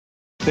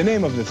The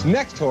name of this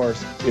next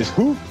horse is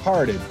Hoof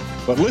Hearted,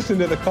 but listen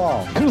to the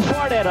call. Hoof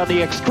Hearted on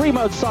the extreme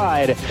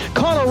outside.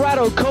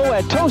 Colorado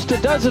Co-Ed, Toast a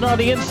Dozen on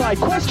the inside.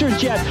 Questers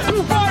Jet,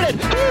 Hoof Hearted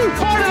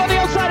on the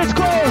outside, it's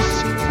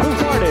close.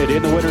 Hoof Hearted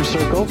in the winner's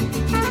circle.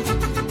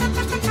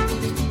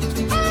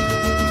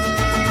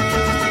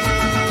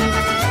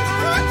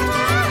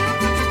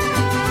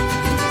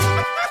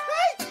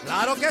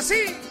 ¡Claro que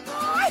sí!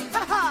 ¡Ay,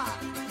 ja, ja!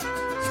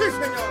 ¡Sí,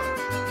 señor!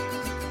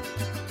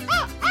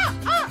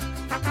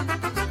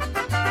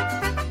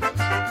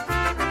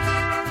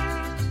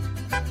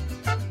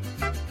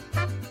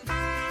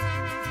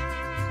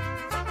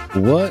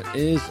 What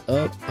is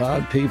up,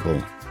 pod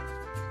people?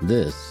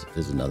 This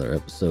is another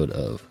episode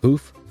of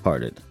Hoof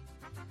Hearted.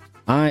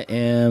 I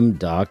am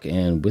Doc,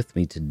 and with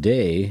me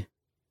today,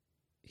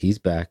 he's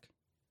back,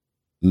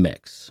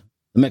 Mex.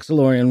 The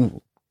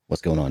Mexalorian.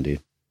 What's going on, dude?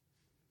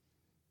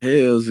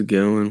 Hey, how's it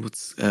going?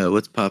 What's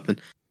popping?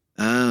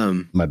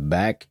 My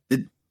back,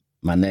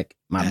 my neck,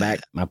 my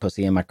back, my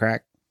pussy, and my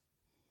crack.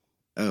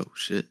 Oh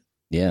shit!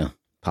 Yeah,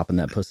 popping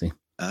that pussy.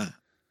 Damn.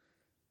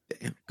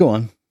 Go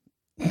on.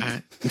 All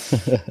right.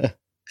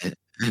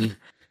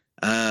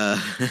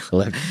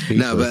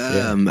 No, but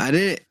I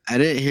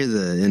didn't hear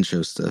the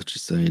intro stuff.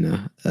 Just so you know,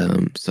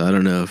 so I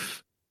don't know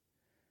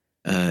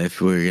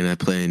if we're gonna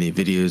play any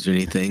videos or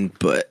anything,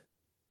 but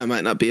I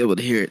might not be able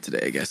to hear it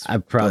today. I guess I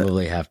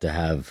probably have to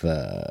have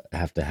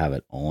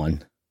it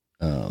on.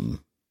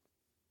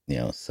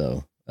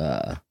 So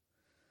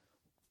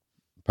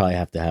probably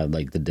have to have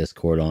like the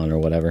Discord on or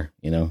whatever,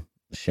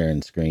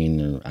 sharing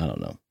screen, or I don't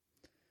know.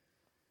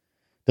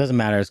 Doesn't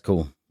matter. It's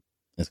cool.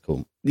 It's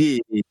cool. Yeah,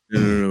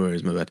 no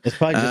worries. My bad. It's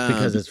probably just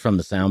because it's from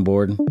the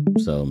soundboard,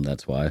 so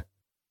that's why.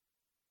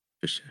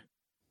 For sure.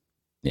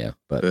 Yeah,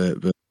 but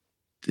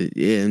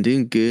yeah, I'm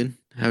doing good.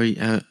 How are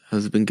you?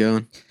 How's it been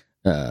going?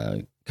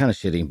 Kind of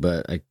shitty,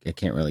 but I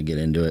can't really get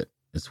into it.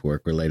 It's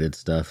work related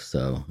stuff,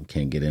 so I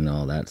can't get into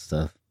all that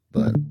stuff.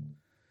 But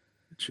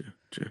True.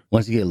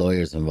 Once you get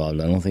lawyers involved,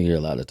 I don't think you're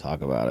allowed to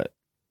talk about it.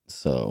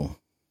 So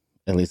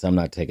at least I'm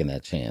not taking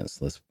that chance.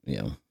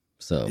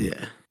 So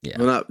yeah.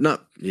 Well,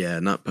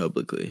 not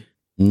publicly.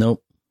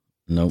 Nope.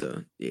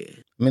 So, yeah.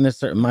 I mean, there's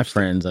certain my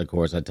friends, of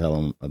course, I tell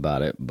them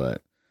about it,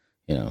 but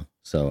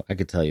so I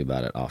could tell you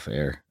about it off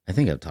air. I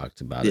think I've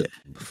talked about it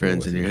before.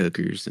 Friends and your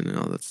hookers and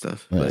all that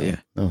stuff. Well, but yeah,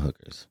 no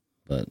hookers.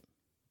 But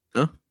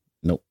no,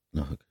 nope,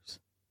 no hookers.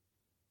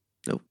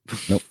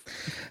 Nope.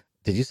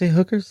 Did you say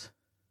hookers?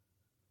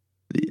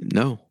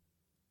 No.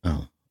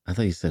 Oh, I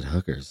thought you said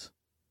hookers.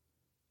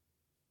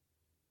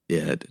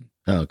 Yeah, I did.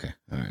 Oh, okay.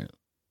 All right.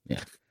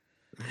 Yeah.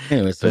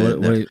 Anyway, so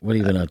what have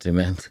you been up to,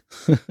 man?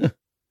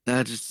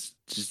 Just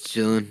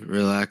chilling,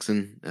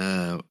 relaxing,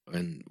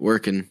 and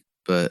working.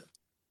 But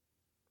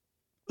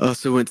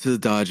also went to the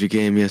Dodger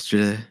game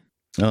yesterday.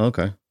 Oh,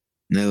 okay.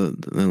 They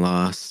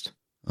lost.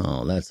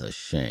 Oh, that's a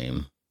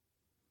shame.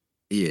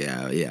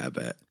 Yeah, I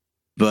bet.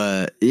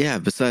 But yeah,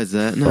 besides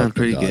that, no, I'm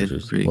pretty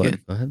good. Pretty what?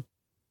 good. Go ahead.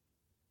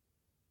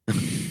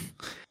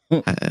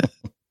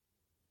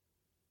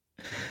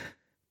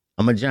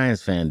 I'm a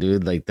Giants fan,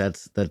 dude. Like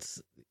that's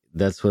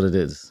what it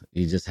is.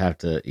 You just have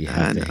to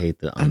hate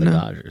the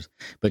Dodgers.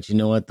 But you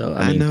know what though?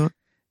 I mean,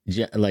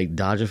 like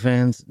Dodgers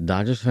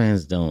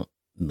fans don't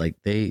like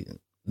they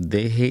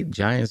hate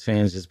Giants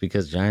fans just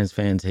because Giants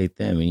fans hate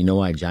them. And you know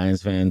why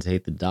Giants fans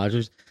hate the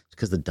Dodgers? It's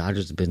because the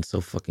Dodgers have been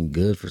so fucking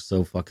good for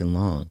so fucking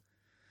long.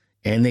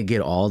 And they get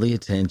all the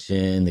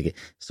attention.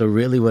 So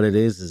really what it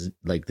is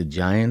like the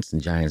Giants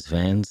and Giants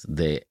fans,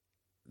 they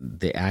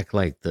act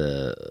like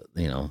the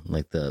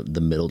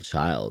middle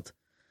child,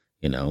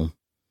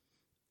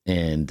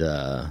 and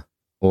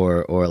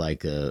or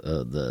like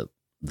the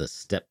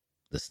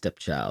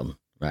stepchild,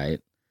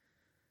 right?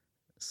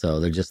 So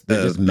they're just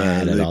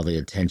mad at all the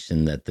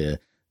attention that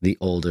the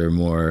older,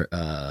 more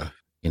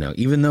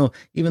even though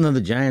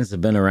the Giants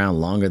have been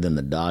around longer than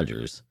the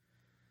Dodgers,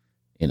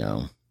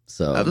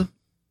 so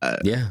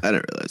yeah, I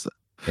didn't realize that.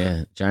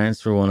 Yeah,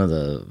 Giants were one of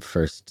the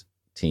first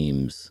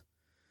teams.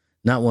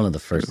 Not one of the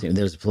first teams.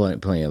 There's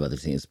plenty of other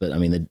teams, but I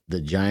mean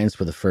the Giants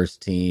were the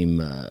first team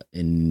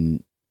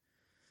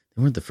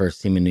they weren't the first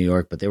team in New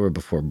York, but they were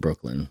before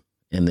Brooklyn.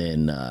 And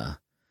then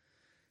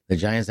the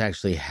Giants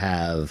actually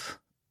have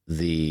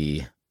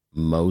the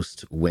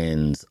most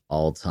wins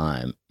all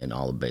time in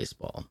all of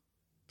baseball.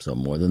 So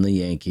more than the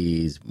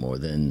Yankees, more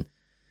than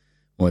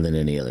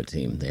any other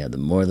team. They had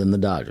more than the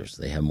Dodgers.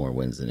 They have more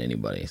wins than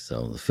anybody.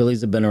 So the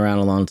Phillies have been around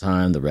a long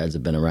time. The Reds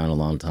have been around a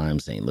long time.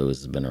 St. Louis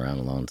has been around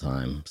a long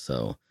time.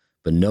 So,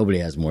 but nobody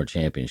has more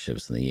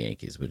championships than the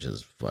Yankees, which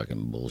is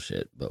fucking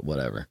bullshit, but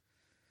whatever.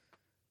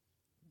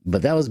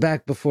 But that was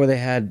back before they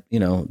had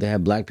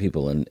black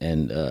people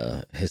and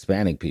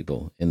Hispanic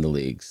people in the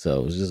league. So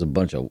it was just a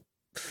bunch of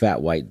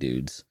fat white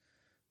dudes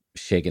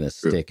shaking a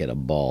stick at a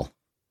ball.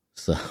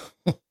 So,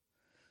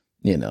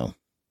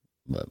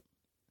 but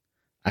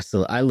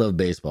I love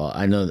baseball.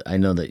 I know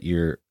that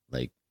you're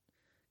like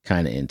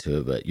kind of into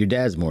it, but your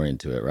dad's more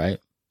into it, right?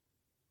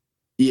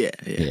 Yeah.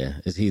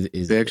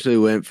 Is they actually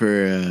went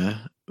for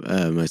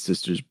my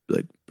sister's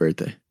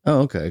birthday. Oh,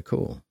 okay,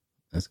 cool.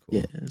 That's cool.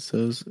 Yeah, so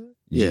it was,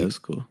 you- it was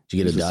cool. Did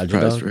you It get a was Dodger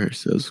surprise dog? for her,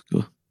 so it was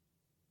cool.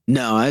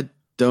 No, I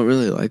don't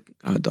really like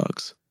hot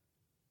dogs.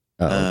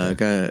 Oh,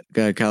 okay.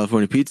 Got a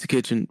California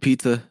California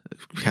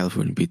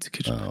Pizza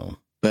Kitchen. Oh,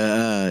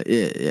 But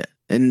yeah.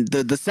 And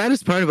the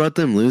saddest part about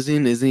them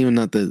losing isn't even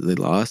not that they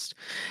lost.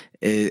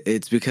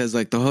 It's because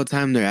like the whole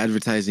time they're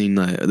advertising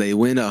like they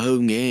win a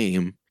home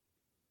game,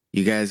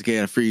 you guys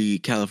get a free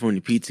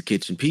California Pizza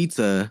Kitchen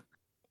pizza.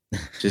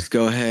 Just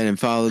go ahead and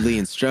follow the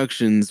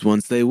instructions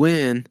once they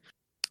win,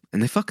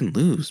 and they fucking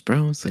lose,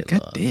 bro. It's like, They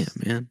god damn,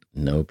 lost. man.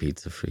 No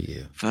pizza for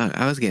you. Fuck,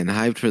 I was getting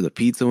hyped for the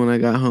pizza when I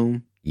got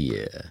home,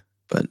 Yeah.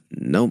 but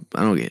nope,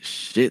 I don't get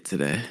shit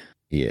today.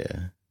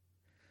 Yeah.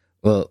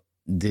 Well,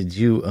 did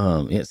you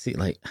yeah, see,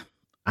 like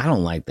I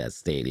don't like that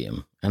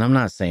stadium. And I'm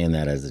not saying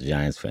that as a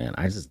Giants fan.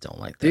 I just don't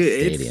like that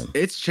Dude, stadium.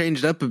 it's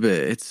changed up a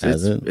bit.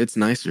 Has it? It's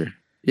nicer.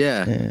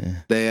 Yeah. Yeah.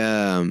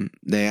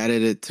 They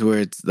added it to where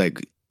it's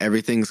like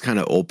everything's kind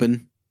of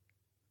open.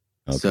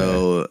 Okay.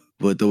 So,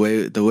 but the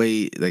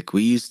way like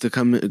we used to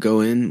go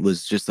in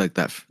was just like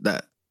that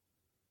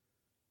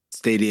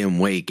stadium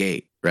way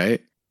gate,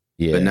 right?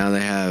 Yeah. But now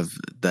they have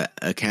the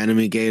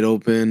Academy gate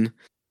open,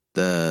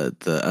 the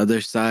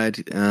other side.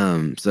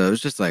 So it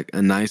was just like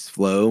a nice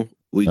flow.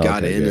 We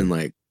got Okay, in good. and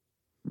like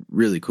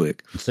really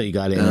quick. So you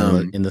got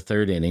in in the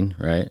third inning,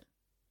 right?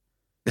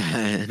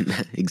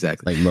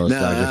 Exactly. Like most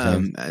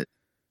Dodger fans.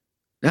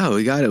 No,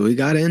 we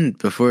got in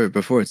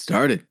before it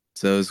started.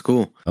 So it was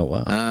cool. Oh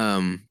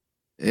wow.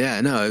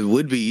 Yeah, no, it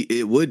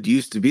would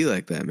used to be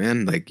like that,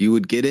 man. Like you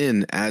would get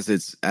in as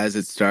it's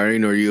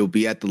starting, or you'll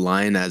be at the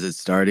line as it's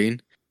starting,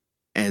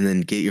 and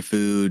then get your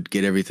food,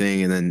 get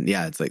everything, and then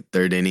yeah, it's like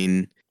third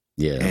inning,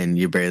 Yeah. and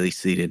you're barely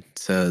seated.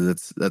 So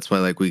that's why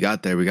like we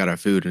got there, we got our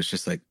food, and it's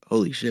just like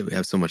holy shit, we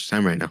have so much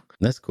time right now.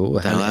 That's cool.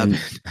 The hell And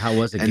happened? how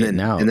was it And getting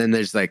then out? and then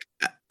there's like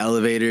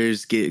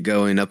elevators get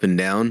going up and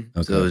down,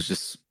 so Okay. it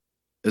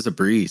was a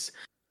breeze.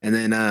 And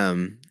then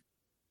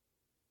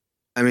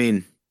I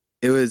mean,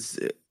 it was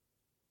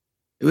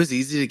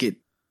easy to get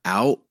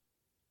out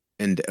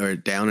or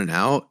down and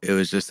out. It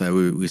was just that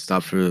we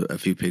stopped for a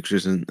few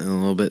pictures and a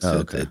little bit, so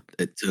Okay.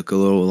 it took a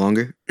little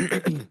longer.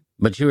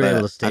 But you were But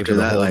able to stay after for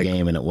the that, whole like-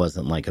 game, and it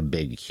wasn't like a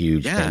big,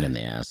 huge Yeah. pain in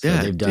the ass. So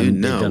Yeah, they've dude, done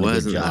no, a it good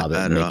wasn't that job at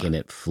bad at all. making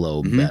it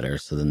flow Mhm. better.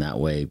 So then that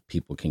way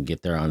people can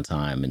get there on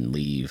time and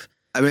leave.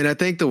 I mean, I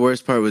think the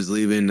worst part was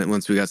leaving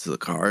once we got to the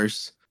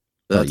cars.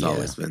 That's yeah.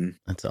 always been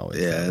That's always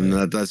yeah, that and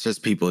way. that's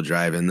just people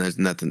driving. There's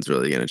nothing's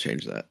really gonna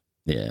change that.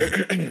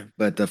 Yeah.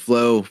 But the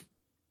flow,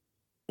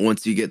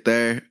 once you get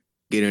there,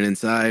 getting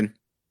inside,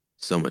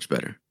 so much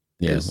better.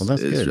 Yeah. It's- Well,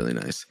 that's it's good. really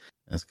nice.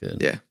 That's good.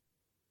 Yeah.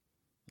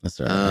 That's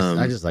all right.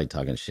 I Um, just like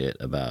talking shit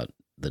about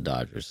the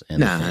Dodgers and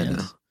Nah, the I fans,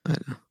 know. I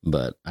know.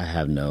 but I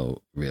have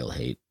no real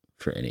hate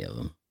for any of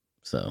them.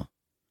 So,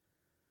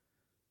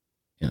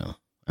 you know,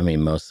 I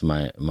mean, most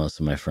of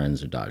my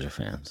friends are Dodger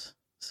fans,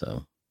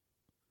 so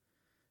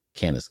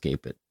can't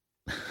escape it.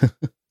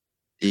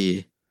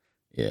 Yeah.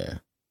 Yeah.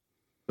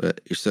 But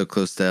you're so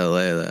close to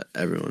LA that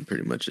everyone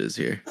pretty much is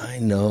here. I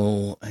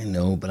know,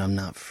 but I'm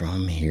not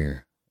from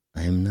here.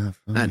 I am not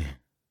from I- here.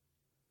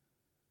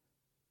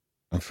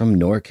 I'm from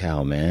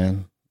NorCal,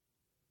 man.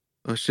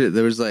 Oh shit,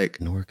 there was like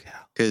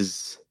NorCal.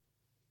 because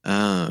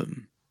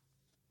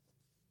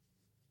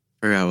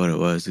forgot what it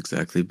was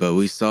exactly, but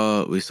we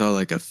saw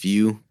like a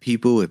few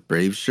people with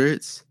Brave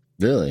shirts,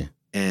 Really?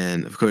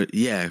 and of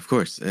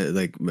course,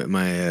 like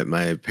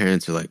my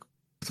parents are like,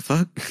 what the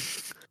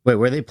fuck? Wait,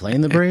 were they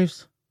playing the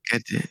Braves?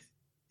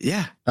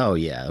 Yeah, Oh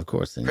yeah, of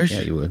course. Then. For Yeah,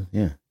 sure. you would.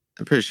 Yeah.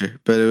 I'm pretty sure,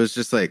 but it was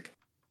just like,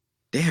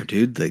 damn,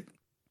 dude, like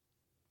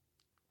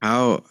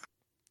how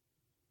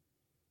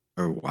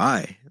or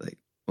why? Like,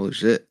 holy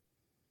shit.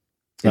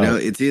 You Oh. know,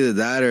 it's either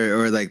that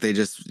or like they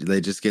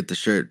just get the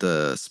shirt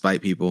to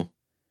spite people.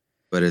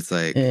 But it's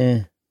like,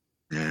 Eh.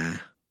 nah,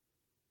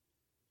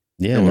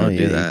 Yeah, Don't no, wanna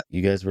do yeah, that.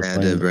 you guys were bad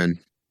playing. Bren.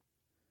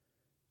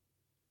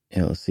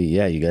 Yeah, let's see.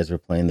 Yeah, you guys were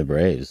playing the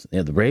Braves.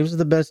 Yeah, the Braves are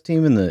the best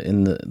team in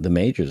the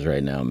majors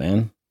right now,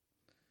 man.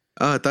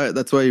 Oh, I thought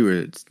that's why you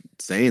were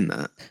saying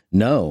that.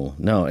 No,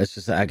 it's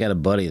just I got a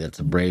buddy that's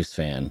a Braves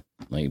fan,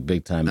 like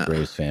big time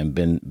Braves fan.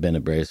 Been a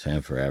Braves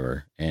fan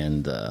forever,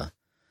 and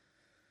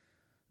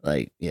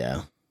like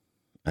yeah,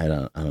 I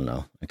don't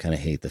know. I kind of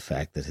hate the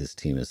fact that his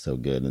team is so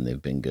good and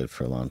they've been good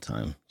for a long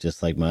time.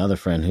 Just like my other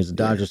friend who's a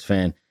Dodgers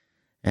fan,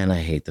 and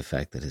I hate the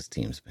fact that his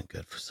team's been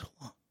good for so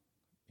long.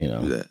 You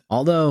know, Yeah.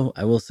 although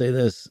I will say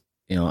this,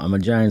 you know, I'm a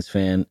Giants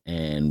fan,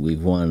 and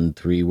we've won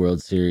 3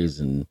 World Series,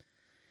 and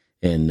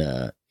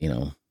you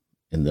know,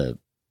 in the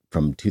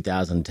from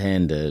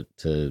 2010 to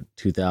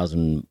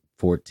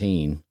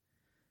 2014,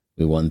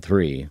 we won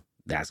 3.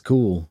 That's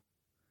cool,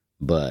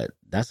 but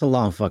that's a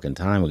long fucking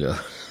time ago.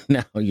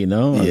 Now, you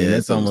know, I mean, it's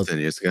that's almost 10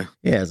 years ago.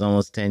 yeah, it's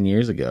almost 10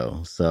 years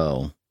ago.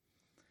 So,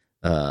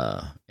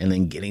 and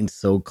then getting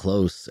so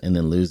close and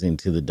then losing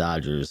to the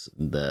Dodgers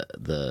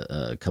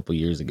a couple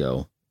years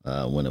ago,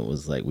 when it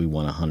was like we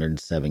won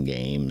 107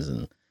 games,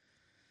 and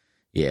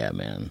yeah,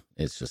 man,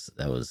 it's just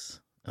that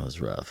was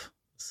rough.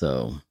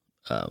 So,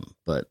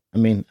 but I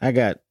mean, I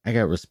got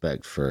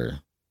respect for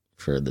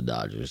for the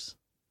Dodgers,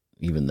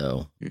 even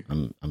though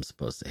I'm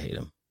supposed to hate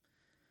them.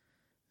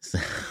 So,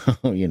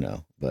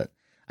 but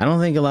I don't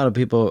think a lot of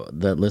people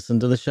that listen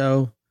to the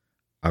show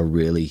are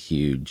really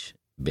huge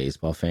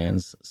baseball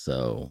fans.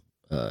 So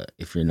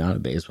if you're not a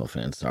baseball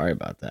fan, sorry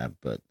about that,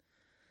 but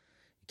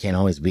it can't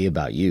always be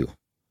about you.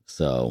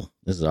 So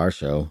this is our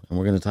show, and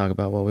we're going to talk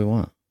about what we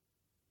want.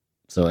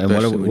 So, and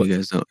Especially when you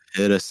guys don't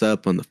hit us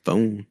up on the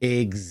phone.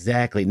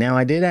 Exactly. Now,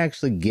 I did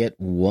actually get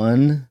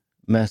one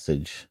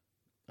message,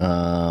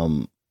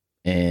 oh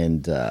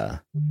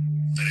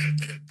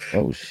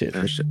shit!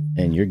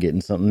 And you're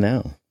getting something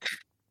now.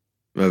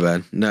 My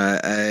bad.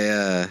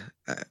 No,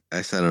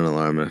 I set an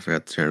alarm and I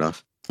forgot to turn it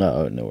off.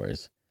 Oh, no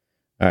worries.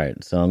 All right,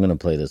 so I'm gonna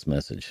play this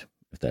message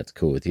if that's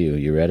cool with you.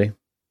 You ready?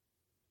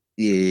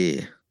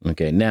 Yeah.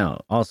 Okay.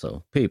 Now,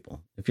 also,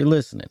 people, if you're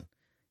listening,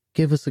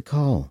 give us a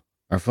call.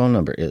 Our phone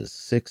number is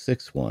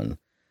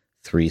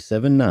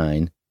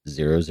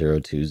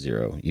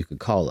 661-379-0020. You could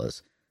call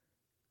us,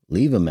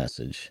 leave a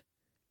message,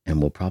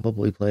 and we'll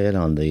probably play it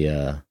on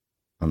the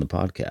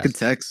podcast. You can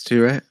text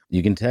too, right?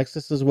 You can text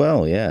us as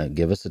well. Yeah,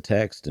 give us a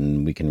text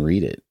and we can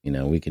read it.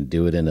 We can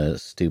do it in a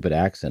stupid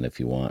accent if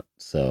you want.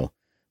 So,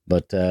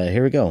 but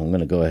here we go. I'm going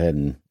to go ahead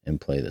and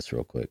play this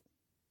real quick.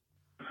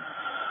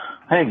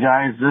 Hey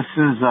guys, this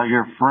is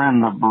your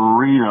friend the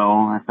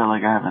Burrito. I feel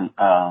like I haven't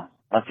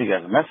left you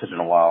guys a message in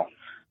a while.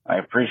 I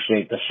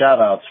appreciate the shout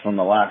outs from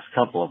the last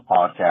couple of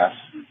podcasts.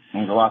 It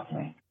means a lot to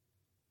me.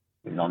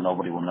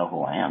 Nobody will know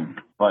who I am.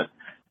 But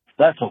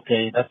that's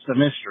okay. That's the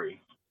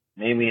mystery.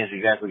 Maybe as you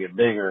guys will get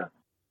bigger,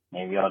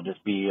 maybe I'll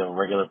just be a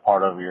regular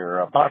part of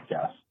your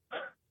podcast.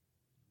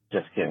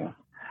 Just kidding.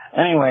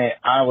 Anyway,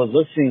 I was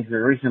listening to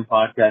a recent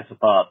podcast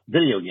about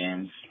video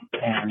games,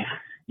 and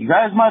you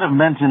guys might have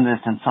mentioned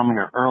this in some of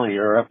your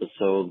earlier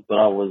episodes, but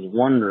I was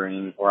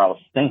wondering, or I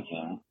was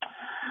thinking,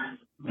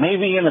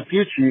 maybe in the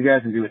future you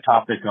guys can do a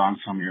topic on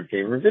some of your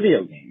favorite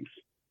video games.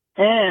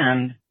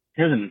 And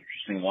here's an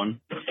interesting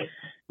one.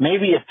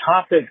 Maybe a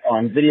topic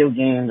on video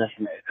games that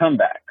should make a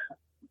comeback.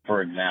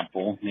 For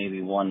example,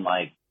 maybe one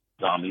like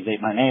Zombies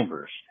Ate My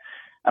Neighbors.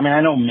 I mean,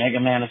 I know Mega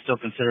Man is still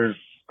considered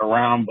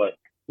around, but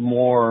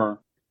more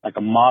like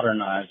a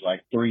modernized,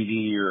 like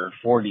 3D or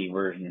 4D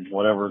version,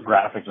 whatever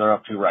graphics are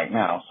up to right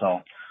now.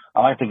 So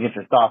I'd like to get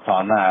your thoughts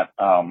on that.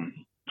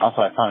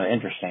 Also, I found it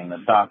interesting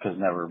that Doc has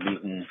never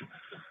beaten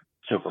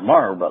Super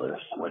Mario Brothers,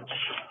 which,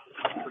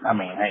 I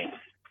mean, hey,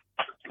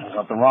 there's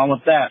nothing wrong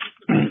with that.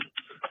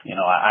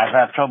 I've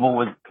had trouble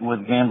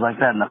with games like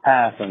that in the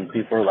past, and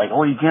people are like,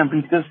 oh, you can't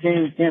beat this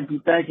game, you can't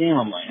beat that game.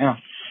 I'm like, yeah,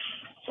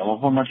 some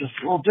of them are just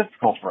a little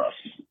difficult for us.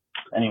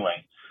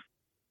 Anyway,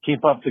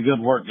 keep up the good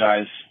work,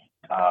 guys.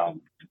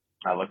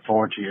 I look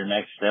forward to your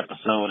next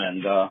episode,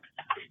 and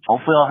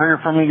hopefully I'll hear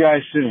from you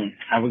guys soon.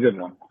 Have a good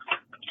one.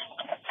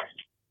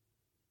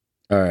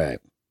 All right.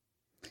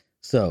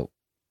 So,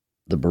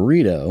 the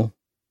Burrito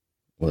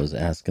was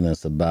asking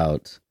us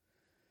about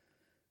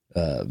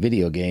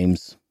video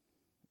games,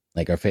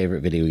 like our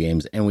favorite video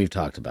games, and we've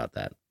talked about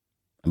that.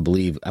 I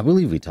believe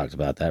we talked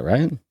about that,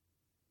 right?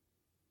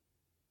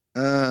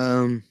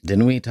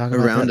 Didn't we talk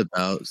about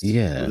roundabouts?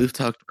 Yeah, we've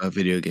talked about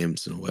video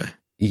games in a way.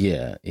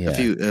 Yeah.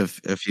 A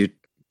few.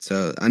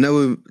 So I know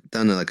we've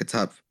done like a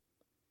top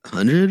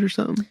 100 or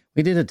something.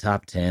 We did a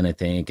top 10, I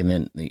think, and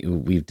then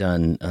we've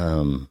done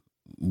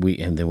we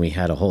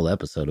had a whole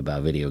episode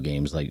about video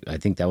games. Like I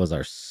think that was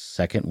our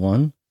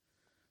second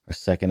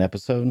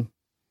episode.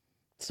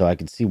 So I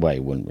could see why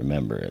you wouldn't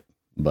remember it.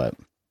 But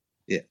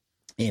yeah.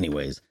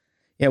 Anyways,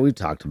 yeah, we've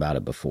talked about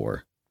it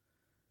before.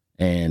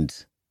 And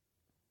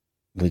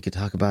we could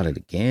talk about it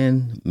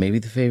again, maybe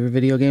the favorite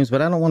video games,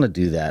 but I don't want to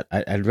do that.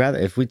 I'd rather,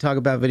 if we talk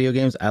about video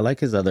games, I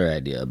like his other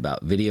idea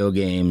about video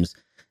games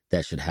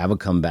that should have a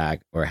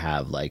comeback or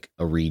have like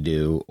a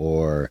redo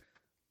or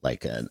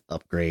like an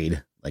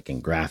upgrade, like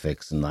in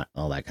graphics and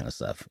all that kind of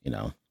stuff,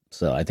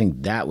 So I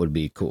think that would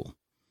be cool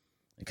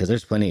because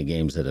there's plenty of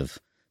games that have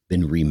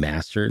been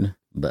remastered,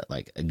 but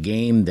like a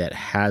game that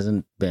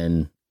hasn't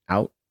been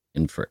out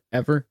in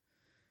forever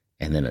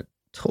and then a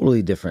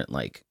totally different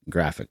like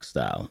graphic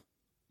style.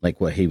 Like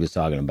what he was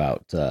talking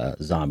about,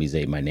 Zombies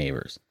Ate My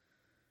Neighbors.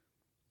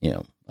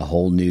 A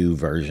whole new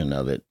version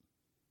of it.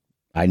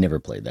 I never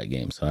played that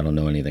game, so I don't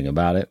know anything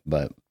about it,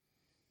 but...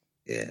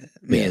 Yeah,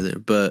 me either.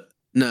 But,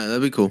 no, that'd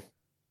be cool.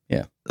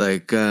 Yeah.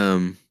 Like,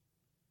 I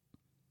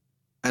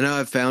know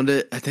I found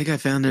it. I think I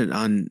found it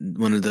on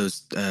one of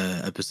those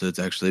episodes,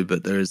 actually,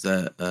 but there's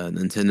a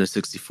Nintendo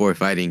 64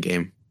 fighting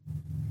game.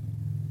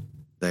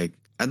 Like,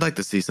 I'd like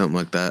to see something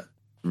like that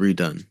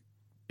redone.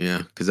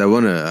 Yeah, because I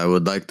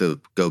would like to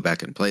go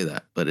back and play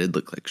that, but it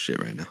looked like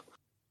shit right now.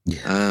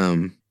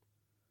 Yeah.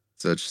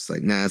 So it's just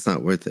like, nah, it's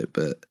not worth it.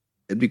 But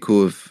it'd be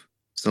cool if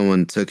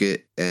someone took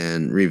it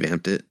and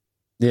revamped it.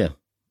 Yeah.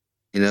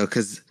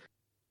 Because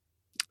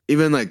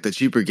even like the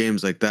cheaper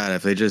games like that,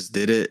 if they just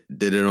did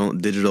it on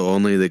digital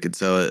only, they could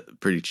sell it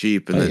pretty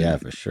cheap. And then, yeah,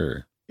 for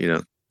sure.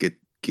 Get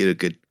a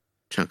good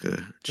chunk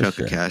of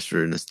cash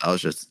for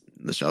nostalgia.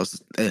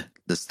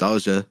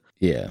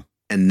 Yeah.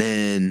 And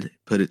then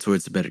put it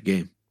towards a better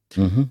game.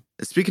 Mm-hmm.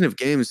 Speaking of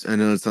games, I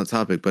know it's not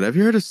topic, but have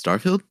you heard of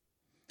Starfield?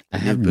 I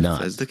The have new not.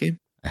 Bethesda game?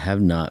 I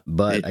have not,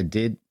 but Hey, I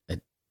did. I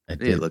I need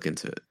to did. look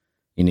into it.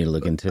 You need to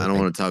look But into I it. don't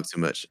want to talk too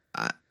much.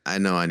 I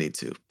know I need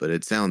to, but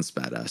it sounds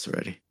badass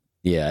already.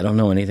 Yeah, I don't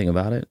know anything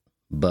about it,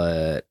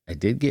 but I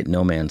did get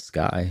No Man's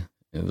Sky.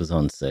 It was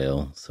on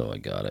sale, so I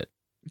got it.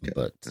 Okay.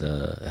 But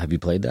have you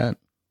played that?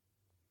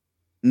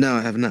 No,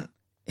 I have not.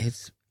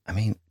 It's, I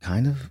mean,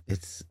 kind of.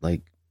 It's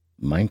like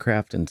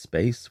Minecraft in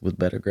space with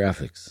better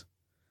graphics.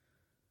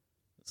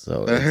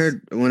 So But I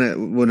heard when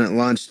it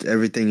launched,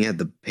 everything you had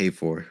to pay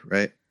for,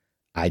 right?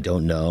 I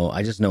don't know.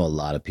 I just know a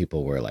lot of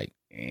people were like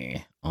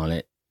on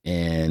it,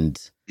 and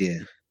Yeah.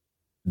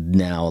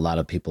 now a lot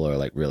of people are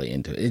like really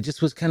into it. It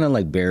just was kind of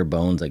like bare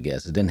bones, I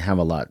guess. It didn't have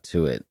a lot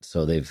to it,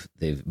 so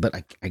but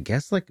I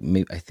guess like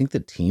maybe I think the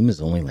team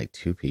is only like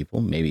 2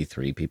 people, maybe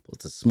 3 people.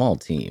 It's a small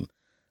team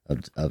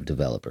of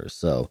developers,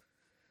 so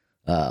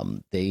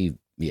they've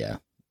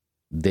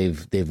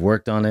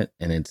worked on it,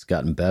 and it's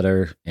gotten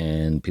better,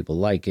 and people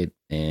like it,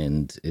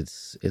 and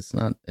it's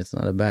not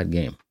a bad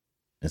game.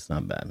 It's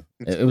not bad.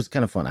 It was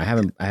kind of fun. I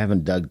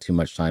haven't dug too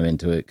much time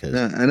into it because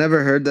No, I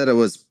never heard that it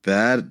was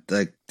bad.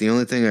 Like the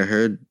only thing I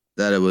heard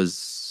that it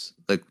was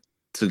like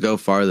to go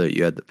farther,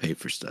 you had to pay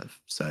for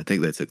stuff. So I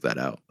think they took that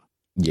out.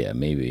 yeah,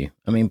 maybe.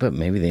 I mean, but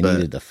maybe they But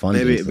needed the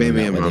funding. maybe so then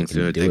maybe that I'm way they wrong can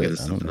too. I do think it.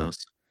 it's I don't something know.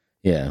 else.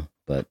 Yeah,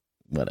 but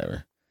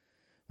whatever.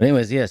 But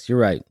anyways, yes, you're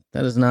right.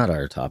 That is not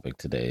our topic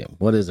today.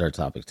 What is our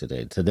topic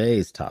today?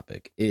 Today's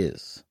topic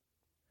is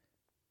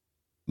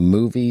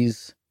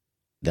movies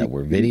that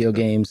were video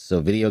games. So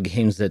video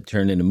games that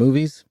turned into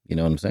movies. You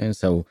know what I'm saying?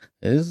 So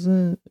it is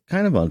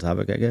kind of on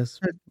topic, I guess.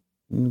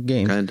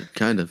 Games.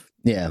 Kind of.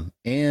 Yeah,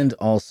 and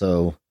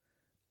also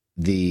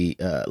the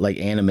like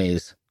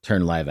animes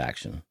turn live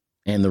action.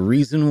 And the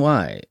reason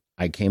why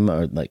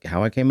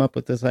how I came up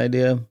with this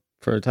idea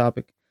for a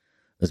topic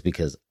was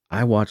because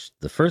I watched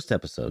the first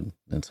episode.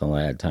 That's all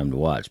I had time to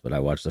watch, but I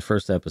watched the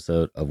first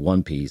episode of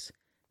One Piece,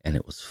 and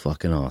it was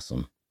fucking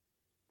awesome.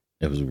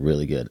 It was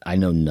really good. I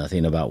know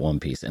nothing about One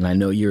Piece, and I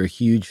know you're a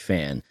huge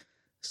fan,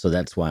 so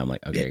that's why I'm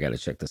like, okay, I got to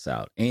check this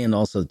out. And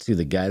also, too,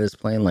 the guy that's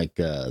playing like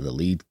the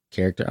lead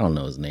character, I don't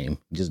know his name,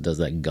 he just does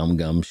that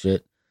gum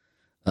shit.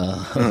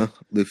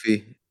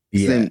 Luffy.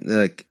 His Yeah, name,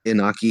 like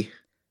Inaki.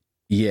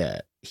 yeah,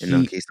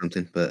 Inaki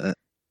something, but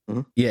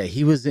yeah,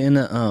 he was in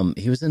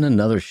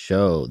another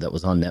show that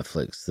was on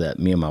Netflix that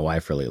me and my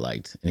wife really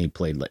liked, and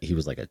he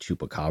was like a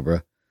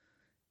chupacabra.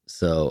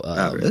 So,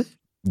 oh really?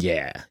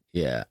 yeah,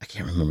 I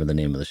can't remember the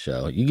name of the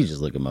show. You could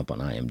just look him up on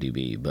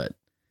IMDb, but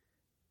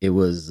it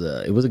was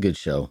a good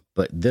show.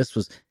 But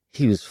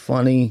he was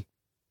funny.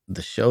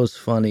 The show's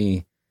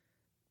funny.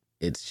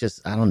 It's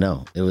just, I don't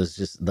know. It was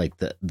just like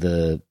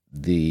the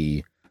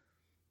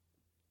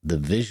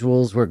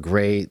visuals were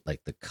great,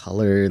 like the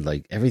color,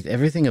 like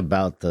everything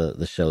about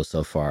the show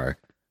so far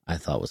I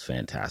thought was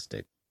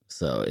fantastic.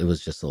 So it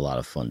was just a lot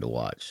of fun to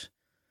watch.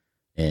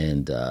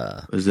 And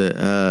Was it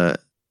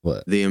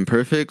what? The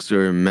Imperfects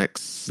or Mech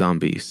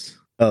Zombies?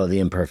 Oh, The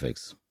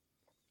Imperfects.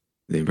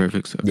 The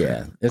Imperfects. Okay.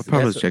 Yeah, I'll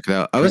probably check it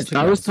out. I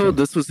was told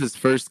this was his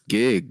first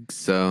gig,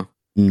 so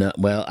no.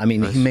 Well, I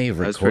mean, he may have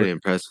recorded. I was pretty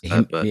impressed with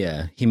that, but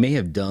yeah, he may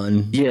have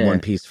done One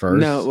Piece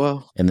first. No,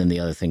 well, and then the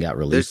other thing got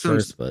released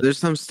first. But there's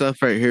some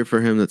stuff right here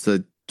for him that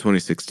said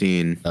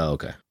 2016. Oh,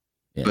 okay.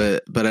 Yeah.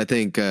 But I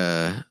think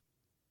that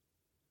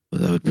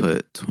would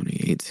put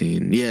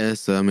 2018. Yeah,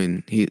 so I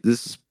mean,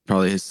 this is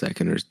probably his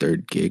second or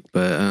third gig,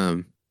 but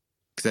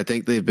because I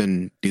think they've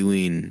been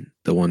doing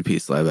the One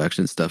Piece live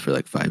action stuff for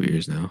like 5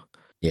 years now.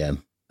 Yeah.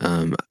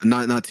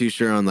 Not too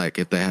sure on like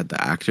if they had the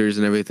actors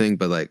and everything,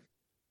 but like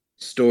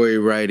story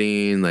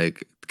writing,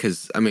 like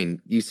because I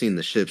mean, you've seen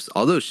the ships.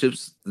 All those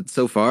ships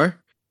so far,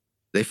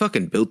 they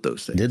fucking built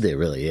those things. Did they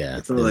really?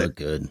 Yeah, they look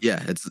good.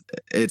 Yeah,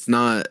 it's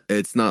not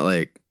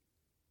like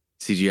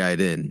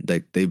CGI'd in.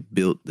 Like they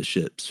built the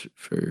ships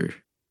for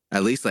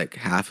at least like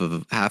half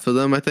of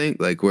them, I think,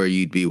 like where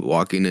you'd be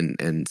walking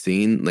and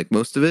seeing like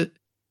most of it.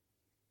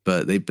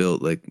 But they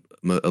built like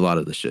a lot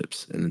of the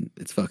ships, and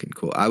it's fucking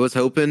cool. I was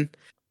hoping,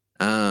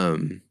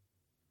 because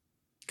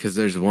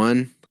there's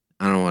one,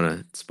 I don't want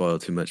to spoil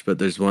too much, but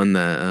there's one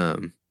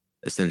that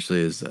essentially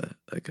is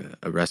like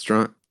a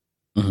restaurant,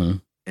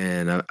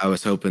 and I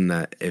was hoping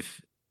that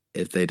if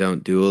they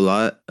don't do a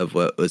lot of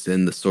what was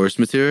in the source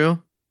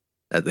material,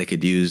 that they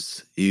could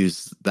use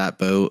that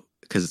boat,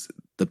 because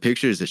the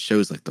pictures, it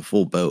shows like the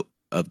full boat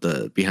of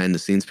the behind the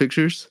scenes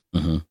pictures.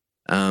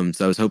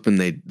 So I was hoping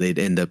they'd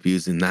end up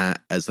using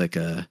that as like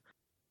a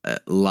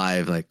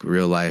live, like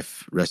real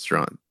life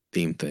restaurant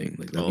theme thing.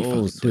 Like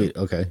oh, sweet.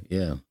 Dope. Okay,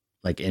 yeah.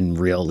 Like in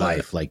real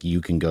life, like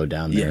you can go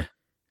down there.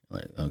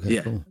 Like, okay,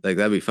 yeah, cool. Like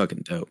that'd be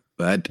fucking dope.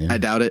 But I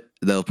doubt it.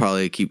 They'll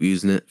probably keep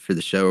using it for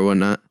the show or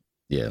whatnot.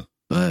 Yeah.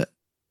 But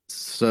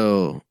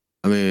so,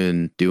 I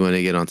mean, do you want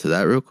to get onto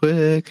that real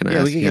quick? Can I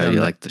ask you how you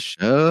like the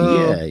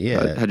show?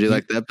 Yeah. How'd you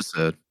like the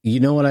episode? You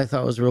know what I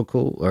thought was real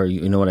cool, or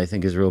you know what I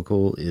think is real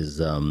cool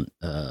is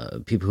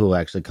people who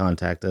actually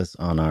contact us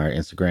on our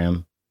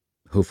Instagram,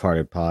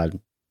 Hoofhearted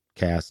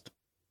Podcast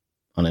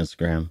on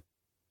Instagram.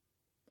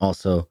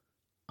 Also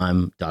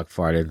I'm Doc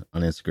Farted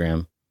on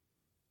Instagram.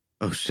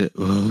 Oh shit!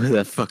 Whoa,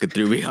 that fucking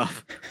threw me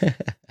off.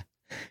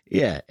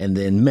 Yeah, and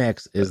then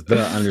Mex is the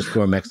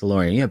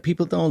 _Mexalorian. Yeah,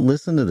 people don't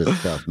listen to this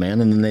stuff, man,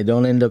 and then they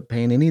don't end up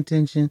paying any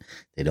attention.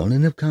 They don't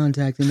end up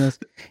contacting us,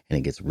 and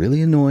it gets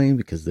really annoying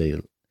because they,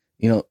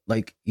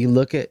 like you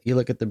look at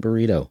the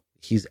burrito.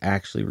 He's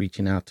actually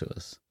reaching out to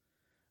us.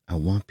 I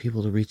want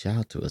people to reach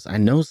out to us. I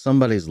know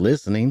somebody's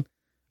listening.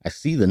 I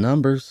see the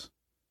numbers,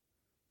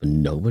 but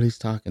nobody's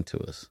talking to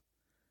us.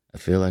 I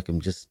feel like I'm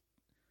just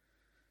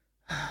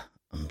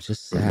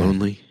sad.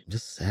 Lonely. I'm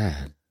just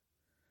sad.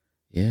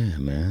 Yeah,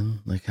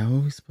 man. Like, how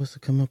are we supposed to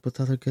come up with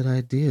other good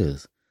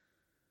ideas?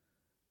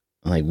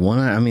 Like,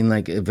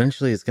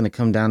 eventually it's going to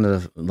come down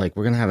to, we're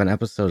going to have an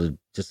episode of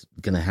just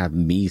going to have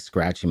me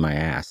scratching my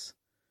ass.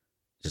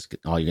 Just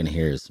all you're going to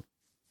hear is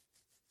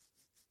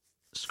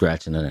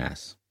scratching an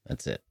ass.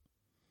 That's it.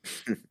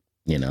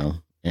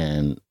 No.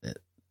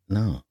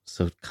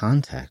 So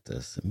contact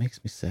us. It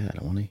makes me sad.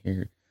 I want to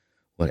hear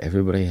what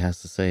everybody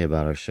has to say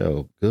about our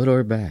show, good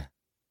or bad.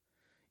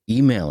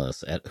 Email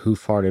us at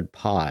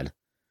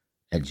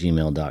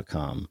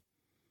whofartedpod@gmail.com.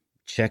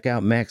 Check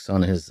out Mex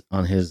on his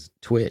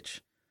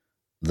Twitch,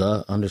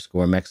 the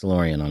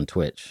 _Mexalorian on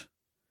Twitch.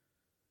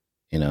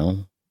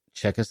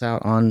 Check us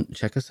out on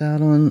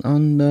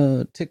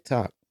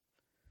TikTok.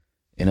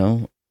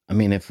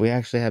 If we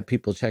actually had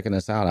people checking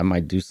us out, I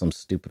might do some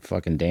stupid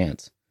fucking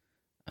dance.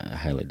 I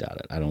highly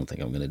doubt it. I don't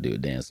think I'm going to do a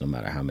dance no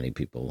matter how many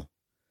people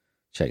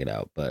check it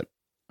out. But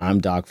I'm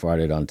Doc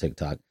Farted on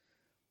TikTok.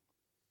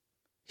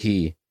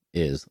 He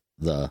is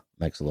the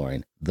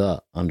Mexalorian,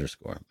 the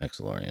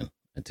 _Mexalorian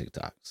at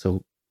TikTok.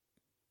 So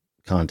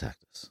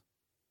contact us.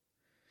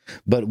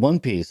 But One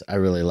Piece I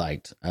really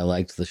liked. I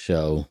liked the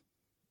show.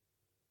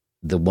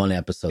 The one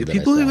episode Do that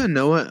people I saw. even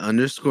know what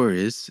underscore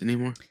is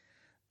anymore?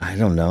 I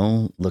don't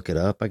know. Look it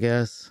up, I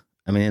guess.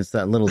 It's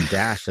that little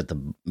dash at the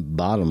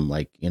bottom,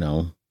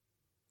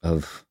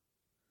 of.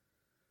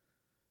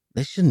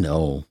 They should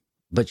know.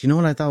 But you know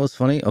what I thought was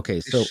funny? Okay,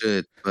 so They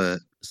should, but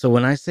so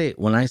when I say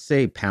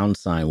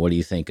 $, what do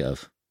you think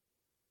of?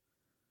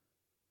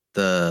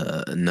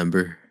 the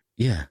number,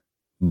 Yeah,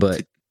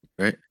 but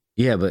right?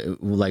 yeah,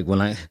 but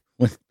when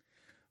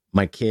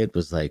my kid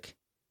was like,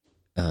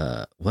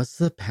 what's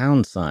the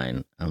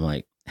 $? I'm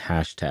like,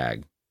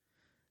 hashtag.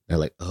 They're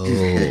like, oh,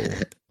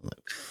 I'm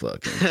like,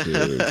 fucking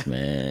kids,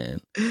 man.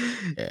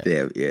 Yeah.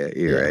 Damn, yeah,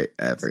 you're right.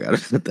 I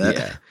forgot about that.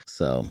 Yeah.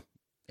 So,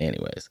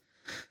 anyways,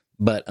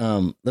 but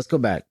let's go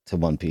back to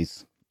One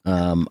Piece.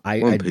 One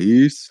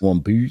Piece.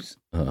 One Piece.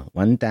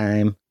 One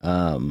time.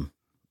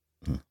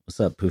 What's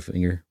up,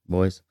 Poofinger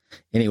boys?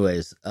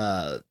 Anyways,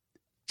 they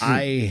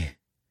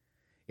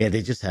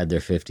just had their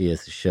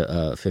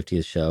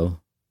 50th show,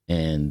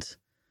 and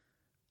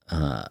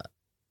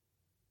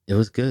it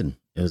was good.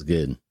 It was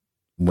good.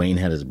 Wayne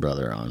had his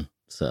brother on,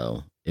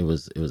 so it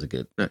was a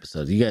good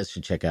episode. You guys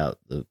should check out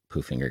the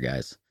Poofinger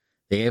guys.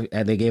 They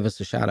gave us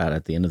a shout out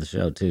at the end of the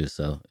show too,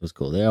 so it was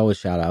cool. They always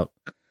shout out.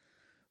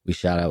 We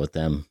shout out with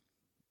them.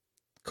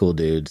 Cool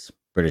dudes,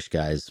 British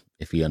guys.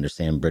 If you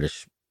understand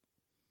British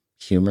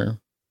humor,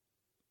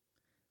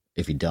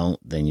 if you don't,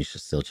 then you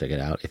should still check it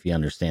out. If you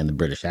understand the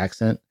British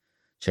accent,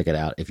 check it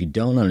out. If you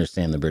don't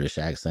understand the British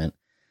accent,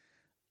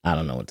 I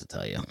don't know what to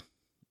tell you.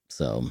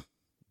 So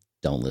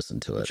don't listen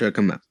to it. Check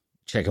them out.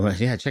 Check them out.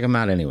 Yeah, check them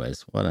out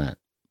anyways. Why not?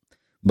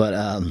 But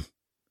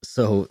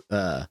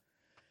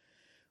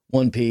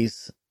One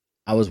Piece,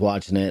 I was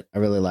watching it. I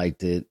really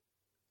liked it.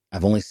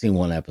 I've only seen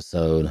one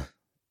episode.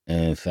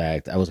 And in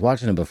fact, I was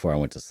watching it before I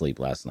went to sleep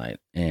last night,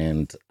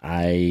 and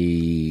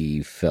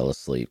I fell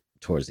asleep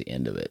towards the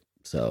end of it.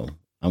 So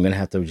I'm gonna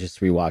have to just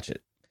rewatch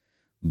it.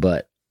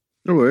 But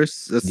no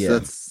worries.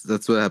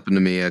 That's what happened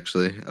to me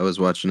actually. I was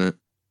watching it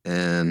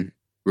and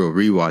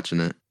rewatching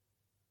it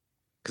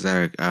because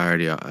I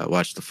already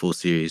watched the full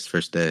series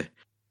first day.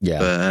 Yeah.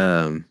 But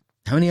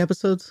how many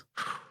episodes?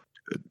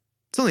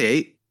 It's only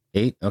 8.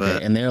 8.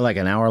 Okay, and they're like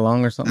an hour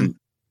long or something.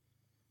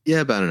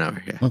 Yeah, about an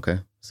hour. Yeah. Okay,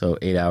 so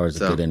 8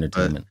 hours of good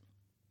entertainment.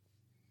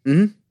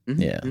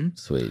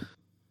 Sweet.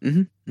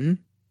 Yeah.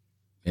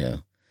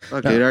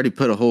 Okay, it already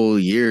put a whole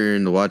year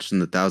into watching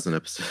the 1,000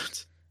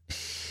 episodes.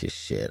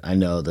 Shit, I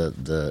know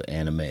the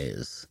anime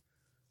is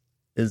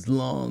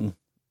long,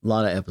 a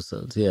lot of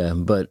episodes. Yeah,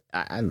 but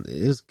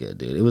it was good,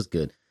 dude. It was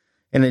good,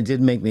 and it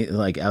did make me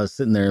I was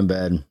sitting there in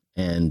bed,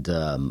 and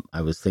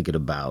I was thinking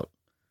about,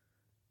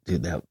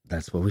 dude,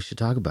 that's what we should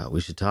talk about.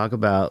 We should talk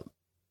about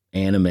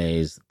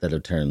animes that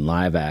have turned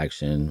live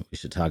action. We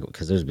should talk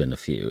because there's been a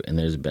few, and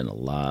there's been a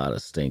lot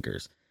of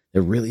stinkers.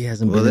 There really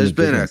hasn't been. Well, there's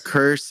been a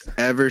curse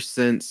ever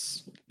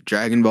since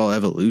Dragon Ball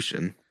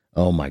Evolution.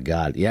 Oh my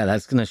God. Yeah,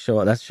 that's going to show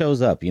up. That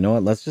shows up. You know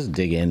what? Let's just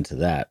dig into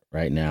that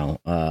right now.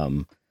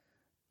 I'm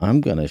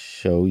going to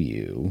show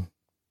you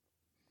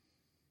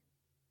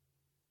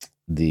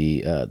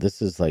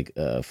this is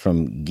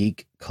from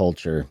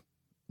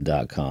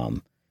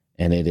geekculture.com,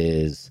 and it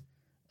is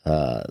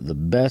the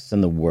best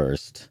and the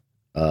worst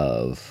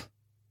of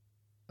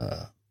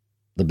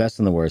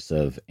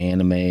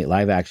anime,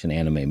 live action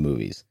anime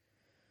movies.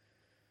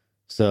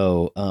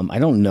 So I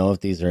don't know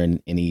if these are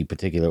in any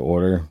particular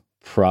order,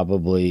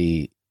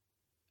 probably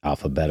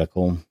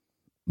alphabetical,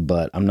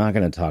 but I'm not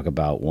going to talk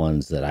about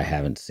ones that I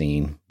haven't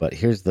seen. But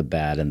here's the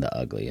bad and the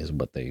ugly is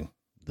what the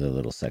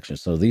little section.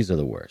 So these are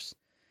the worst.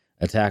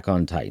 Attack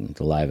on Titan,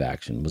 the live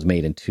action, was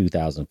made in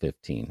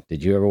 2015.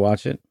 Did you ever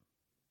watch it?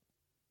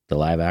 The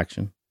live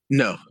action?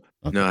 No,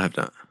 Okay. no, I have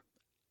not.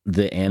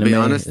 The anime. To be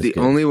honest, is the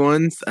good. only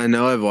ones I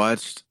know I've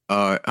watched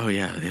are the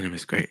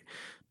anime's great.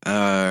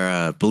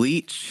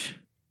 Bleach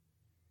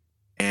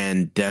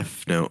and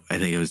Death Note. I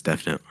think it was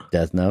Death Note.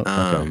 Death Note.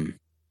 Okay.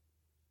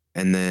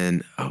 And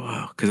then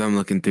because I'm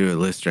looking through a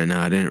list right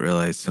now, I didn't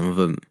realize some of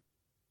them.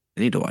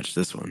 I need to watch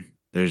this one.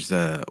 There's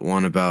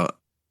one about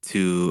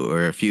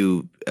a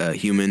few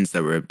humans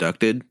that were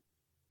abducted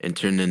and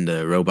turned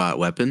into robot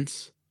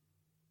weapons.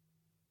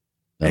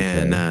 Okay.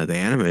 And the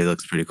anime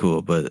looks pretty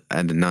cool, but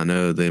I did not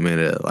know they made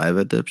a live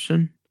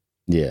adaptation.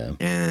 Yeah.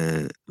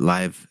 And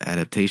live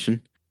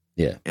adaptation.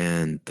 Yeah.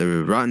 And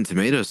the Rotten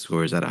Tomatoes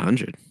score is at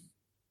 100.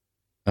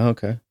 Oh,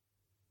 okay.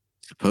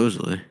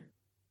 Supposedly.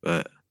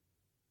 But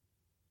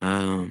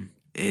and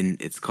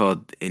it's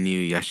called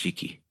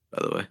Inuyashiki,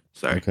 by the way.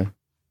 Sorry. Okay.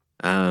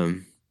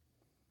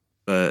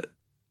 But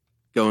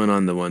going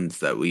on the ones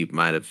that we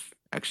might have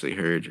actually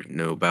heard or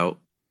know about,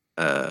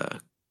 go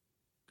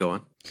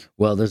on.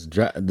 Well, there's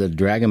the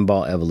Dragon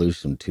Ball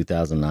Evolution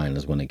 2009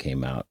 is when it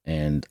came out,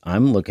 and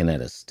I'm looking at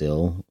a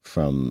still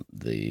from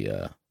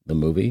the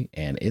movie,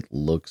 and it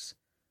looks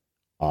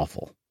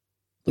awful.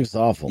 Looks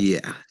awful.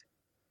 Yeah.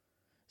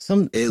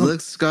 It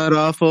looks god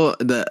awful.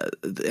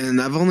 And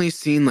I've only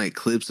seen like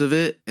clips of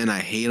it, and I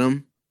hate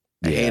them.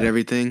 I hate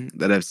everything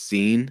that I've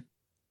seen.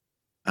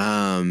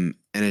 And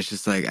it's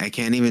just like I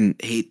can't even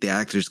hate the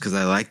actors because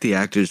I like the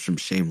actors from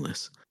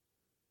Shameless.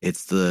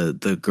 It's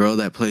the girl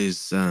that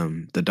plays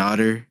the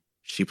daughter.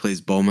 She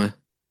plays Bulma.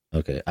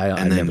 Okay,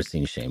 I've never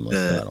seen Shameless.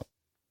 So I don't.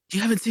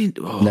 You haven't seen?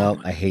 Oh, no,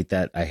 I hate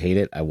that. I hate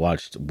it. I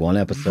watched one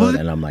episode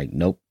and I'm like,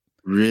 nope.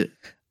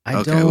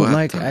 I don't we'll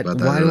like.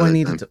 Why do I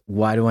need to?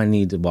 Why do I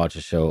need to watch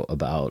a show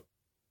about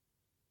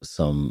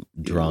some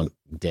drunk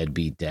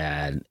deadbeat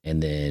dad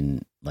and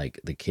then like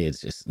the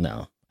kids? Just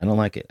no. I don't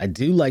like it. I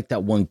do like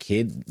that one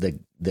kid,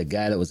 the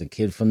guy that was a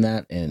kid from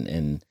that,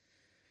 and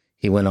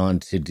he went on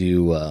to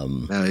do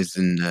he's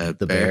in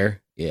the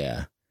Bear.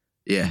 Yeah.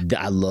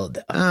 I love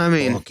that.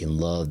 I fucking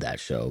love that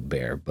show,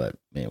 Bear. But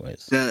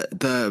anyways,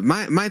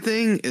 my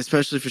thing,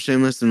 especially for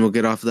Shameless, and we'll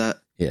get off of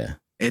that. Yeah,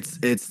 it's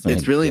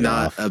really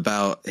not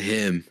about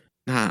him.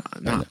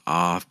 Not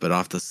off, but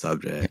off the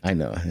subject. I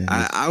know.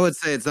 I would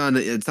say it's not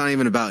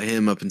even about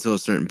him up until a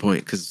certain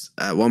point, because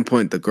at one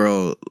point the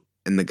girl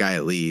and the guy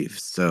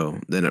leaves, so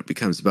then it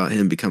becomes about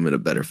him becoming a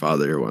better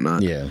father or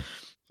whatnot. Yeah.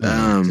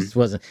 It just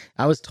wasn't.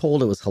 I was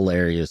told it was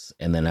hilarious,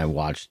 and then I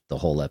watched the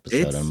whole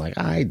episode. And I'm like,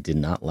 I did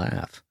not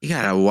laugh. You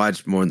gotta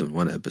watch more than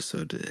one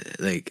episode.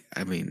 Like,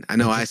 I mean, I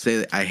know I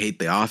say I hate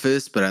The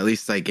Office, but at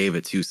least I gave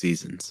it 2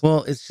 seasons.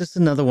 Well, it's just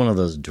another one of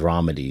those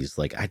dramedies.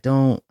 Like, I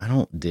don't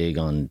dig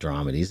on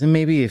dramedies, and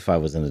maybe if I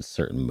was in a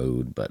certain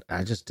mood, but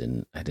I just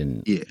didn't. I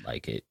didn't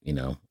like it. You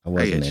know, I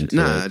wasn't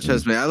into it.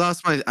 Trust me, I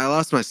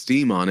lost my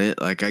steam on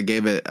it. Like, I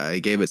gave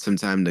it some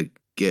time to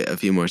get a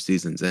few more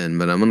seasons in,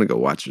 but I'm gonna go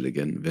watch it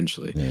again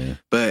eventually. Yeah.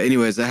 But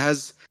anyways, it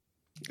has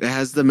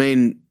the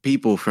main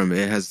people from it.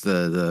 It has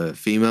the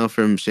female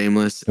from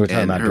Shameless. We're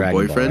talking about her Dragon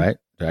boyfriend, Ball, right?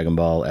 Dragon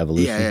Ball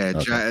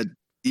Evolution.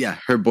 Yeah.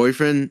 Her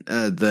boyfriend,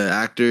 the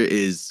actor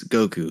is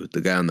Goku,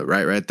 the guy on the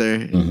right there,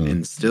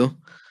 and still.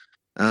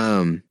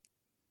 But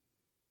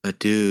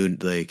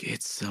dude, like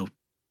it's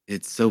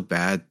so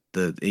bad.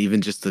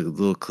 Even just the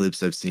little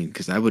clips I've seen,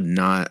 because I would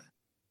not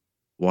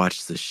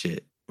watch the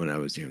shit when I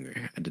was younger.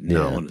 I did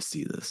not want to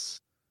see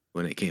this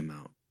when it came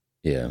out.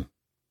 Yeah.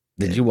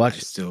 Did you watch? I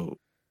still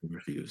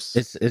refuse.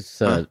 It's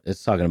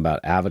talking about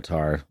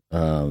Avatar,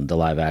 the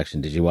live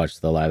action. Did you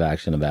watch the live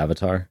action of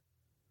Avatar?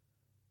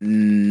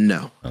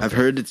 No, okay. I've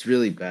heard it's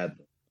really bad.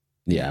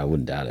 Yeah, I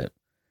wouldn't doubt it.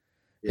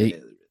 Yeah.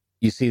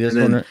 You see this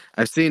one?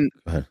 I've seen.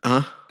 Go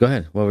ahead. Go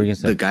ahead. What were you gonna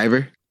say? The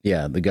Guyver.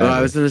 Yeah, the Guyver. Well,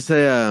 I was gonna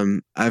say,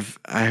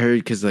 I heard,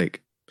 because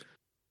like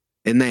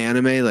in the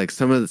anime, like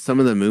some of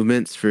the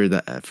movements for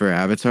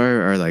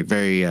Avatar are like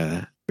very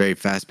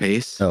fast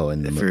paced. Oh,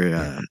 and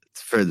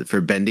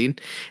for bending,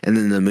 and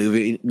then the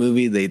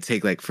movie they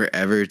take like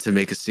forever to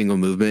make a single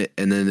movement,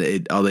 and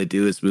then all they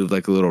do is move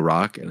like a little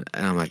rock, and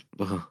I'm like,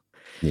 well,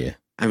 yeah.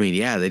 I mean,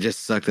 yeah, they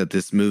just sucked at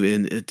this movie,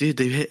 and dude,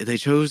 they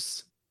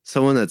chose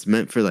someone that's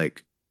meant for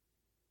like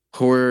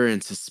horror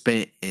and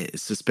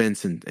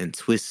suspense and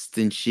twist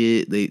and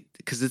shit.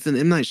 Because it's an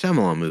M. Night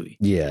Shyamalan movie.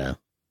 Yeah,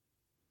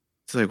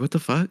 it's like, what the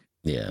fuck?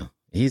 Yeah,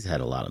 he's had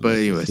a lot of misses.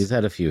 But anyways, he's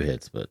had a few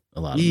hits, but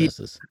a lot of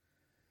misses.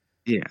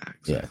 Yeah,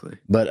 exactly.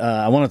 Yeah. But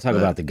I want to talk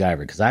about the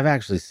Guyver, because I've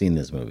actually seen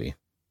this movie.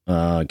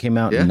 It came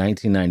out in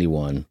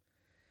 1991,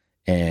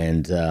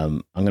 and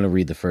I'm going to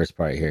read the first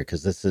part here,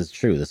 because this is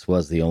true. This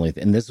was the only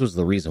and this was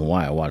the reason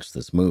why I watched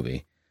this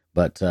movie.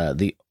 But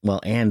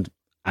and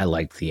I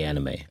liked the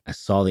anime. I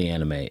saw the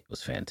anime; it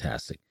was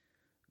fantastic.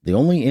 The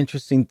only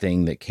interesting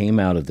thing that came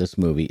out of this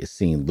movie is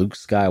seeing Luke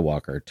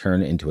Skywalker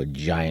turn into a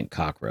giant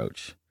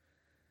cockroach.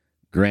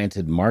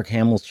 Granted, Mark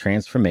Hamill's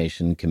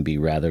transformation can be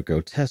rather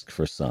grotesque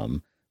for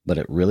some, but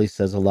it really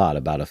says a lot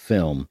about a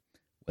film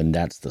when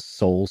that's the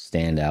sole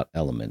standout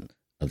element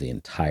of the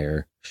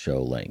entire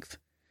show length.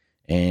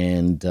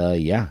 And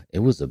yeah, it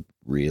was a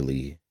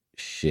really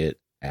shit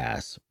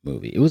ass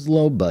movie. It was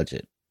low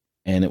budget,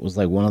 and it was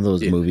like one of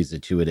those movies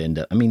that you would end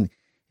up. I mean,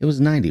 it was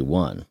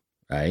 91,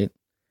 right?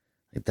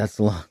 Like that's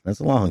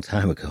a long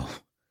time ago.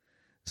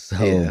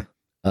 So,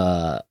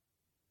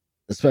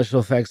 the special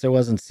effects, there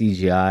wasn't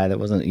CGI, there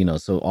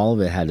wasn't, so all of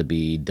it had to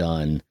be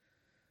done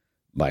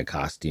by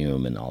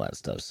costume and all that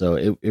stuff. So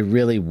it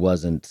really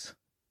wasn't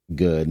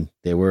good.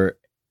 They were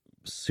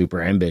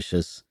super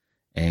ambitious,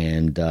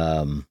 and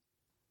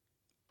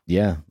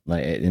yeah,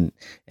 like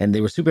and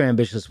they were super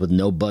ambitious with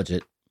no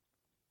budget.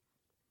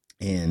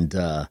 And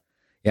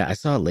yeah, I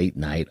saw it late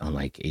night on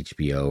like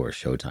HBO or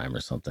Showtime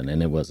or something,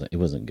 and it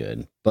wasn't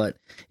good. But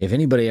if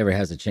anybody ever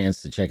has a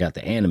chance to check out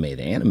the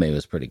anime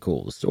was pretty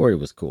cool. The story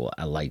was cool.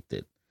 I liked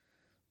it.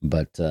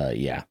 But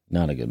yeah,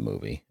 not a good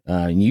movie.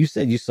 You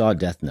said you saw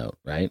Death Note,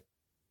 right?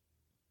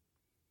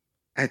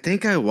 I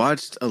think I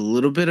watched a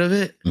little bit of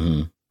it.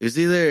 Mm-hmm.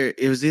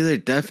 It was either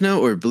Death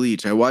Note or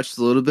Bleach. I watched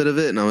a little bit of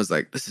it and I was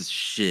like, this is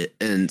shit.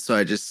 And so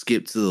I just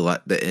skipped to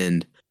the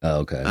end. Oh,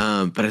 okay.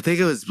 But I think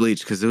it was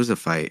Bleach because it was a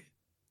fight.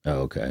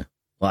 Oh, okay.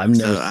 Well, I've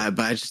never.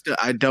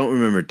 I don't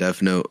remember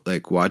Death Note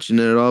like watching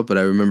it at all, but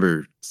I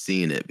remember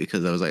seeing it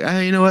because I was like,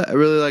 hey, you know what? I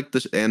really like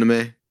this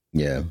anime.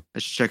 Yeah, I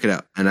should check it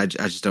out. And I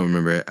just don't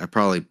remember it. I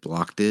probably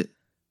blocked it.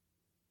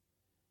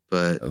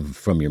 But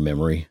from your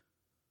memory.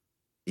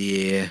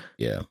 Yeah.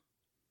 Yeah.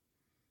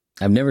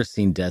 I've never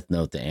seen Death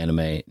Note the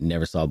anime.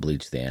 Never saw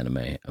Bleach the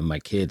anime. My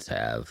kids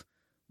have,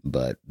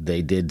 but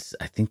they did.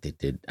 I think they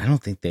did. I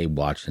don't think they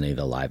watched any of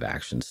the live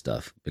action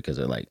stuff because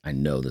they're like, I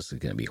know this is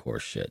going to be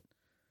horse shit.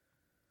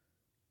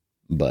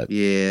 But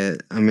yeah,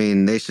 I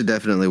mean, they should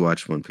definitely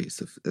watch One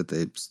Piece if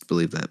they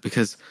believe that.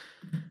 Because,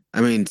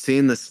 I mean,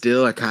 seeing the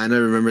still, I kind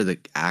of remember the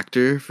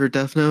actor for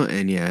Death Note,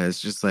 and yeah, it's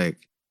just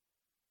like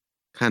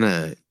kind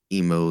of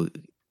emo,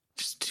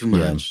 just too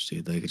much,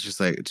 dude. Like it's just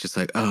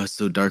like oh, it's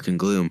so dark and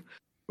gloom.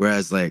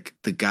 Whereas like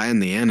the guy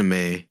in the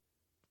anime,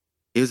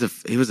 he was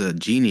a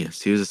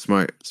genius. He was a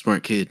smart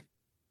kid.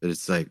 But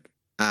it's like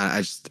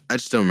I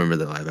just don't remember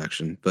the live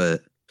action,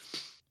 but.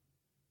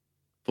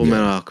 Full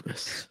Metal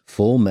Alchemist.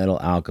 Full Metal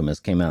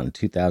Alchemist came out in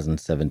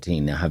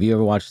 2017. Now, have you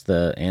ever watched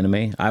the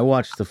anime? I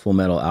watched the Full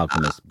Metal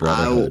Alchemist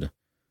Brotherhood.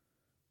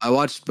 I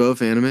watched both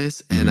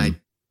animes, and I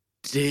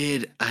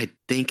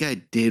think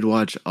I did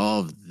watch all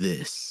of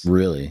this.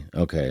 Really?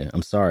 Okay.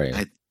 I'm sorry.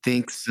 I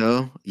think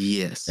so.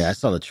 Yes. Yeah, I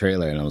saw the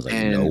trailer, and I was like,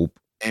 nope.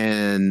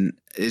 And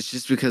it's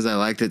just because I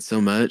liked it so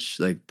much,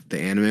 like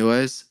the anime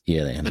wise.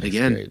 Yeah, the anime. But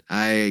again, great.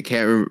 I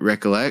can't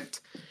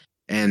recollect.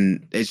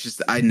 And it's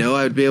just, I know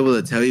I'd be able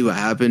to tell you what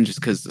happened just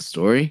because the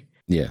story.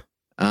 Yeah.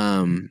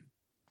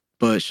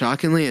 But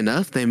shockingly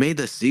enough, they made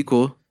the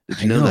sequel.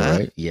 Did you know that?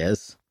 Right?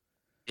 Yes.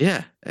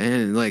 Yeah.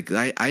 And like,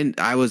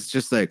 I was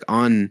just like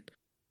on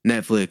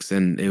Netflix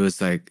and it was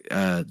like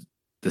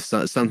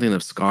something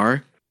of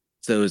Scar.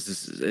 So it was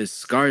this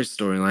Scar's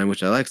storyline,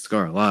 which I like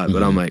Scar a lot,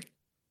 but I'm like,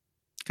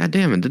 God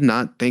damn, I did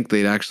not think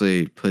they'd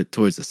actually put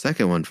towards the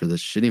second one for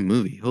this shitty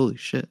movie. Holy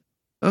shit.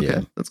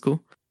 Okay, that's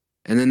cool.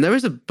 And then there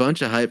was a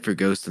bunch of hype for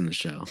Ghost in the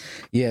Shell.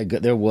 Yeah,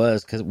 there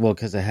was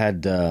because it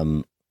had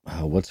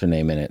what's her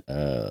name in it?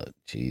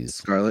 Jeez,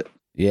 Scarlett.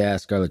 Yeah,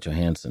 Scarlett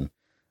Johansson.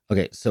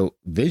 Okay, so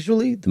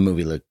visually the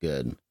movie looked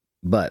good,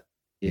 but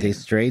they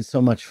strayed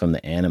so much from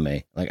the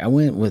anime. Like I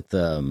went with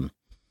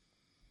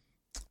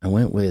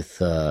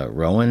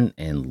Rowan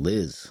and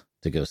Liz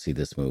to go see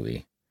this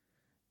movie,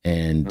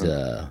 and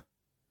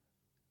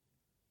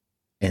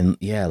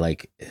yeah,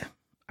 like.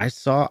 I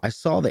saw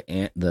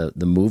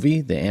the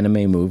movie, the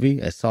anime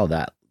movie. I saw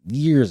that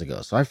years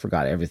ago, so I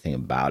forgot everything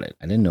about it.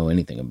 I didn't know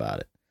anything about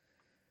it.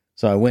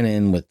 So I went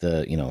in with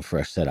the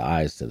fresh set of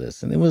eyes to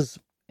this, and it was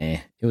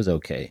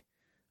okay.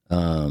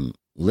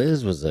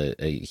 Liz was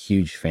a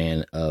huge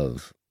fan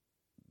of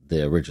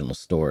the original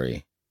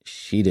story.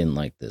 She didn't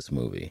like this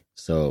movie,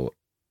 so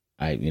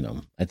I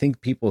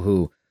think people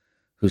who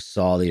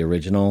saw the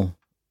original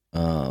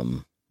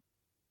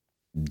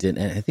didn't.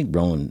 I think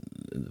Rowan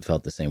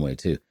felt the same way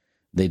too.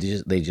 They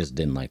just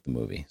didn't like the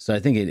movie, so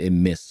I think it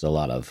missed a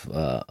lot of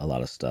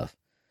stuff.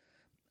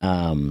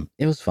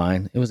 It was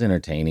fine. It was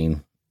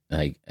entertaining.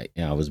 I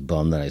was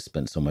bummed that I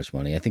spent so much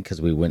money. I think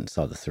because we went and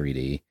saw the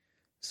 3D.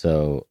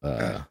 So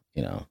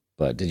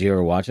but did you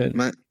ever watch it?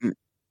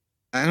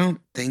 I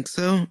don't think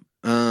so.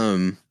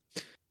 My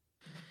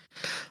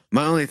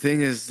only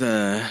thing is,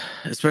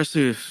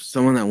 especially if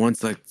someone that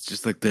wants like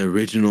just like the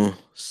original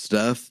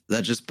stuff,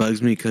 that just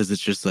bugs me because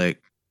it's just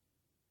like.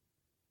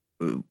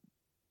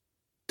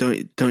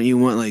 Don't you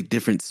want like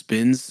different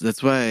spins?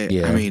 That's why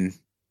I mean,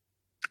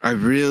 I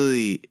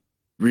really,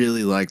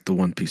 really like the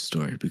One Piece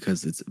story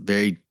because it's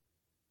very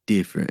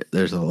different.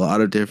 There's a lot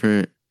of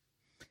different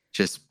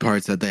just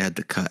parts that they had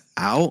to cut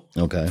out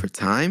for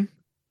time.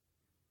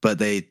 but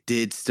they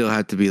did still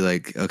have to be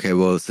like, okay,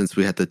 well, since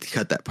we had to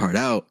cut that part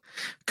out,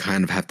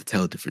 kind of have to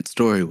tell a different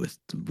story with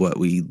what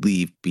we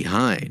leave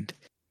behind.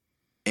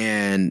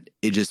 And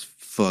it just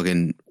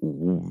fucking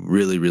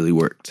really, really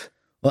worked.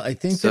 Well, I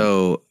think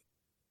so.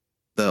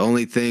 The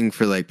only thing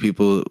for like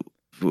people,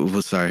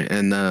 well, sorry,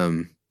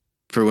 and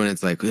for when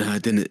it's like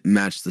it didn't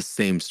match the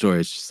same story,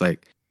 it's just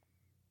like,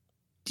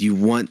 do you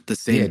want the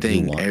same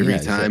thing every time?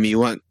 Exactly. You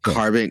want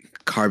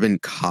carbon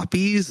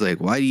copies? Like,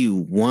 why do you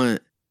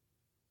want?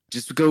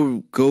 Just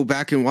go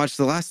back and watch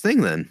the last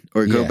thing then,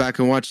 or go back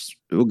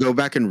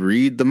and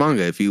read the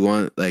manga if you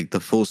want like the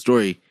full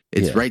story.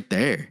 It's right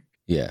there.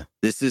 Yeah,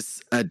 this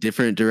is a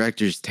different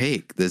director's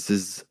take. This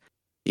is.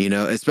 You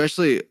know,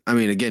 especially, I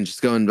mean, again,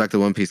 just going back to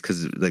One Piece,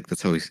 because like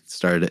that's how we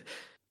started it.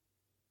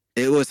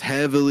 It was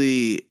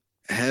heavily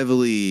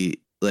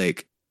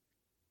like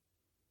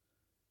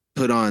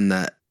put on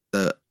that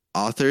the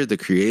author, the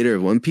creator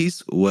of One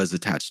Piece, was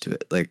attached to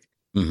it. Like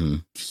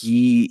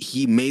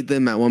he made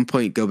them at one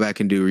point go back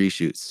and do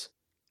reshoots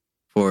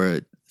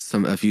for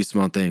a few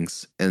small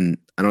things, and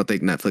I don't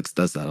think Netflix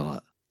does that a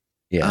lot.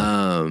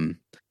 Yeah,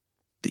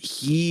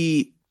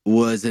 he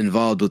was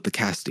involved with the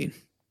casting.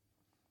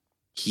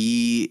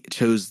 He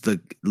chose the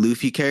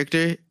Luffy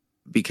character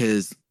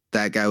because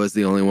that guy was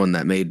the only one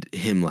that made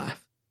him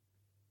laugh.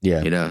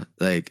 Yeah. You know,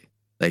 like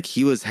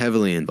he was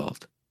heavily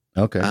involved.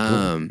 Okay.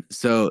 Cool.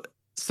 So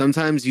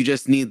sometimes you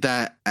just need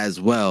that as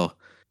well,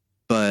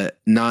 but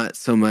not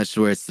so much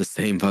where it's the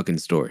same fucking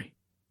story.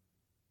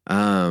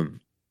 I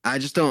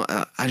just don't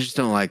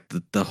like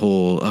the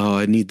whole,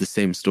 I need the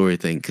same story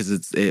thing,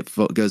 because it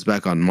goes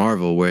back on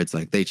Marvel, where it's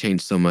like they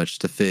changed so much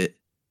to fit.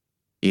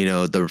 You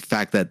know, the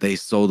fact that they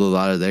sold a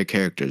lot of their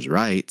characters'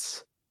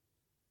 rights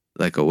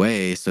like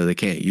away, so they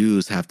can't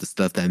use half the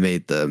stuff that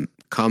made the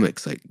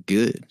comics like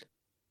good.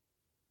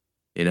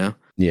 You know?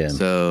 Yeah.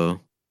 So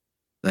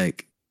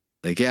like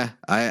yeah,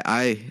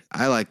 I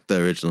like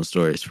the original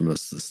stories for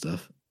most of the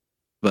stuff.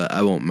 But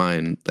I won't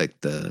mind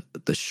like the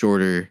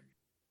shorter,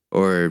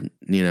 or,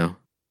 you know,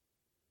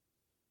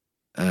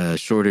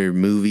 shorter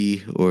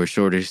movie or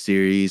shorter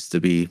series to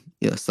be,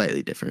 you know,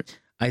 slightly different.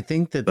 I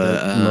think that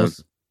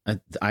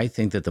I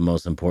think that the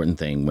most important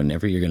thing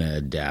whenever you're going to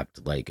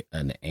adapt like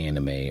an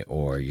anime,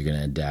 or you're going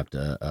to adapt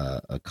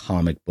a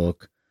comic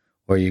book,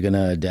 or you're going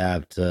to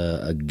adapt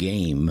a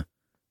game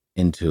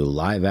into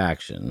live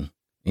action,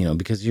 you know,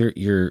 because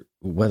you're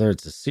whether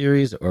it's a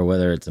series or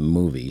whether it's a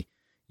movie,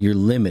 you're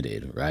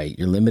limited, right?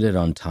 You're limited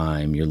on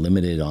time. You're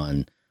limited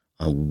on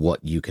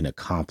what you can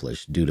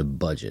accomplish due to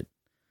budget.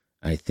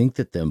 I think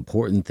that the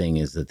important thing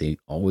is that they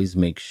always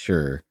make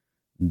sure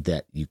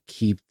that you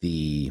keep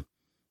the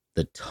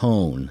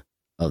tone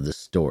of the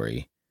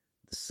story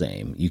the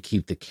same. You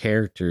keep the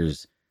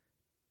characters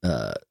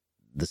the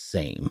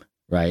same,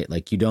 right?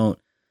 Like you don't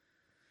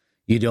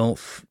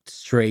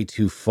stray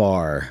too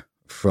far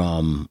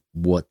from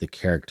what the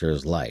character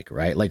is like,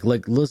 right? Like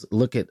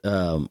look at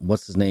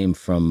what's his name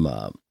from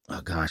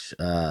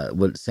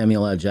what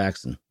Samuel L.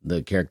 Jackson,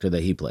 the character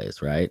that he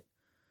plays, right?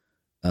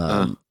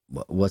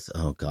 What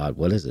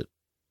is it?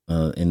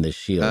 In the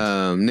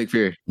Shield, Nick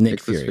Fury. Nick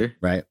Fury,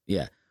 right?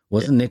 Yeah.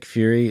 Wasn't Nick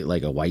Fury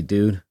like a white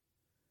dude?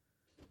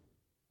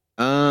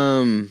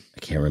 I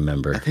can't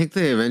remember. I think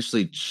they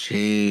eventually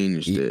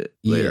changed it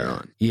later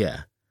on.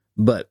 Yeah.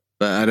 But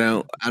I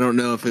don't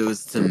know if it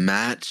was to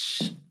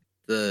match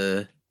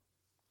to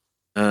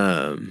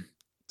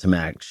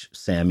match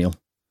Samuel.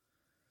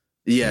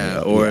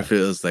 Yeah, or if it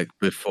was like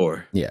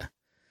before. Yeah.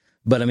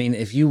 But I mean,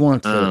 if you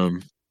want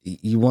to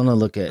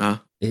look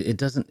at it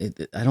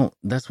doesn't, I don't,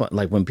 that's what,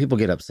 like when people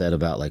get upset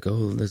about like,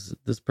 oh,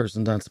 this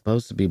person's not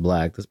supposed to be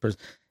black, this person,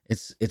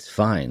 it's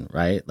fine,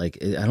 right? Like,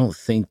 I don't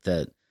think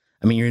that,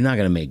 I mean, you're not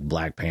going to make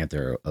Black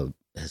Panther a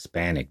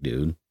Hispanic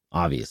dude,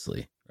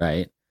 obviously,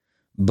 right?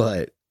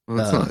 But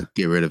let's not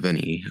get rid of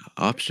any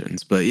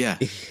options, but yeah,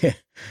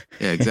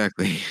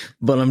 exactly.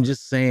 But I'm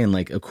just saying,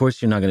 like, of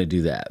course you're not going to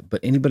do that, but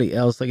anybody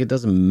else, like, it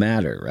doesn't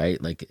matter,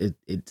 right? Like,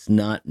 it's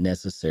not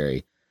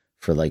necessary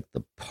for like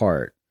the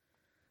part,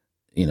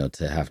 you know,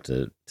 to have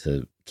to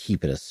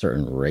keep it a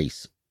certain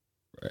race,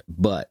 right?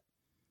 But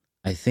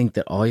I think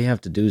that all you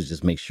have to do is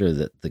just make sure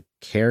that the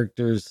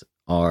characters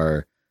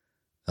are,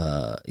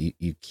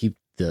 you keep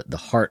the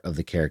heart of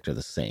the character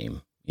the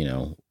same, you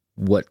know,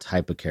 what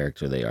type of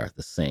character they are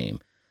the same.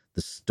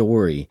 The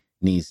story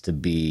needs to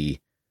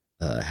be,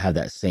 have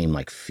that same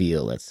like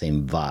feel, that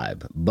same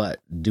vibe, but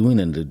doing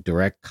a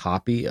direct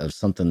copy of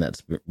something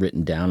that's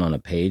written down on a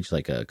page,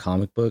 like a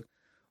comic book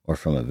or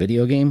from a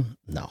video game,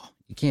 no,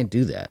 you can't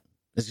do that.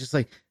 It's just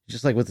like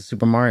with the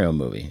Super Mario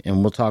movie,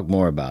 and we'll talk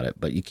more about it,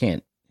 but you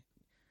can't,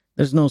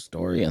 there's no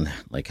story in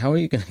that. Like, how are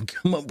you going to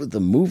come up with a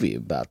movie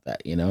about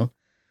that? You know,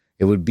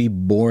 it would be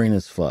boring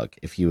as fuck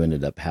if you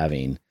ended up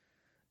having,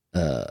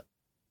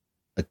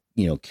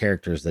 you know,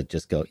 characters that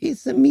just go,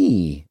 it's a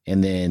me,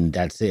 and then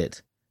that's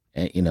it.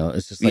 And, you know,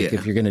 it's just like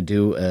if you're going to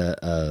do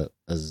a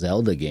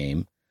Zelda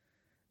game,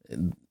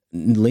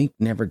 Link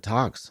never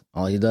talks.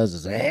 All he does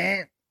is,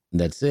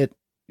 that's it.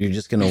 You're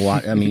just gonna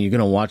watch. I mean, you're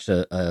gonna watch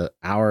an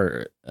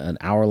hour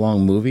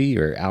long movie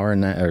or or a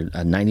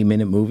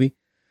 90-minute movie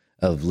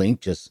of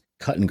Link just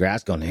cutting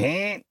grass, going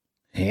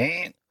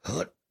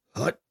hut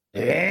hut.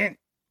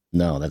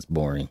 No, that's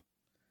boring.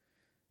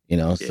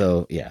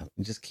 So yeah,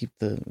 just keep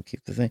the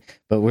thing.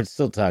 But we're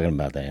still talking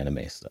about the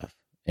anime stuff.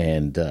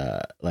 And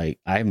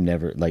I've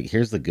never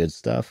here's the good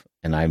stuff,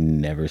 and I've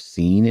never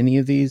seen any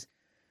of these,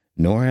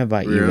 nor have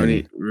I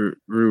even.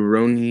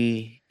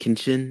 Rurouni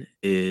Kenshin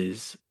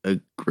is a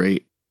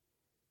great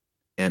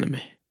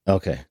anime.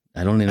 Okay,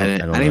 I don't know. I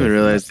didn't even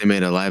realize they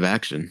made a live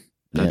action.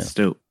 That's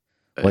dope.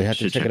 Well, you have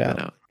to check it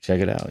out.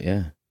 Check it out.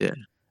 Yeah. Yeah.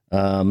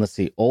 Let's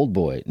see, Old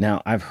Boy.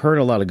 Now, I've heard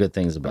a lot of good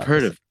things about.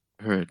 I've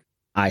heard.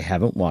 I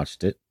haven't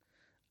watched it.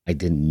 I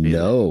didn't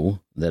know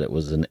that it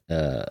was an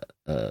it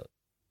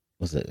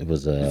was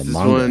a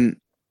manga.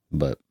 One,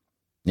 but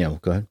yeah,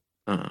 go ahead.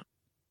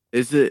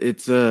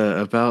 It's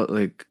about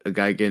like a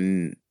guy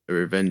getting a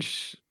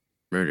revenge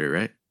murder,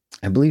 right?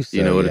 I believe so.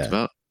 You know what it's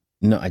about?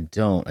 No, I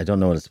don't. I don't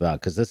know what it's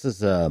about, because this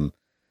is a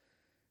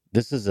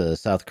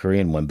South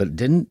Korean one. But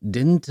didn't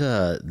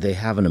they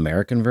have an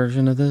American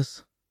version of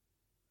this?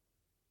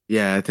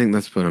 Yeah, I think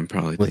that's what I'm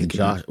probably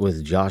thinking.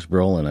 With Josh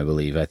Brolin, I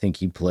believe. I think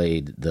he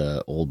played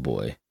the old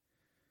boy.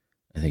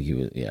 I think he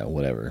was,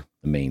 whatever,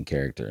 the main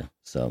character.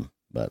 So,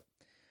 but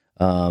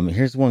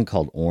here's one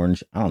called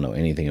Orange. I don't know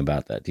anything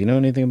about that. Do you know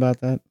anything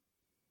about that?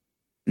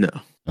 No.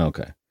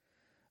 Okay.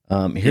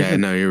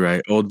 No, you're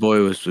right. Old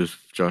Boy was with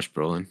Josh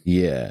Brolin.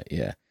 Yeah.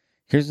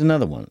 Here's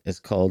another one. It's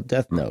called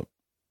Death Note.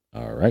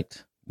 All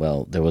right.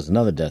 Well, there was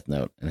another Death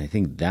Note, and I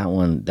think that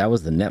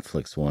was the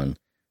Netflix one.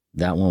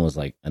 That one was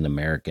like an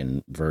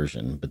American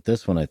version, but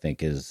this one I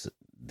think is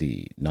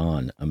the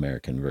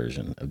non-American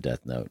version of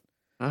Death Note.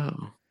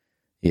 Oh.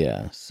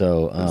 Yeah.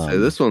 So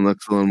this one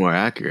looks a little more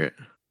accurate.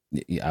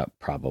 Yeah,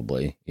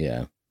 probably.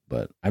 Yeah,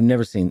 but I've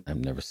never seen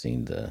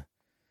the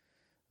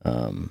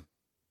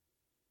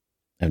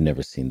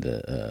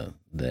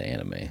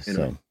anime.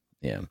 So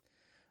yeah.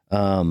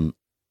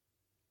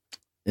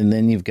 And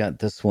then you've got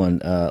this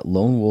one,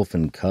 Lone Wolf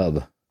and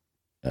Cub.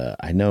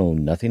 I know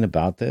nothing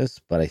about this,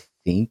 but I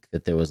think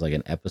that there was like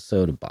an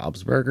episode of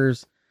Bob's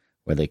Burgers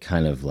where they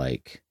kind of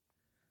like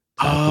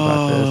talked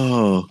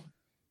about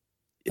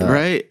this.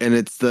 Right, and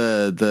it's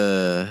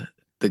the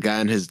guy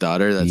and his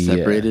daughter that's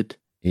separated.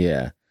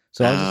 Yeah.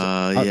 So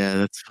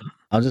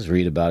I'll just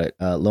read about it.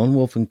 Lone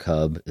Wolf and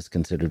Cub is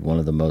considered one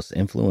of the most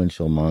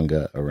influential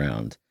manga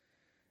around,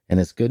 and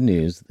it's good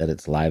news that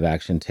its live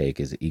action take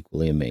is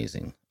equally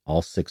amazing.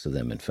 All 6 of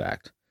them, in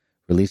fact,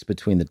 released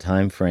between the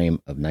time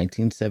frame of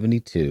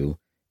 1972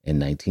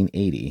 and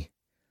 1980,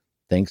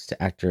 thanks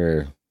to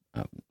actor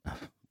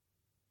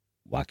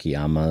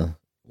Wakayama,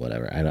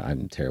 whatever.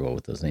 I'm terrible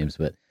with those names,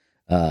 but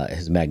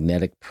his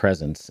magnetic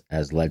presence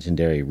as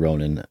legendary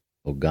Ronin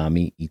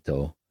Ogami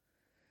Ito,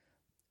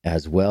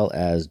 as well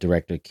as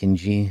director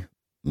Kinji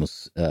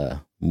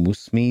Muzumi.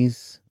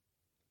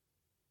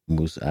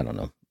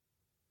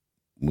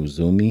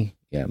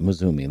 Yeah,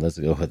 Muzumi. Let's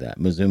go with that.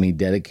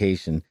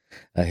 Muzumi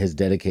his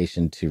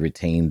dedication to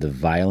retain the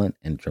violent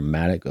and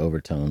dramatic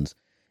overtones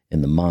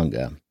in the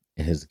manga,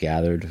 it has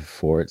gathered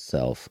for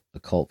itself a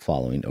cult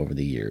following over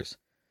the years,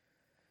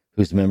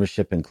 whose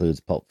membership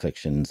includes Pulp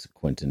Fiction's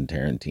Quentin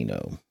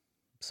Tarantino.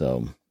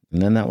 So,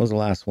 and then that was the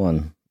last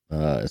one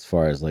as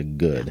far as like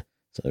good.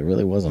 So there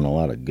really wasn't a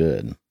lot of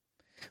good.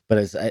 But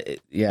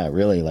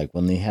really, like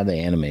when they have the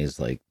animes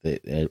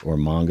or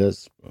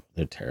mangas,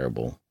 they're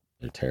terrible.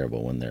 They're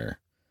terrible when they're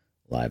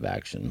live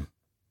action.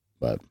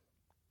 But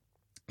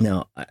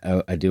now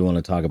I do want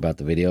to talk about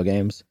the video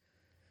games.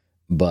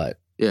 But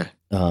yeah,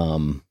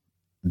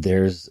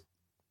 there's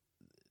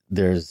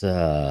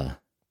a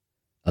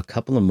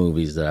couple of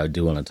movies that I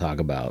do want to talk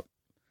about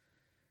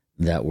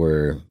that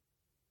were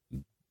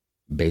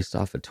based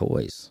off of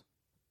toys.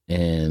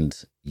 And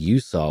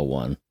you saw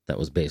one that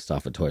was based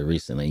off a toy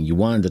recently, and you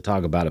wanted to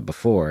talk about it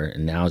before,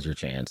 and now's your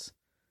chance.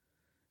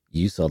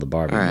 You saw the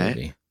Barbie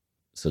movie.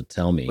 So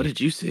tell me. What did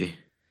you see?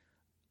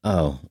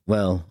 Oh,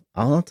 well,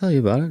 I'll tell you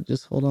about it.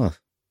 Just hold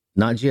off.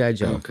 Not G.I.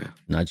 Joe. Okay.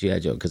 Not G.I.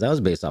 Joe, because that was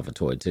based off a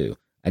toy, too.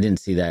 I didn't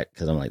see that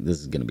because I'm like, this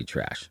is going to be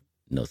trash.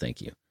 No, thank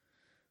you.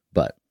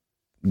 But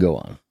go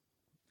on.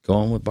 Go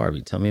on with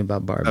Barbie. Tell me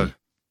about Barbie.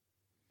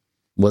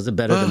 Was it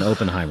better than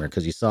Oppenheimer?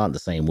 Because you saw it the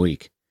same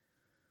week.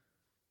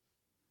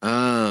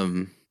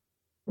 I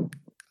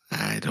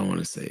don't want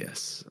to say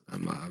yes.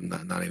 I'm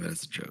not even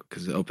as a joke,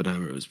 because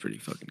Oppenheimer was pretty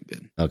fucking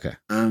good. Okay.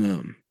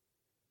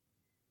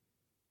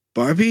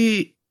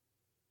 Barbie,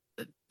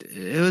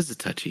 it was a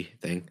touchy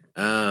thing.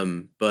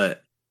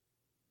 But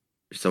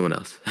someone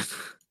else.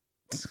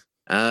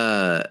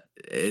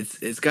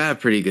 It's got a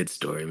pretty good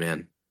story,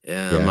 man.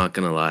 Yeah, I'm not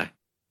gonna lie.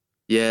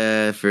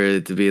 Yeah, for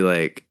it to be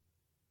like,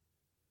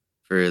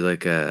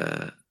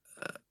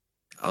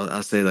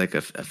 I'll say like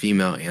a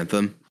female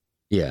anthem.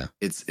 Yeah,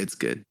 it's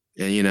good.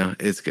 Yeah,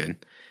 it's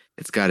good.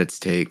 It's got its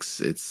takes.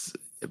 It's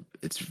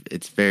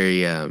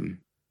very I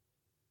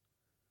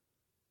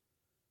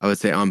would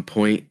say on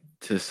point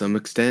to some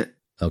extent.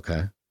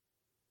 Okay.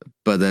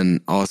 But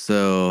then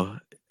also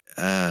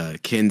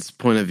Ken's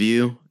point of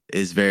view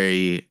is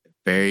very,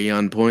 very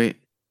on point.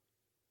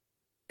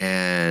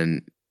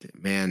 And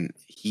man,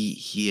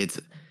 he it's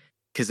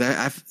because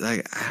I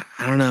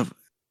don't know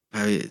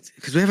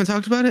because we haven't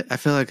talked about it. I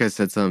feel like I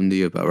said something to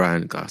you about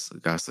Ryan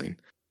Gosling.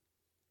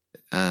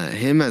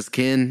 Him as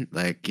Ken,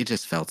 like you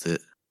just felt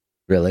it.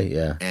 Really?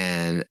 Yeah.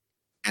 And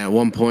at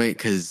one point,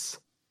 because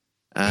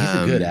he's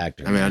a good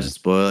actor. I mean, I'll just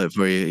spoil it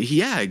for you.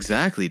 Yeah,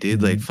 exactly, dude.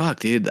 Mm-hmm. Like, fuck,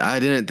 dude. I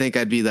didn't think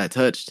I'd be that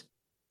touched.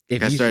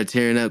 I started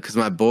tearing up because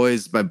my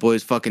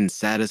boy's fucking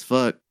sad as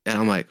fuck, and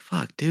I'm like,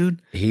 fuck, dude.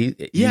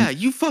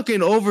 You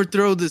fucking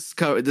overthrow this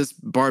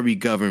Barbie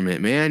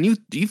government, man.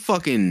 You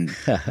fucking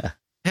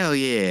hell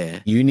yeah.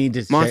 You need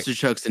to monster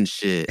trucks and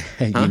shit.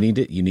 Huh?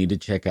 You need to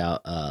check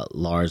out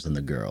Lars and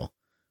the Girl.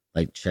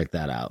 Like, check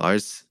that out.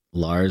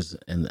 Lars,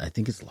 and I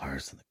think it's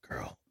Lars and the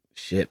Girl.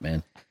 Shit,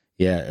 man.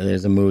 Yeah,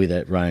 there's a movie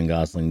that Ryan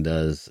Gosling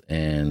does,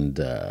 and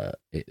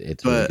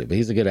it's really good. But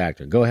he's a good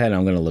actor. Go ahead,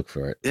 I'm going to look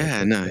for it.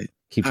 Yeah, no.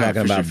 Keep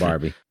talking about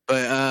Barbie.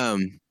 But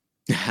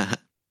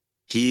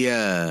he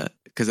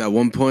because at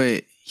one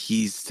point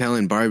he's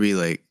telling Barbie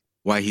like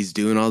why he's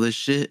doing all this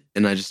shit,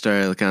 and I just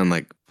started kind of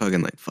like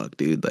fucking like fuck,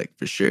 dude, like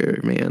for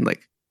sure, man,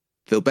 like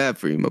feel bad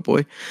for you, my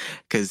boy,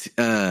 because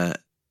the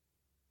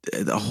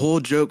whole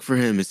joke for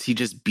him is he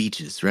just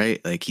beaches, right?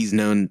 Like he's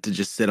known to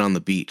just sit on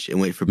the beach and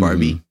wait for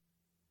Barbie,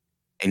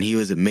 and he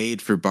was made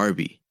for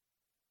Barbie.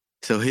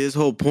 So his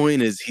whole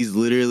point is he's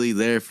literally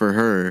there for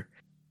her.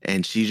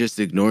 And she just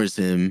ignores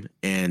him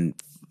and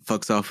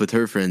fucks off with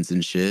her friends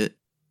and shit.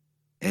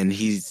 And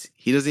he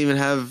doesn't even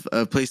have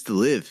a place to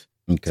live.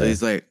 Okay. So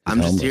he's like,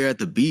 I'm just here at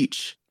the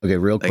beach. Okay,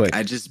 real quick.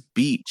 I just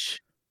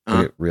beach.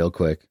 Okay, real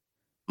quick.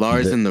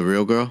 Lars and the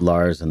Real Girl?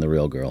 Lars and the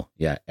Real Girl.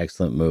 Yeah,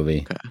 excellent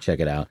movie. Okay. Check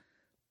it out.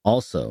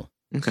 Also,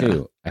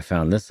 too, I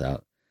found this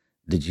out.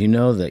 Did you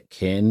know that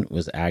Ken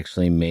was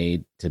actually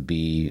made to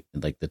be,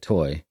 like the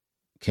toy,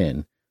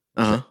 Ken,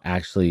 was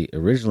actually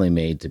originally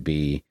made to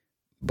be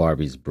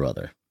Barbie's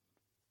brother?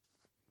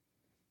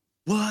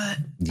 What?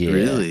 Yeah,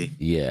 really?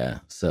 Yeah.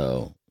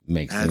 So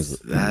makes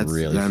things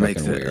really that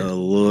makes it weird. A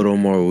little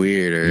more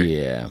weirder.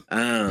 Yeah.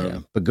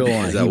 But go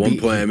on. At one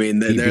point, I mean,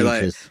 they're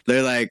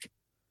like,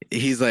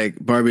 he's like,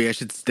 Barbie, I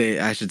should stay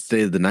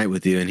the night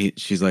with you, and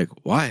she's like,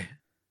 why?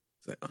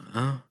 It's like,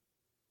 I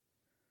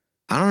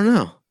don't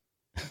know.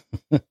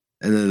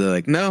 And then they're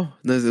like, no,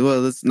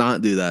 well, let's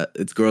not do that.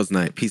 It's girls'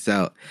 night. Peace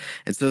out.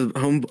 And so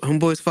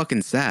homeboy's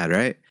fucking sad,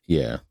 right?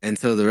 Yeah. And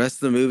so the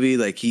rest of the movie,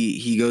 like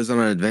he goes on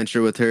an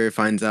adventure with her,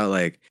 finds out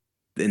like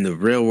in the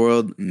real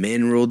world,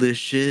 men rule this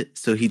shit.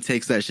 So he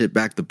takes that shit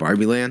back to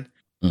Barbie Land,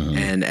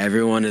 and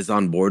everyone is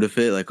on board with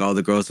it. Like all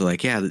the girls are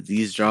like, yeah,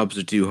 these jobs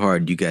are too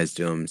hard. You guys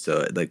do them.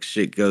 So like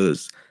shit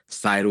goes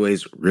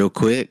sideways real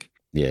quick.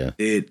 Yeah.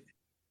 Dude,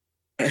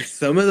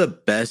 some of the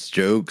best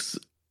jokes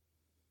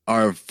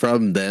are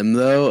from them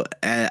though,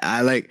 and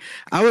I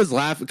was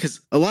laughing because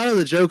a lot of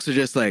the jokes are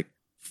just like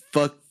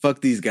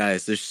fuck these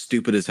guys, they're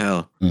stupid as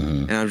hell,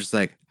 and I'm just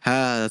like,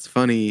 that's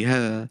funny,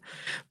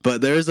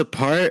 but there's a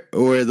part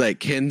where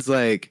like Ken's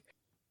like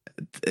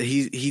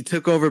he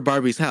took over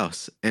Barbie's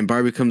house, and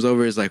Barbie comes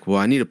over, is like, well,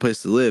 I need a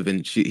place to live,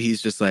 and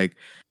he's just like,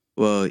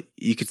 well,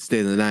 you could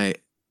stay the night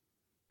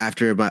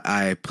after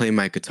I play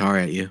my guitar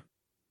at you.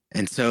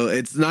 And so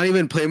it's not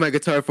even play my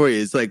guitar for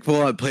you. It's like,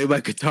 full on play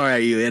my guitar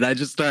at you. And I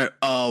just start,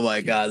 oh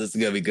my God, this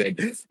is going to be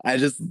good. I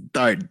just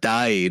start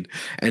dying.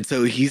 And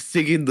so he's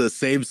singing the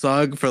same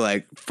song for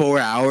like 4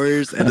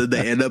 hours, and then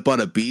they end up on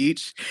a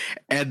beach.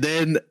 And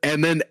then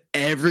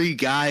every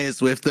guy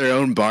is with their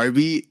own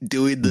Barbie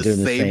doing the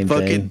same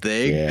fucking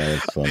thing. Yeah,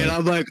 that's funny. And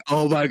I'm like,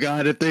 oh my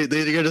God, if they're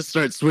going to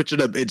start switching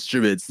up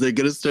instruments, they're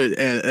going to start,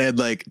 and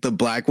like the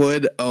black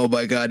one, oh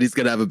my God, he's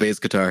going to have a bass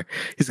guitar.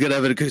 He's going to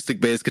have an acoustic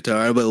bass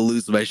guitar. I'm going to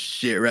lose my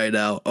shit right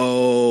now.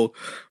 Oh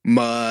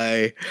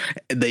my.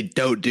 And they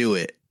don't do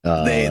it.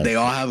 They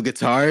all have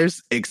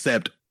guitars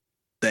except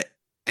that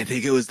I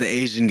think it was the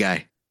Asian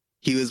guy.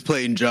 He was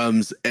playing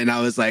drums, and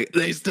I was like,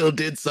 they still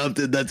did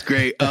something that's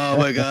great. Oh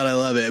my God, I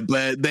love it.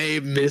 But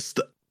they missed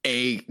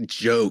a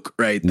joke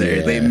right there.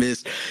 Yeah. They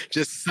missed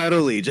just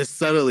subtly.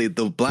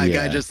 The black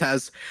guy just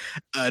has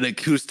an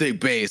acoustic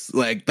bass.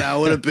 Like that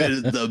would have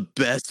been the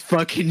best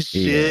fucking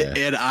shit.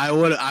 Yeah. And I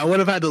would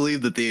have had to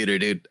leave the theater,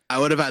 dude. I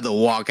would have had to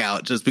walk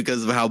out just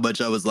because of how much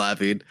I was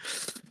laughing.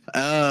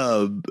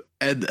 And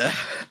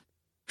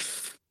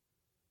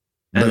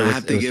I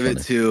have to give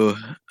it to,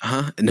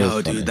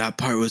 No, dude, that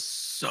part was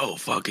so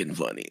fucking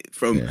funny.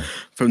 From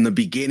the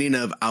beginning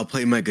of I'll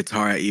play my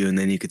guitar at you and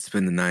then you could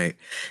spend the night,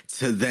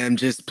 to them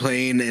just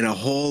playing in a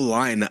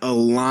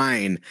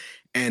line,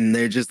 and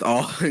they're just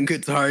all on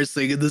guitar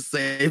singing the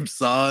same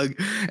song,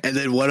 and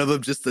then one of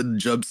them just a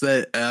drum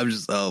set, and I'm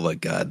just, oh my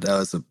God, that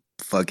was a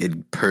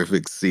fucking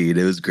perfect scene.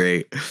 It was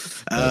great.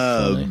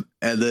 And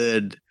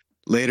then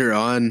later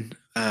on,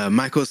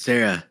 Michael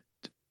Cera,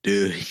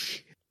 dude,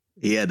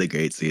 he had the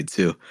great scene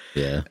too.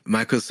 Yeah.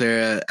 Michael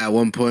Cera, at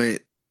one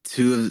point,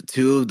 two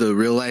of the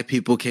real life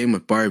people came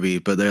with Barbie,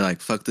 but they're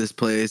like, fuck this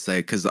place,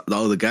 like, because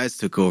all the guys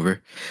took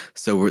over.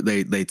 So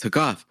they took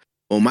off.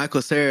 Well,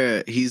 Michael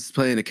Cera, he's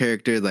playing a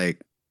character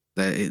like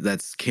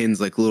that's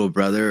Ken's like little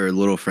brother or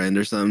little friend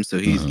or something. So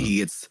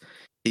he gets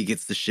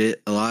the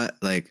shit a lot.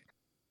 Like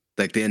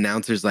the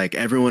announcer's like,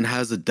 everyone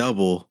has a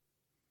double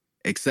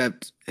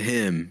except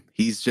him.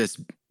 He's just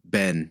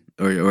Ben,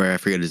 or I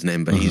forget his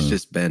name, but he's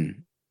just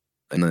Ben.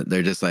 And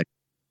they're just like,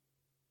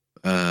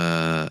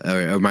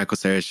 or Michael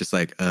Cera's just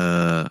like,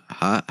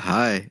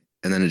 hi,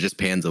 and then it just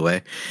pans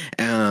away.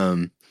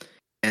 And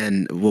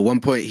well,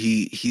 one point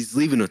he's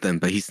leaving with them,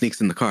 but he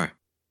sneaks in the car,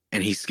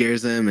 and he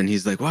scares them, and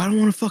he's like, "Well, I don't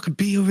want to fucking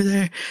be over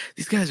there.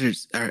 These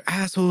guys are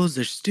assholes.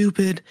 They're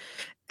stupid."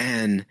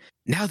 And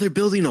now they're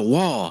building a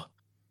wall.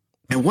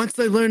 And once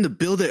they learn to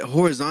build it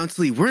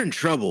horizontally, we're in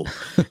trouble.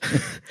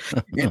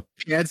 It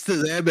gets to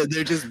them, and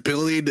they're just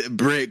building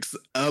bricks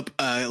up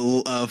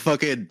a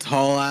fucking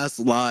tall ass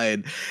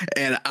line,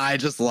 and I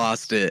just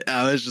lost it.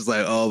 I was just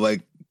like, "Oh my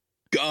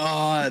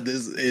God,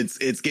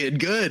 it's getting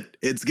good.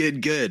 It's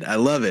getting good. I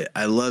love it.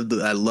 I love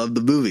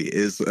the movie.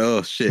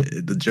 Oh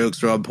shit, the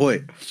jokes are on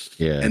point."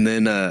 Yeah. And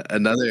then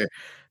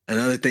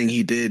another thing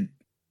he did.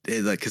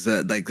 Like, because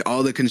like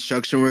all the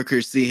construction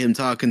workers see him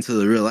talking to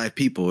the real life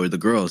people or the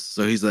girls,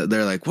 so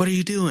they're like, "What are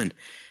you doing?"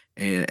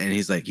 And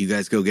he's like, "You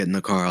guys go get in the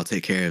car. I'll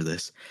take care of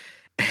this."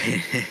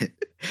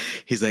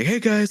 He's like, "Hey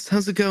guys,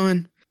 how's it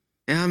going?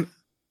 And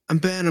I'm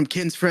Ben. I'm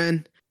Ken's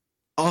friend.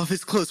 All of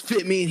his clothes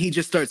fit me," and he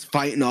just starts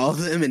fighting all of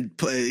them, and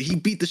he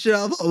beat the shit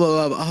out of them.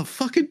 Oh,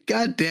 fucking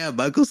goddamn!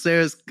 Michael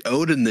Cera's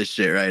owning this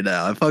shit right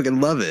now. I fucking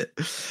love it.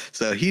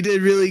 So he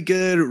did really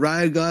good.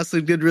 Ryan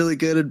Gosling did really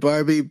good in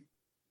Barbie.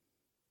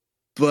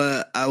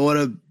 But I want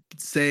to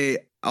say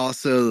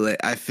also, like,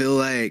 I feel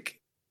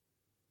like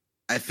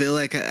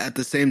at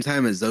the same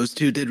time as those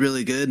two did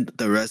really good,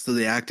 the rest of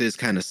the actors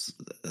kind of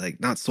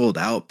like not sold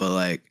out, but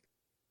like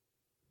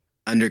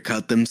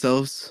undercut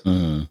themselves.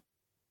 Mm-hmm.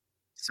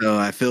 So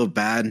I feel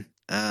bad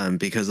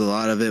because a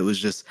lot of it was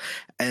just,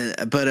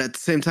 but at the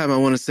same time, I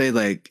want to say,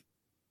 like,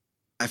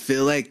 I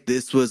feel like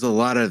this was a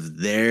lot of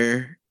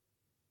their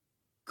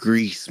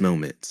Grease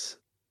moments.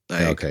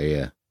 Like, okay,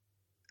 yeah.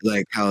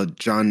 Like how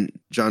John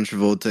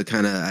Travolta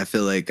kind of, I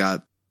feel like,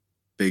 got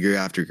bigger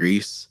after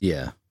Grease.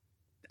 Yeah.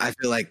 I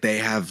feel like they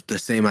have the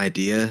same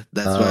idea.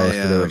 That's why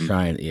so they were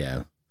trying.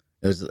 Yeah.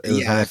 It was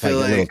yeah, almost like a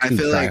little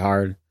too try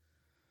hard.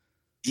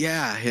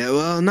 Yeah.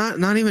 Well,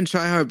 not even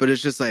try hard, but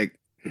it's just like,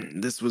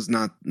 this was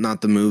not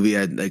the movie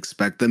I'd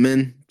expect them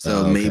in.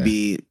 So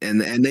maybe,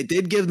 and they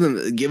did give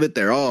it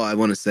their all, I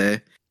want to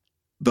say,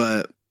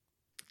 but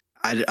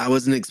I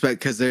wasn't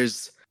expect, because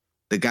there's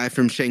the guy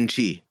from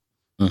Shang-Chi.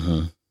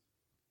 Mm-hmm.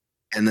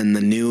 And then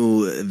the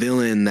new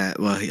villain I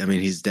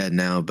mean, he's dead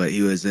now, but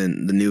he was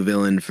in the new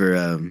villain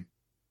for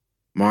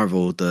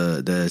Marvel,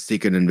 the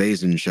Secret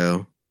Invasion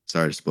show.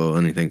 Sorry to spoil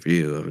anything for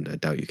you. I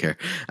doubt you care.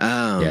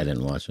 Yeah, I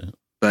didn't watch it.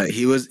 But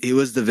he was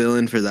the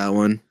villain for that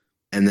one.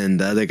 And then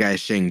the other guy,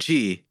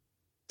 Shang-Chi.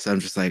 So I'm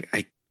just like,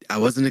 I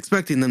wasn't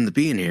expecting them to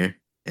be in here.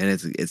 And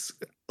it's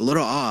a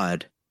little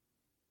odd,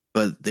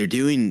 but they're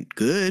doing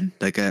good.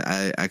 Like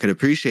I could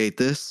appreciate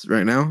this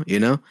right now, you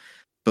know?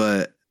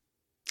 But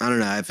I don't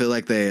know. I feel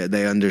like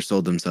they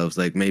undersold themselves.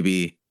 Like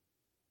maybe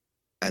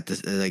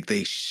like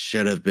they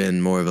should have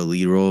been more of a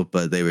lead role,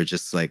 but they were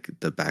just like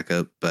the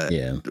backup. But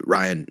yeah,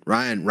 Ryan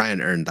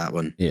earned that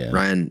one. Yeah,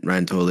 Ryan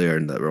totally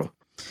earned that role.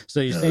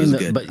 So you're saying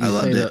that, but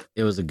you say that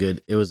it was a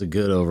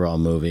good overall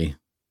movie.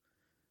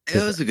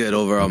 It was a good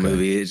overall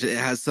movie. It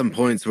has some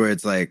points where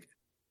it's like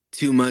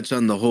too much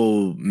on the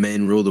whole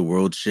men rule the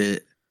world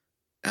shit.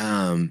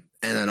 And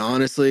then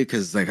honestly,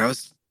 because like I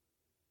was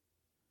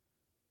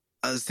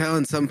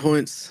telling some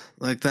points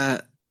like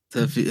that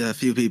to a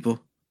few people.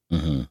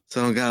 Mm-hmm.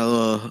 Someone got a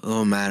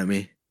little mad at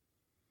me,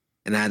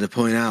 and I had to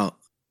point out,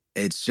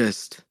 it's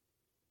just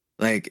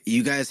like,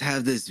 you guys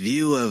have this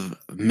view of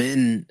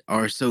men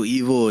are so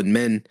evil and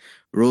men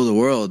rule the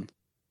world,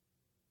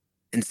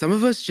 and some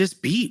of us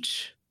just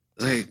beach.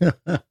 Like,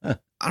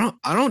 I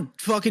don't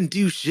fucking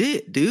do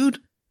shit, dude.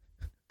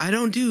 I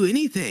don't do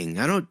anything.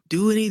 I don't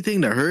do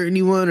anything to hurt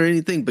anyone or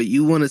anything. But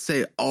you want to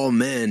say all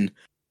men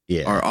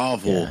are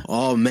awful. Yeah.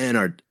 All men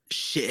are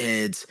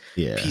shitheads,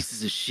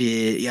 pieces of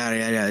shit, yada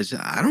yada.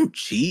 I don't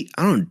cheat.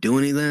 I don't do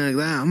anything like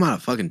that. I'm not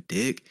a fucking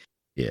dick.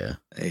 Yeah.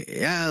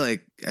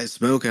 Like I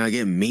smoke and I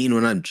get mean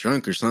when I'm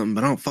drunk or something,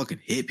 but I don't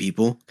fucking hit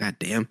people. God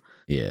damn.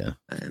 Yeah.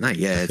 Not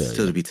yet. It's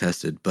still to be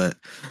tested, but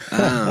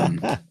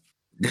nah,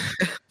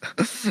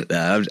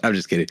 I'm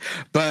just kidding.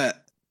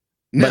 But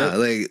no,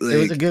 like it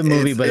was a good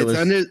movie, but it was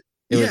heavy-handed.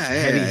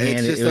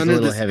 It's just under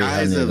the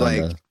guise of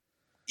like,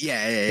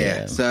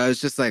 yeah. So I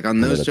was just like,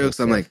 on those jokes,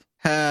 I'm like,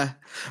 ha.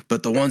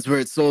 But the ones where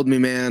it sold me,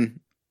 man,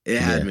 it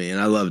had me, and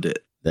I loved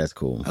it. That's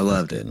cool. I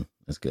loved it.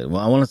 That's good.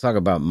 Well, I want to talk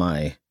about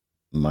my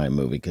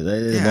movie, because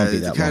it won't be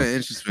that long. It kind of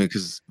interests me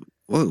because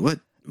what?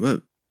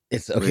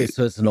 It's okay. Wait,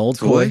 so it's an old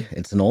toy.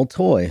 It's an old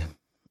toy.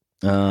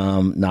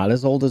 Not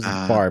as old as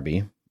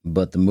Barbie,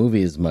 but the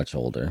movie is much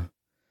older.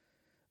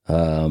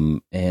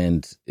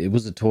 And it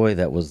was a toy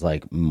that was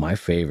like my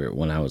favorite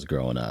when I was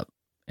growing up,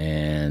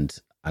 and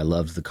I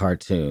loved the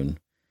cartoon.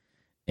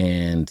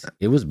 And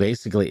it was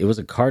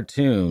a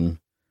cartoon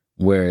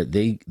where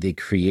they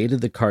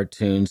created the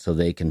cartoon so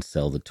they can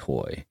sell the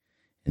toy.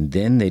 And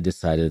then they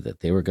decided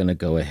that they were going to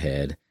go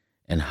ahead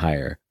and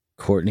hire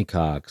Courtney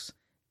Cox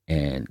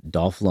and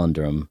Dolph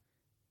Lundgren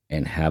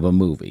and have a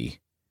movie.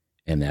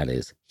 And that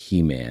is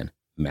He-Man,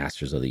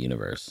 Masters of the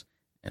Universe.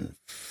 And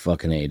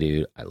fucking A,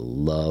 dude, I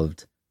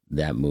loved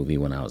that movie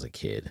when I was a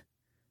kid.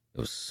 It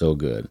was so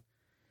good.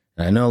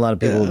 And I know a lot of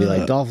people will be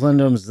like, Dolph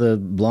Lundgren's the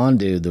blonde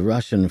dude, the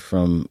Russian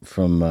from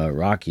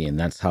Rocky, and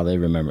that's how they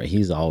remember it.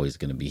 He's always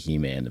going to be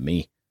He-Man to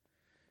me.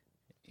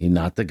 He's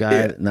not the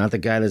guy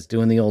that's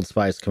doing the Old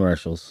Spice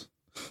commercials.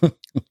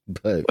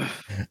 But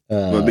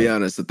I'll be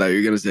honest, I thought you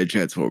were gonna say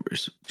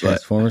Transformers.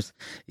 Transformers,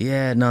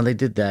 yeah, no, they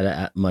did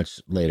that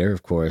much later,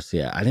 of course.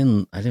 Yeah, I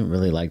didn't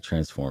really like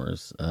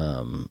Transformers.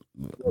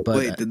 But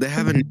wait, did they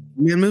have a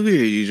new movie,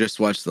 or you just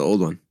watched the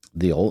old one?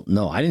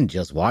 No, I didn't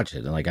just watch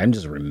it. Like, I'm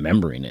just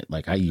remembering it.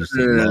 Like, I used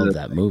to love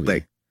that movie.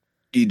 Like,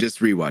 you just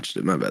rewatched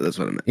it. My bad. That's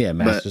what I meant. Yeah,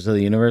 Masters of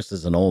the Universe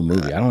is an old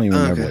movie. I don't even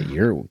remember what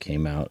year it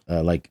came out.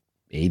 Like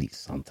 80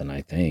 something,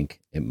 I think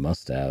it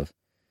must have.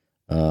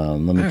 Let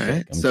me check.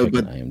 Right. I'm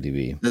checking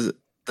IMDb. Does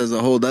it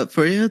hold up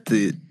for you?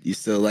 Do you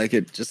still like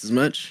it just as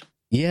much?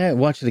 Yeah, I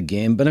watch it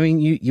again, but I mean,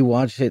 you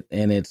watch it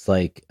and it's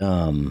like,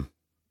 it's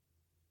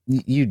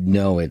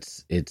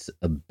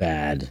a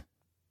bad.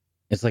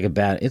 It's like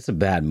it's a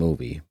bad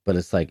movie, but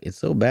it's like, it's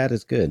so bad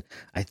it's good.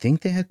 I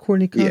think they had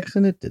Courtney Cox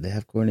in it. Did they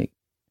have Courtney?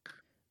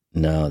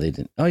 No, they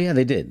didn't. Oh yeah,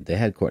 they did. They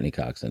had Courtney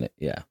Cox in it.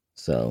 Yeah.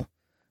 So,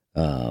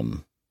 all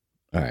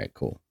right,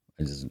 cool.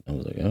 I was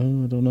like,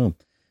 oh, I don't know.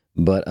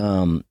 But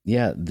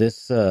yeah,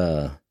 this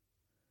movie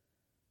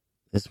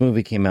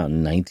came out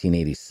in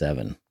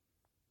 1987.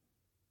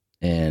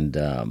 And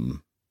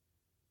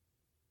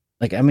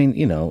like, I mean,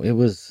 it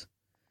was,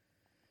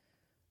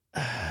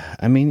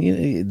 I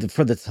mean,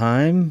 for the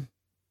time,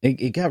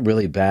 it got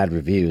really bad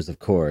reviews, of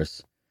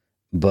course,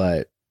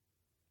 but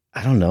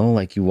I don't know,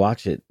 like, you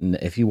watch it, and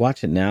if you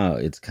watch it now,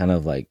 it's kind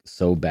of like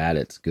so bad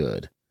it's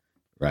good,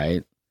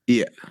 right?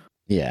 Yeah.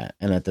 Yeah,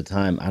 and at the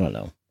time, I don't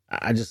know.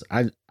 I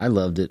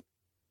loved it.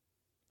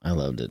 I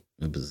loved it.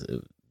 It was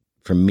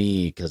for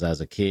me, because I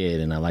was a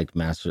kid and I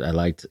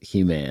liked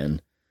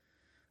He-Man.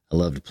 I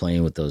loved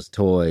playing with those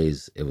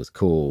toys. It was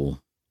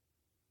cool.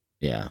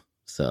 Yeah.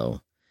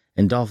 So,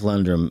 and Dolph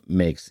Lundgren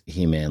makes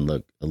He-Man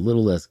look a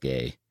little less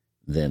gay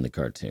than the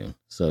cartoon.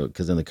 So,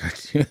 because in the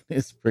cartoon,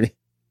 it's pretty.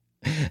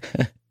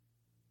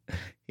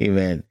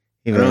 He-Man's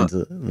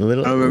a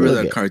little. I don't remember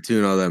that gay.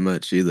 cartoon all that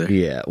much either.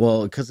 Yeah,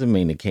 well, because I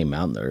mean, it came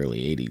out in the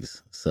early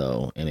 '80s,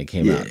 so, and it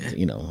came out.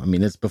 I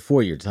mean, it's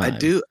before your time.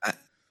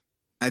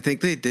 I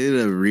think they did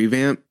a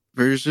revamp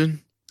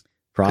version.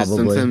 Probably.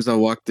 Sometimes I'll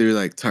walk through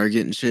like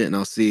Target and shit, and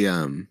I'll see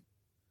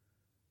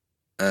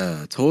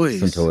toys.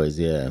 Some toys,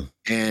 yeah.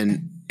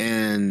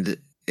 And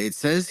it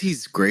says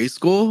he's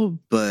Grayskull,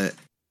 but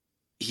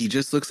he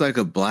just looks like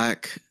a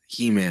black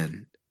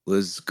He-Man.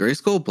 Was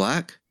Grayskull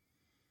black?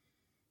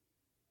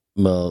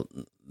 Well,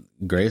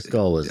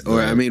 Grayskull was.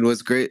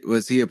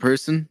 Was he a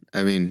person?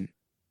 I mean,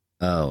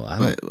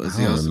 I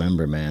don't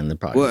remember, man. They're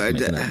probably I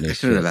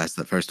shouldn't have asked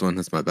that first one.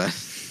 That's my bad.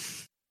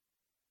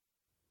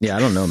 Yeah, I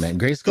don't know, man.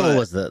 Grayskull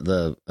was there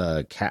was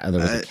a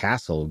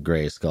castle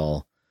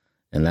Grayskull,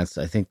 and I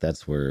think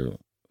that's where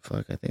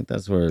I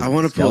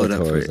want to pull it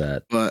up for is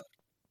at. But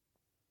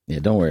yeah,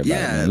 don't worry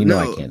about it. Man.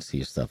 I can't see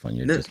your stuff on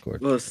your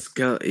Discord. Well, I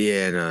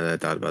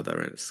thought about that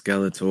right.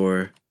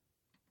 Skeletor,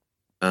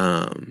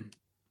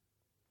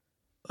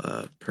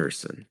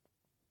 person.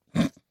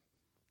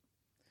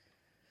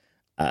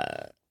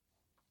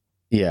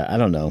 Yeah, I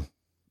don't know.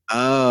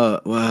 Oh,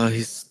 well,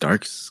 he's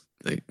dark,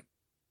 like,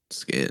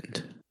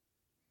 skinned.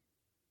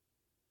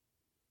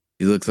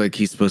 He looks like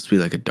he's supposed to be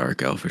like a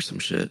dark elf or some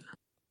shit.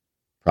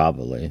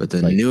 Probably. But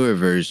the newer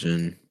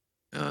version,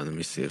 let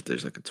me see if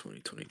there's like a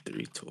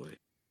 2023 toy.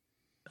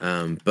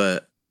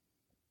 But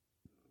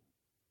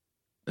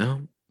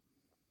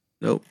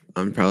nope.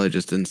 I'm probably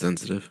just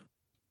insensitive.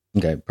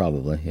 Okay,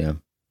 probably, yeah.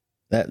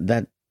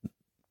 That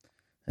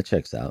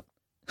checks out.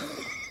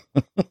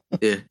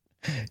 Yeah.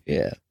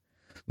 Yeah.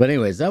 But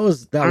anyways, that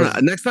was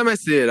next time I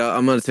see it,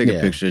 I'm gonna take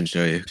a picture and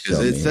show you, because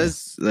it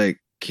says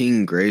like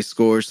King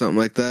Grayskull or something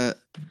like that.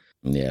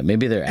 Yeah,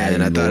 maybe they're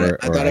adding I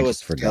thought it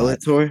was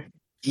Skeletor.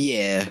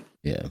 Yeah.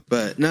 Yeah.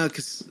 But no,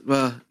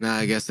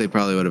 I guess they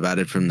probably would have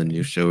added from the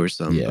new show or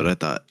something. Yeah. But I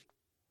thought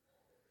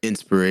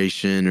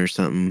inspiration or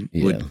something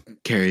would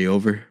carry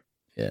over.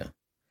 Yeah.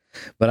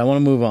 But I want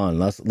to move on.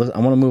 I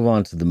want to move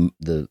on to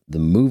the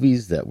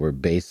movies that were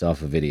based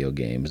off of video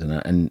games,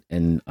 and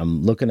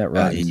I'm looking at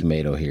Rotten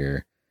Tomato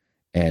here,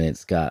 and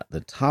it's got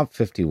the top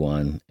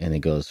 51, and it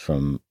goes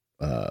from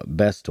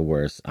best to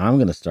worst. I'm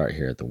going to start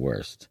here at the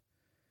worst.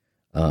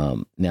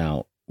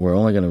 Now we're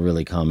only going to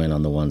really comment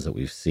on the ones that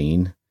we've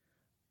seen,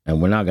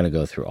 and we're not going to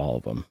go through all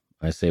of them.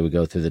 I say we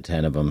go through the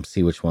 10 of them,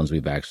 see which ones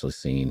we've actually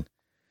seen,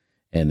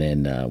 and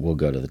then we'll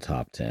go to the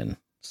top 10.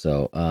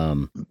 So,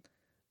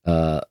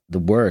 the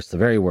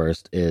very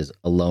worst is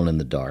Alone in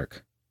the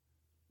Dark.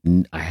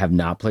 I have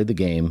not played the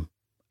game.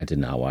 I did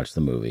not watch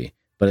the movie,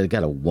 but it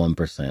got a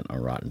 1%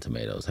 on Rotten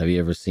Tomatoes. Have you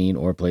ever seen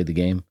or played the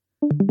game?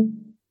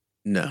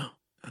 No.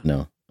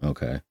 No.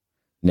 Okay.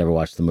 Never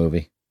watched the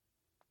movie?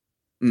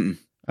 Mm-mm.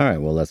 All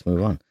right, well, let's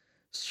move on.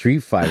 Street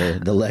Fighter,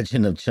 The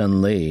Legend of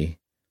Chun-Li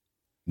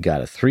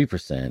got a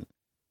 3%,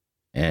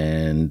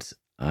 and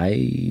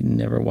I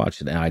never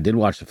watched it. Now, I did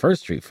watch the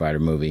first Street Fighter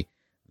movie.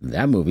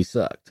 That movie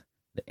sucked.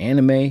 The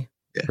anime,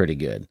 pretty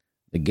good.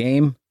 The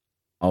game,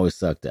 always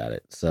sucked at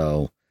it.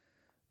 So,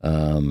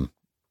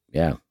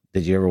 yeah.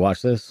 Did you ever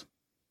watch this?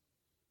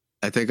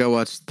 I think I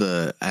watched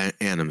the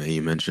anime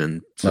you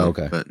mentioned. So,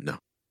 okay. But no.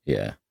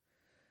 Yeah.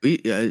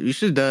 We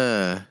should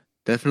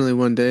definitely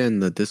one day in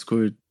the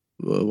Discord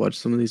watch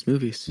some of these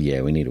movies.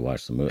 Yeah, we need to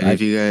watch some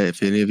movies.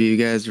 If any of you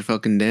guys are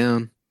fucking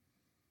down,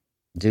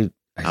 dude.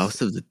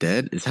 House of the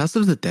Dead? Is House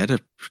of the Dead a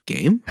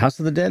game? House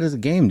of the Dead is a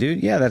game,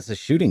 dude. Yeah, that's a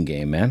shooting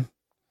game, man.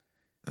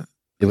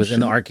 It was in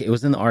the arcade. It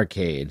was in the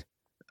arcade.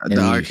 The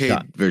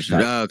arcade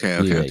version.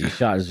 Okay.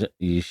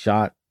 You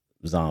shot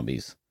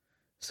zombies.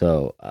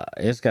 So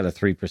it's got a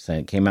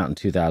 3%. Came out in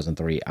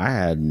 2003. I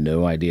had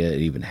no idea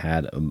it even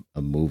had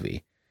a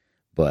movie,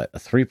 but a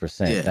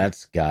 3%.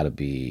 That's got to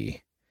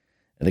be.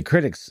 The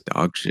critics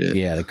dog shit.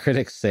 Yeah, the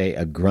critics say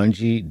a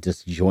grungy,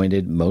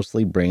 disjointed,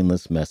 mostly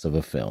brainless mess of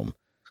a film.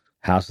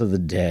 House of the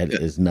Dead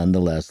is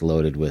nonetheless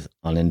loaded with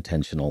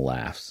unintentional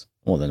laughs.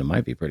 Well, then it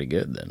might be pretty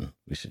good. Then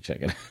we should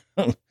check it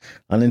out.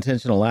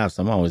 Unintentional laughs.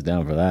 I'm always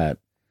down for that.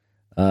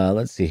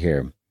 Let's see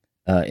here.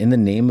 In the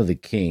Name of the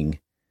King,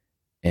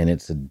 and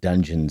it's a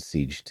dungeon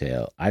siege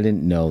tale. I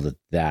didn't know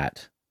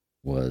that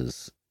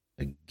was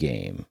a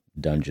game,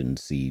 Dungeon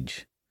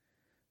Siege.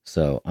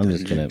 So I'm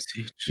just gonna,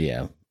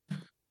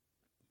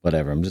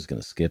 whatever. I'm just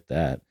gonna skip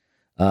that.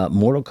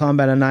 Mortal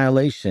Kombat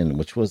Annihilation,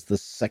 which was the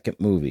second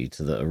movie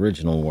to the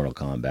original Mortal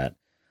Kombat.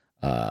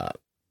 The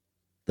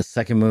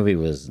second movie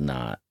was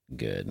not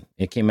good.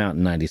 It came out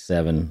in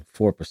 97,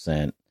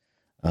 4%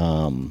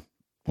 on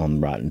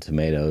Rotten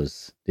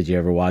Tomatoes. Did you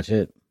ever watch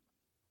it?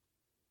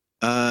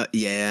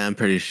 Yeah, I'm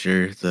pretty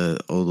sure the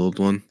old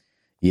one.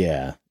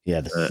 Yeah.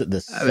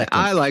 The second.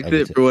 I liked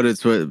it for what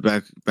it's worth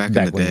back in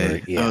the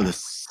day. Yeah. Oh, the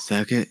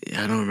second?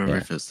 I don't remember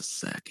if it was the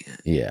second.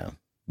 Yeah,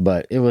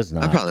 but it was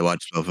not. I probably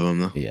watched both of them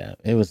though. Yeah,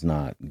 it was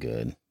not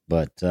good.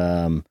 But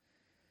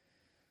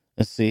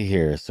let's see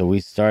here. So we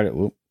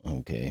started.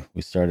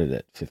 We started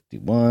at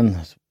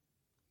 51.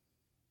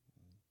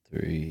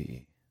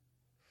 3,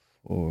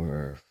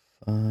 4,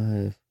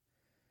 5.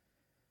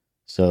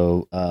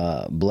 So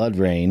Blood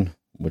Rain,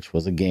 which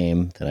was a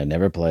game that I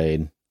never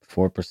played,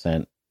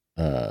 4%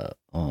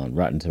 on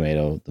Rotten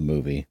Tomato, the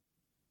movie.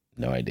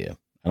 No idea.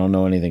 I don't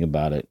know anything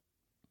about it.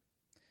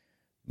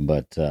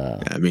 But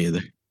yeah, me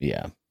either.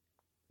 Yeah.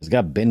 It's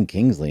got Ben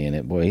Kingsley in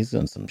it. Boy, he's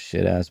done some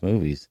shit ass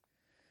movies.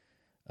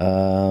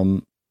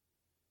 Silent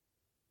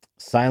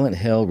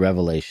Hill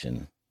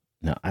Revelation.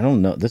 Now, I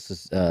don't know. This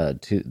is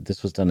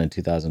this was done in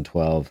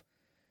 2012.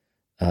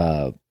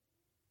 Let's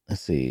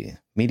see.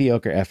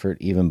 Mediocre effort,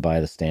 even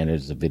by the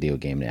standards of video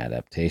game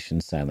adaptation.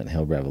 Silent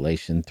Hill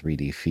Revelation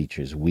 3D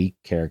features weak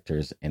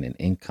characters and an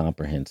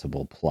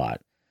incomprehensible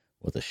plot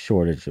with a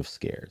shortage of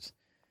scares.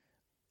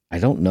 I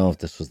don't know if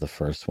this was the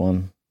first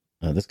one.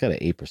 This got an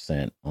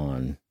 8%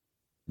 on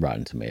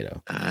Rotten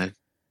Tomato. I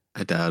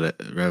doubt it.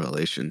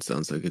 Revelation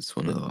sounds like it's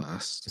one of the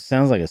last. It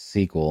sounds like a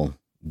sequel,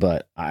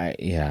 but I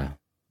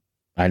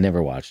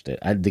never watched it.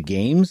 The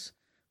games.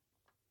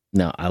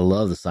 No, I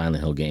love the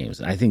Silent Hill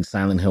games. I think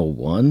Silent Hill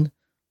 1,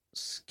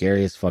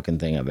 scariest fucking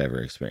thing I've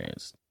ever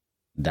experienced.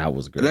 That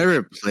was great. I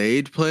never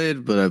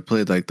played, but I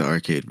played like the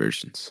arcade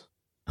versions.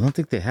 I don't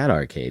think they had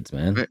arcades,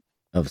 man, right.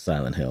 Of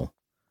Silent Hill.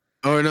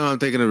 Oh no, I'm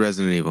thinking of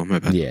Resident Evil. My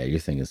bad. Yeah, you're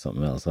thinking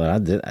something else. So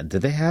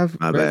did they have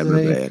my bad?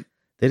 They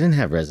didn't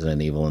have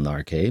Resident Evil in the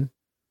arcade.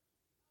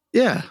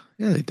 Yeah,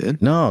 they did.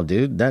 No,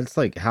 dude, that's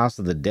like House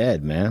of the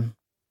Dead, man.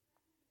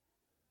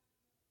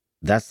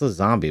 That's the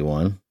zombie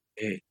one.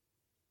 Hey,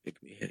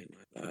 make me hate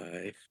my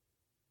life.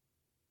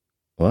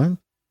 What?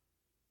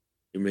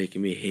 You're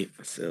making me hate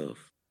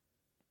myself.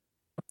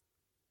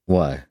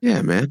 Why?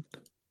 Yeah, man.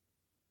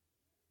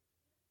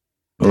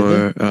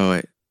 Oh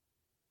wait.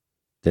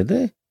 Did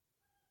they?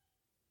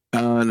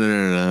 Oh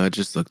no! It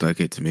just looked like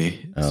it to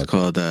me. It's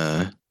called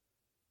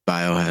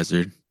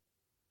Biohazard.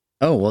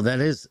 Oh well, that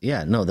is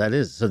that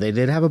is. So they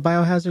did have a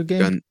Biohazard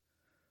game.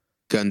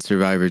 Gun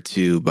Survivor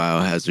 2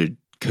 Biohazard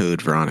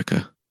Code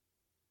Veronica.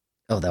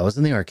 Oh, that was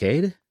in the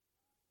arcade?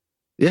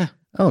 Yeah.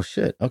 Oh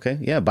shit. Okay.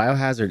 Yeah,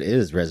 Biohazard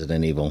is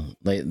Resident Evil.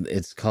 Like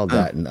it's called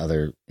that in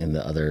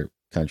the other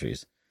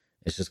countries.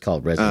 It's just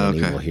called Resident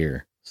Evil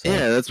here. So.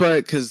 Yeah, that's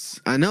why.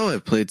 Because I know I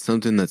played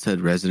something that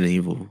said Resident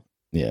Evil.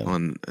 Yeah.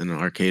 In an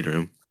arcade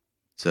room,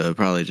 so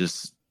probably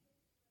just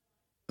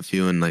a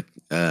few in like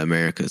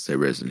America say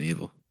Resident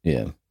Evil.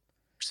 Yeah.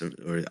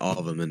 Or all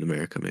of them in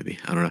America, maybe.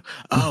 I don't know.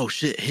 Oh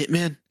shit,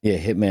 Hitman. Yeah,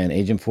 Hitman,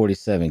 Agent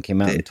 47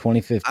 came out in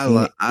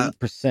 2015.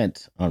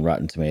 8% on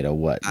Rotten Tomato.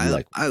 What?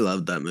 I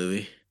love that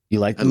movie. You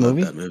like the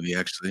movie? I love that movie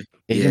actually.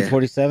 Agent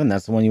 47.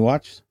 That's the one you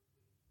watched.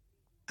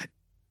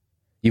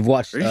 You've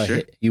watched.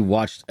 Sure? You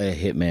watched a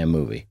Hitman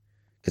movie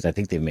because I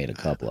think they've made a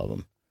couple of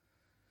them.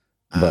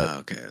 But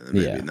okay,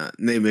 maybe not.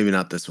 Maybe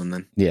not this one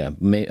then. Yeah, I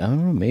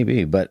don't know,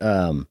 maybe. But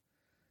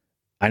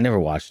I never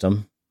watched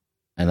them,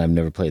 and I've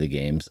never played the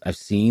games. I've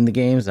seen the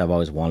games. I've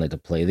always wanted to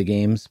play the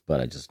games, but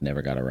I just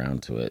never got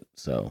around to it.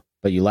 So,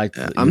 but you like?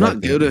 I'm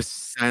not good at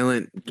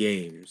silent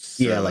games.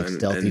 So, yeah, like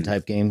stealthy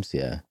type games.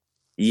 Yeah.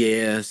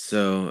 Yeah.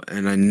 So,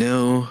 and I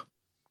know,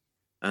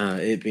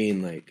 it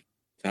being like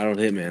titled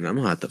Hitman, I'm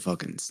gonna have to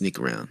fucking sneak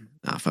around.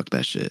 Nah, fuck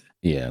that shit.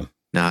 Yeah.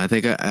 No, I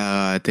think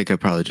I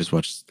probably just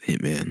watched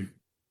Hitman.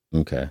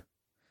 Okay.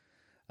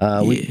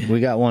 We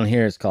got one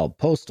here. It's called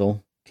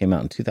Postal. Came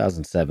out in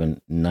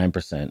 2007,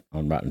 9%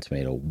 on Rotten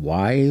Tomato.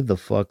 Why the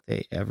fuck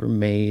they ever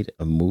made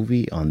a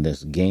movie on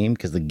this game?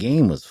 Because the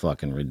game was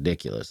fucking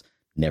ridiculous.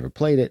 Never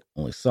played it,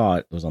 only saw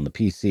it. It was on the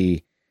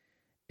PC,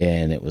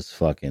 and it was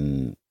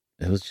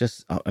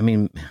just, I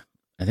mean,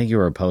 I think you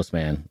were a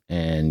postman,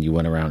 and you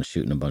went around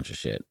shooting a bunch of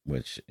shit,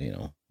 which,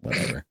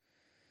 whatever.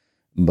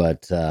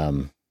 But,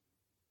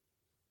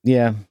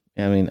 yeah,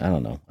 I mean, I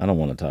don't know. I don't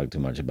want to talk too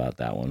much about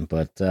that one.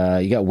 But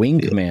you got Wing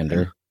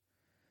Commander.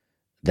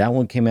 That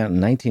one came out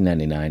in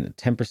 1999,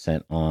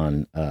 10%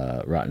 on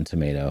Rotten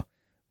Tomato.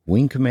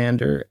 Wing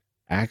Commander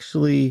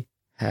actually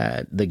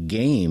had the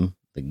game,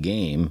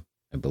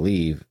 I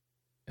believe,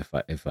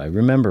 if I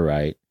remember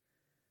right,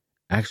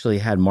 actually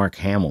had Mark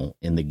Hamill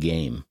in the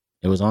game.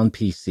 It was on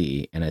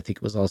PC, and I think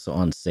it was also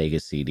on Sega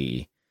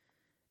CD.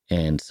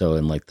 And so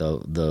in like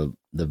the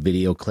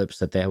video clips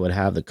that they would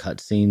have, the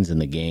cutscenes in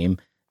the game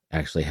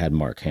actually had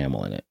Mark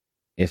Hamill in it,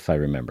 if I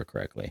remember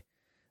correctly.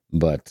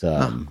 But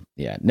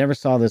yeah, never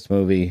saw this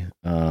movie,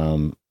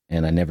 and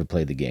I never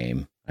played the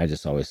game. I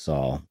just always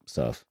saw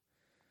stuff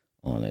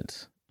on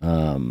it.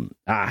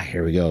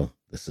 Here we go.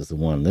 This is the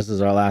one. This is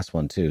our last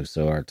one too.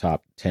 So our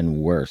top 10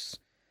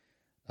 worst.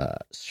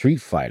 Street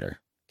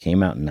Fighter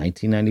came out in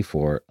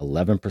 1994,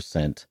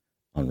 11%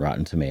 on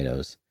Rotten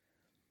Tomatoes,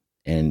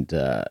 and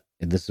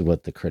this is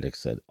what the critics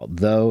said.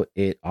 Although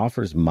it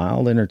offers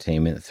mild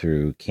entertainment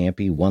through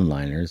campy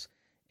one-liners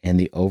and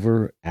the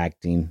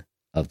overacting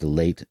of the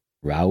late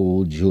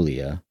Raul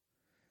Julia,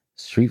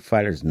 Street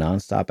Fighter's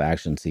nonstop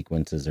action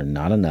sequences are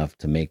not enough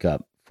to make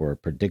up for a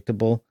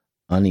predictable,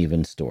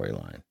 uneven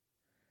storyline.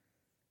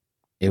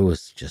 It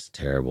was just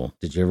terrible.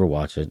 Did you ever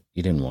watch it?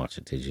 You didn't watch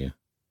it, did you?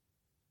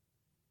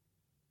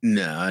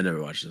 No, I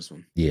never watched this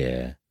one.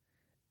 Yeah.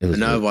 It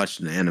was. I watched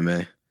an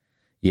anime.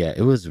 Yeah,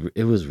 it was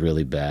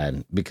really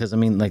bad because I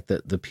mean, like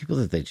the people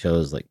that they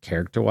chose, like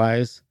character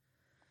wise,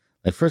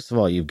 like first of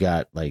all, you've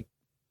got like,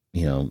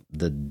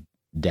 the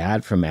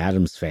dad from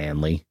Addams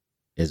Family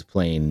is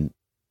playing,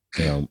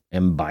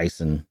 M.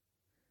 Bison,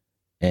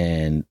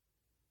 and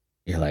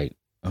you're like,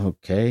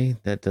 okay,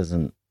 that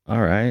doesn't,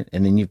 all right.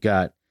 And then you've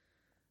got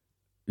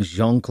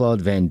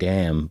Jean-Claude Van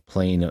Damme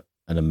playing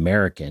an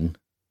American,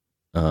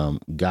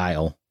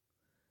 Guile.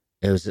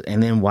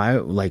 And then why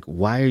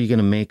are you going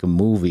to make a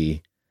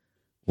movie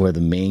where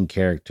the main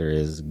character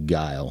is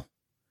Guile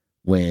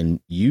when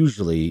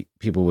usually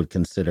people would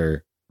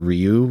consider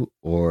Ryu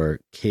or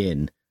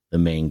Kin the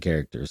main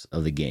characters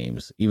of the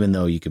games, even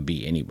though you could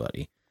be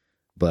anybody.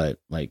 But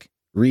like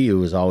Ryu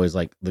was always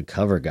like the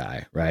cover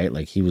guy, right?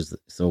 Like he was,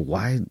 so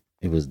why?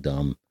 It was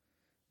dumb.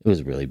 It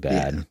was really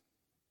bad.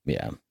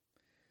 Yeah.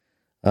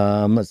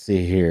 Let's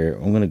see here.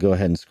 I'm going to go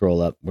ahead and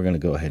scroll up. We're going to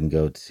go ahead and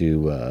go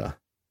to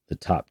the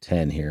top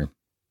 10 here.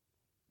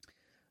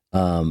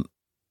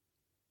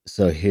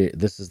 So here,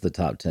 this is the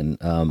top 10.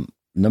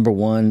 Number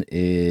one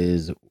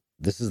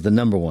this is the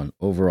number one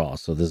overall.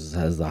 So this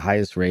has the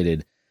highest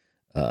rated,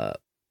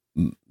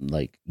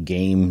 like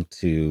game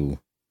to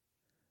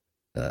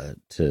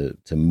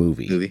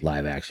movie,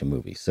 live action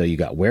movie. So you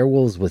got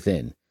Werewolves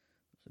Within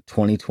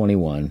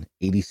 2021,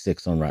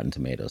 86 on Rotten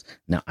Tomatoes.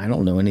 Now I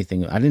don't know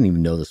anything. I didn't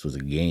even know this was a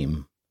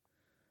game,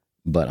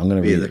 but I'm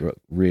going to read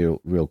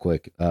it real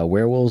quick.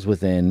 Werewolves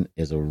Within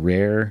is a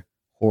rare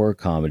horror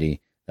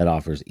comedy that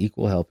offers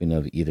equal helping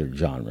of either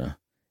genre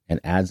and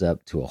adds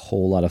up to a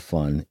whole lot of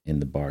fun in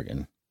the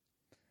bargain.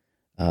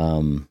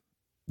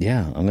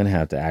 Yeah, I'm going to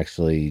have to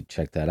actually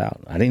check that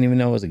out. I didn't even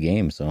know it was a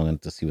game, so I'm going to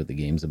have to see what the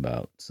game's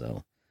about.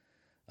 So,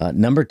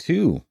 number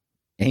 2,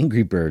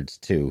 Angry Birds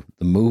 2,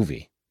 the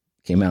movie,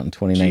 came out in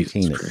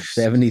 2019. It's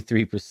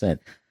 73%.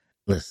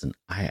 Listen,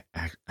 I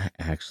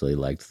actually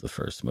liked the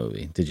first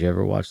movie. Did you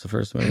ever watch the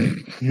first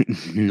movie?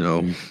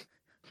 No.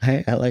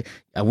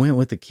 I went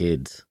with the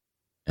kids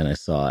and I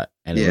saw it,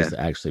 and it was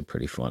actually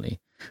pretty funny.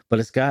 But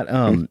it's got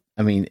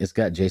it's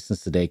got Jason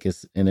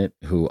Sudeikis in it,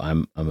 who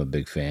I'm a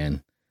big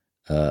fan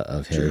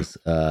of his.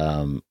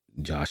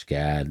 Josh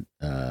Gad,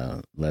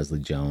 Leslie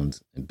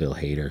Jones, and Bill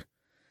Hader,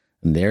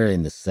 and they're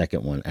in the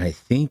second one. And I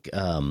think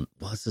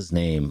what's his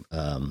name?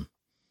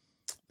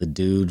 The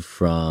dude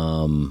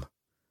from,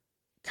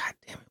 God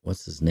damn it,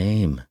 what's his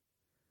name?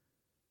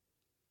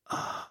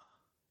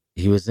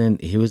 He was in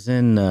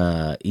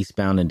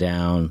Eastbound and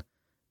Down,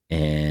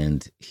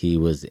 and he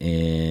was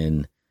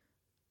in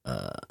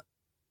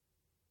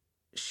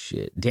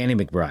Danny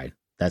McBride.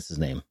 That's his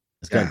name.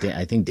 It's got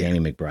I think Danny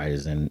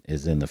McBride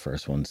is in the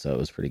first one, so it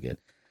was pretty good.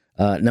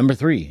 Number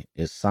 3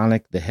 is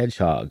Sonic the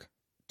Hedgehog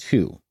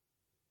 2.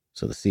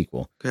 So the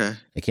sequel. Okay.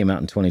 It came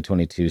out in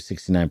 2022,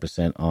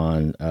 69%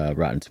 on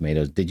Rotten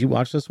Tomatoes. Did you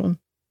watch this one?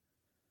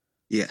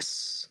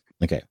 Yes.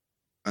 Okay.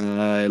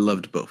 I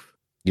loved both.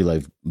 You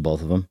like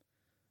both of them?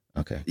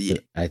 Okay. Yeah.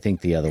 I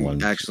think the other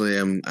one. Actually,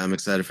 I'm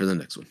excited for the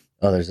next one.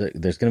 Oh, there's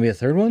going to be a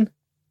third one?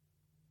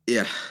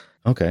 Yeah.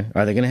 Okay.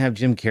 Are they going to have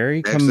Jim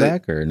Carrey come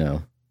back or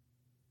no?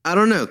 I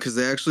don't know, because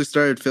they actually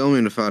started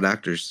filming without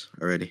actors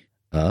already.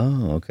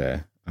 Oh,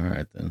 okay. All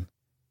right then.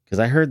 Because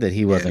I heard that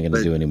he wasn't going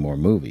to do any more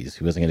movies.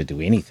 He wasn't going to do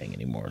anything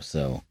anymore.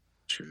 So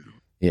true.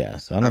 Yeah.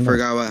 So I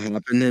forgot what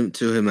happened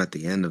to him at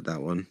the end of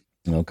that one.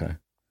 Okay.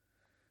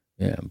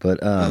 Yeah,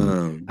 but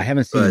I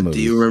haven't seen the movies.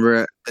 Do you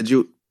remember?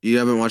 You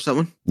haven't watched that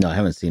one? No, I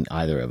haven't seen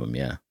either of them.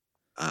 Yeah.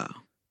 Oh.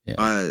 Yeah.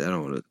 I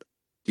don't want to.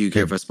 Do you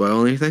care if I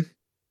spoil anything?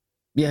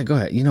 Yeah, go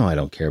ahead. You know I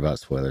don't care about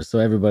spoilers, so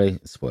everybody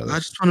spoilers. I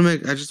just want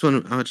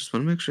to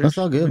make sure. That's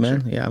all good,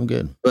 man. Sure. Yeah, I'm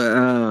good.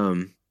 But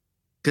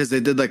because they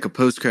did like a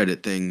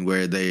post-credit thing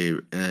where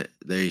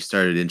they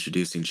started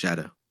introducing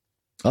Shadow.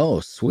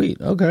 Oh,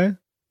 sweet. Okay.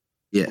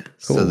 Yeah.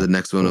 Cool. So the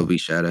next one will be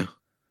Shadow.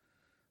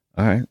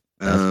 All right.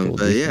 Cool.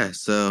 But yeah,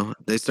 so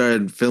they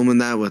started filming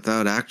that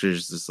without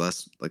actors this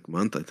last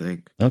month, I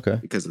think. Okay.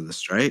 Because of the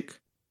strike.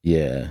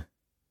 Yeah.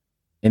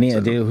 Any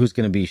idea who's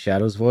going to be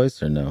Shadow's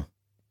voice or no?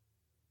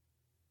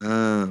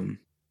 I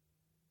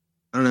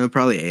don't know.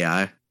 Probably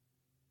AI.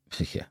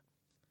 Yeah.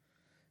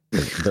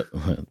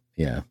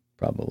 Yeah,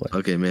 probably.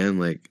 Okay,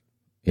 man.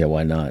 Yeah,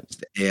 why not?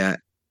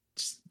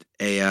 Just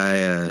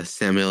AI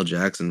Samuel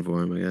Jackson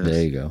for him, I guess.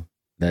 There you go.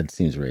 That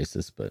seems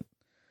racist, but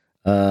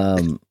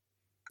I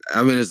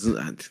mean, it's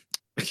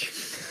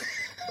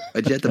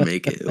why'd you have to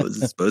make it? It was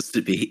supposed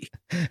to be.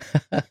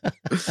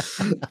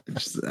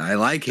 I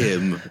like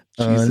him.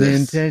 Jesus.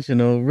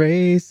 Unintentional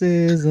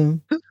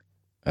racism.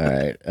 All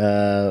right.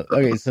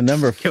 Okay, so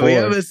number 4. Can we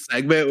have a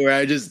segment where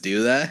I just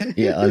do that?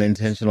 Yeah,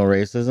 unintentional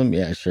racism.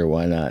 Yeah, sure.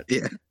 Why not?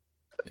 Yeah.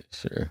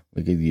 Sure.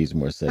 We could use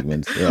more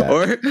segments. Yeah.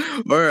 or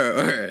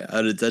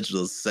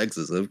unintentional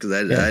sexism, because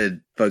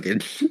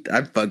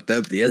I fucked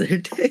up the other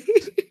day.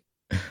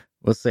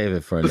 We'll save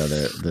it for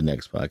the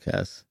next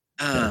podcast.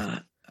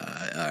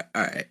 All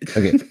right.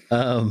 Okay.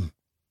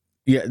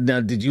 Yeah. Now,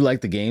 did you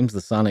like the games,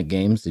 the Sonic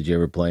games? Did you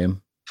ever play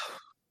them?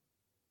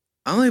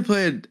 I only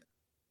played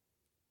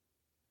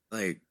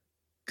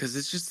because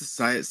it's just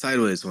the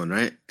sideways one,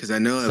 right? Because I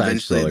know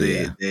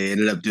eventually they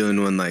ended up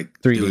doing one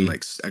 3D. Doing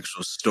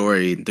actual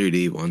story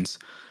 3D ones,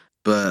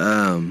 but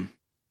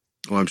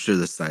well, I'm sure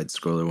the side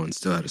scroller one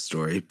still had a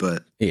story,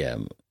 but yeah.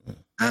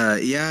 I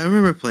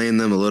remember playing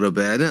them a little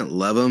bit. I didn't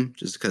love them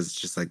just because it's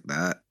just like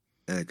that.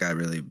 And it got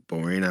really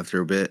boring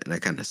after a bit, and I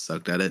kind of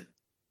sucked at it.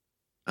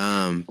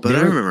 But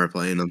I remember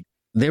playing them.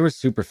 They were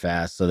super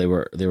fast, so they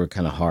were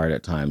kind of hard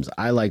at times.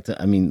 I liked it.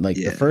 I mean,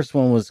 the first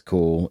one was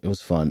cool. It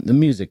was fun. The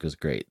music was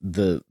great.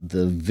 The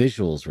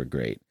visuals were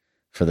great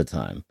for the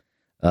time.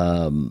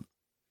 And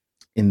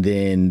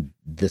then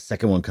the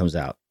second one comes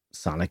out,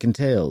 Sonic and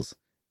Tails,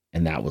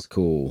 and that was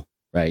cool,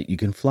 right? You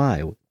can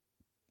fly.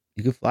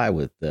 You could fly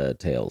with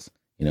Tails.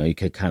 You know, you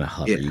could kind of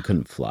hover. Yeah. You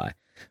couldn't fly.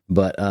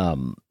 But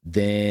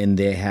then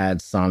they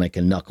had Sonic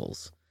and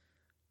Knuckles.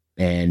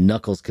 And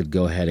Knuckles could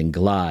go ahead and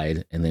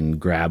glide and then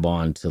grab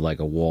onto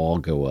a wall,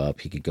 go up.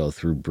 He could go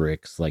through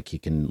bricks, he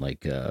can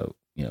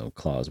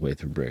claw his way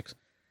through bricks.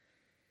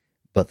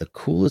 But the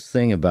coolest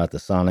thing about the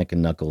Sonic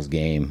and Knuckles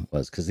game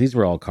was, because these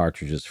were all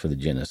cartridges for the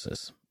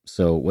Genesis.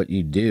 So what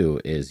you do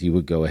is you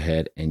would go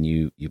ahead and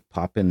you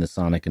pop in the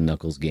Sonic and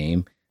Knuckles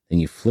game, then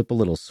you flip a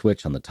little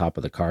switch on the top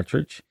of the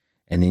cartridge,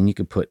 and then you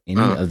could put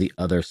any of the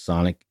other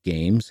Sonic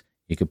games,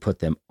 you could put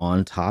them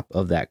on top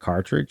of that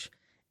cartridge.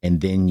 And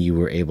then you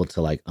were able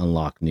to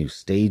unlock new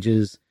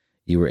stages.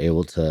 You were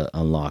able to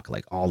unlock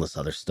all this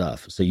other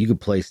stuff. So you could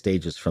play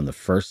stages from the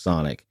first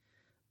Sonic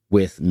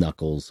with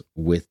Knuckles,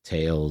 with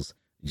Tails.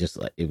 Just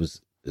it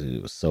was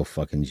so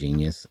fucking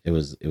genius. It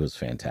was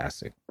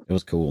fantastic. It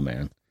was cool,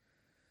 man.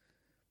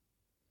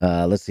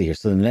 Let's see here.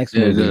 So the next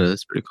movie,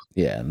 that's pretty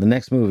cool. Yeah, the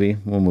next movie,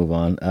 we'll move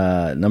on.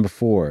 Number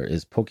 4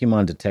 is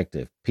Pokemon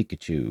Detective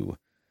Pikachu.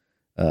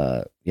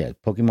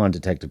 Pokemon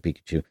Detective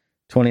Pikachu.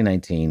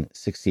 2019,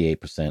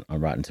 68%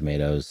 on Rotten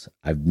Tomatoes.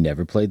 I've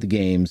never played the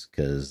games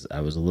because I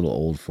was a little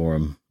old for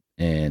them,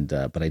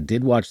 but I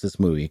did watch this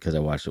movie because I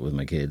watched it with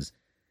my kids,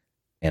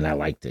 and I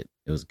liked it.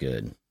 It was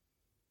good.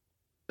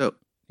 Oh,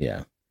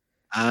 yeah.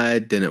 I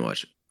didn't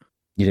watch it.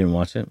 You didn't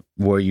watch it?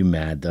 Were you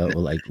mad though?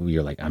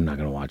 You're like, I'm not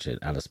gonna watch it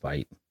out of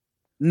spite.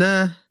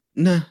 Nah.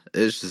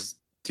 It's just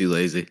too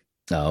lazy.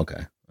 Oh,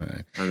 okay, all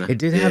right. It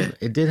did have.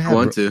 I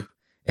want to.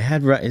 It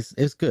had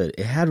it's good.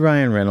 It had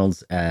Ryan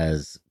Reynolds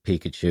as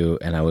Pikachu,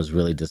 and I was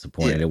really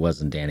disappointed it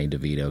wasn't Danny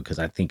DeVito, because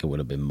I think it would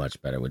have been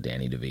much better with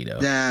Danny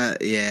DeVito.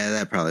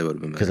 That probably would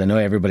have been better. Because I know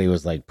everybody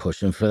was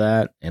pushing for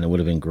that, and it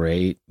would have been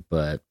great,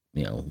 but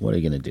what are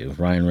you gonna do?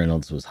 Ryan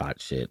Reynolds was hot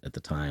shit at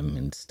the time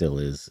and still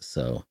is,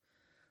 so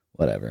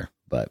whatever.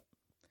 But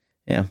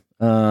yeah,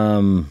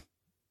 and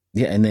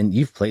then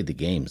you've played the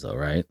games though,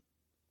 right?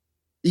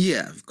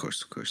 Yeah, of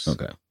course.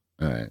 Okay,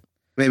 all right.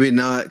 Maybe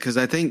not, because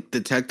I think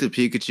Detective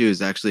Pikachu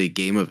is actually a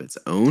game of its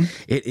own.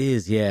 It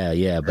is,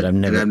 yeah. But I've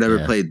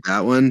never played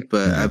that one.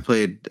 But I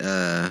played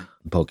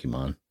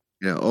Pokemon.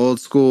 old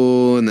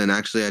school, and then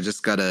actually I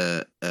just got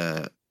a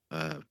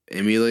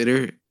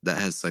emulator that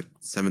has like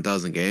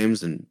 7,000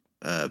 games, and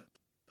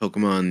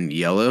Pokemon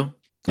Yellow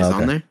is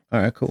on there.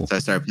 All right, cool. So I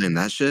started playing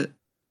that shit.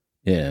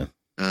 Yeah.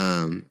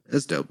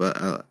 It's dope,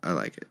 but I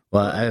like it.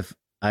 Well,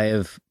 I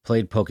have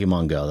played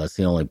Pokemon Go. That's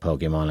the only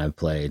Pokemon I've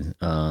played.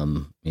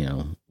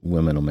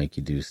 Women will make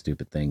you do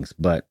stupid things,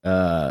 but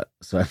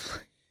so I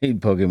played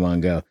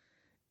Pokemon Go,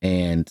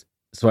 and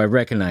so I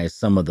recognized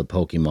some of the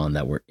Pokemon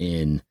that were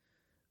in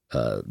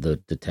the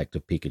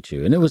Detective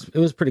Pikachu, and it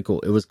was pretty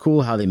cool. It was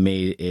cool how they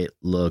made it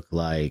look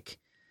like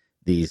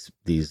these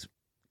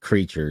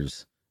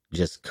creatures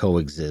just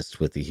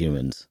coexist with the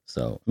humans.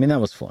 So I mean that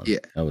was fun. Yeah,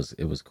 it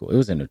was cool. It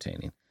was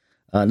entertaining.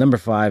 Number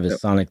 5 is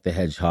Sonic the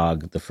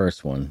Hedgehog, the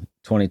first one.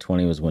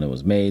 2020 was when it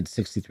was made.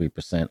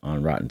 63%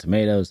 on Rotten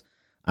Tomatoes.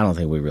 I don't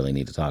think we really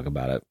need to talk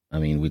about it. I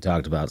mean, we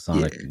talked about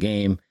Sonic the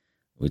game.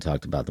 We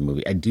talked about the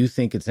movie. I do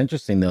think it's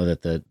interesting though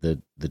that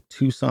the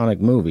two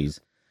Sonic movies,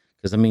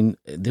 because I mean,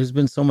 there's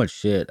been so much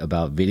shit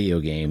about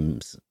video game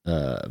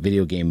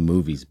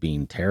movies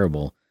being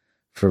terrible.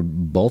 For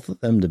both of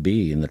them to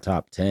be in the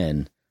top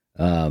 10,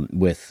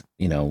 with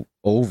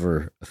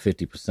over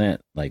 50%,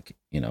 like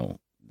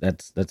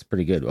that's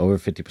pretty good. Over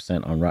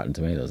 50% on Rotten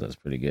Tomatoes. That's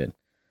pretty good.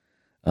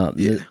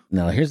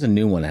 Now here's a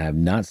new one I have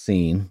not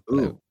seen.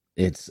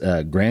 It's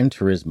Gran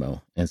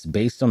Turismo, and it's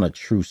based on a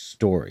true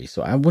story.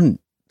 So I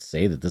wouldn't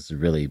say that this is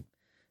really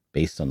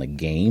based on the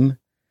game.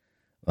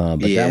 But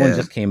that one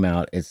just came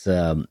out. It's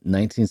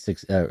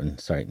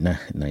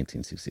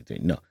 1963.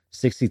 No,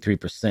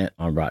 63%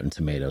 on Rotten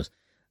Tomatoes.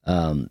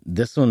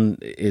 This one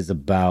is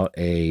about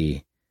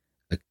a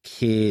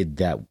kid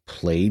that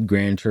played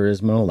Gran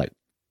Turismo like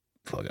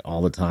fucking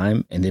all the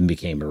time, and then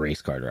became a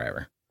race car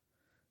driver.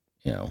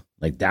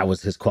 Like that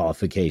was his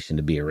qualification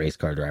to be a race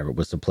car driver,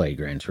 was to play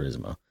Gran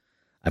Turismo.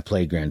 I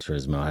played Gran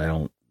Turismo. I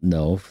don't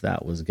know if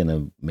that was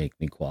gonna make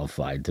me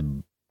qualified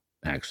to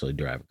actually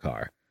drive a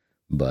car,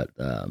 but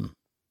I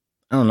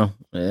don't know.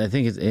 I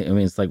think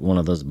it's like one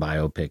of those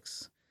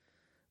biopics,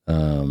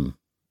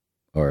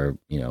 or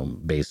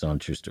based on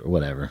true story,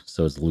 whatever.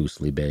 So it's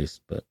loosely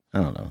based, but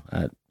I don't know.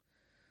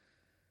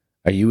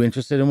 Are you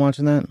interested in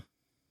watching that?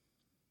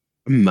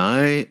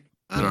 I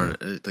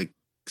don't know. Like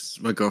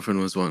my girlfriend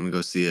was wanting to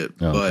go see it,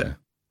 but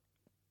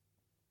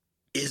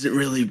is it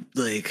really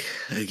like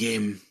a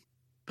game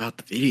about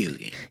the video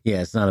game?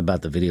 Yeah, it's not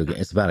about the video game.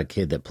 It's about a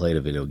kid that played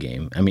a video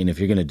game. I mean, if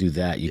you're gonna do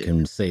that, you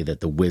can say that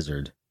The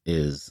Wizard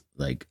is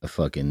like a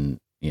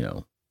fucking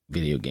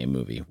video game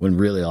movie, when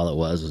really all it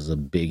was a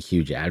big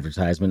huge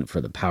advertisement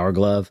for the Power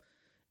Glove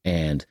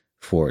and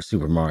for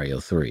Super Mario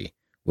 3,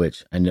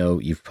 which I know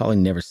you've probably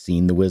never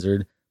seen The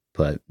Wizard,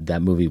 but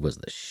that movie was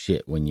the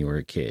shit when you were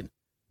a kid,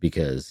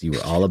 because you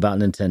were all about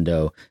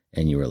Nintendo,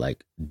 and you were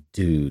like,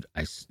 dude,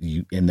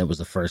 and that was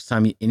the first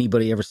time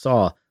anybody ever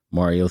saw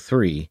Mario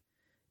 3,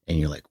 and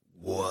you're like,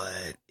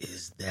 what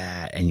is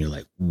that? And you're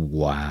like,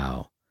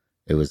 wow,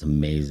 it was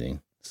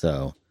amazing.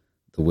 So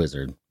The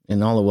Wizard,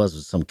 and all it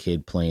was some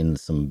kid playing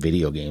some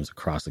video games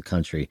across the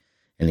country,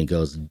 and he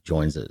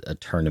joins a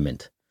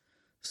tournament.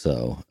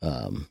 So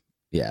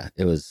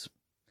it was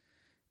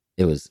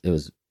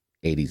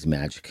 80s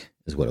magic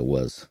is what it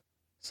was.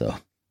 So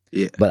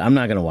yeah, but I'm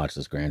not gonna watch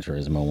this Gran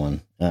Turismo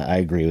one. I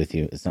agree with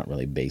you. It's not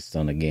really based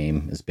on a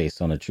game. It's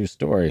based on a true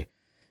story.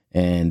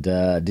 And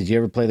did you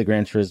ever play the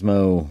Gran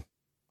Turismo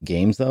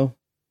games though?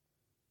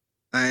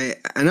 I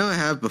know I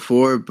have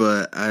before,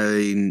 but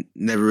I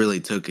never really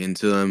took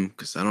into them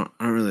because I don't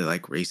really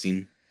like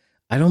racing.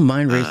 I don't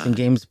mind racing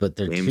games, but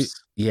they're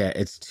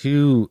it's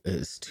too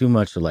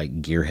much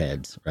like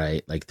gearheads,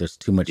 right? Like there's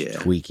too much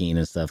tweaking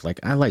and stuff.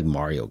 Like I like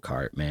Mario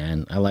Kart,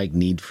 man. I like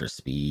Need for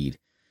Speed.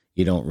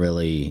 You don't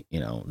really,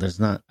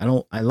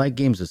 I like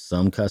games with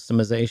some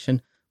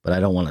customization, but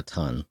I don't want a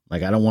ton.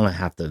 Like I don't want to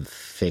have to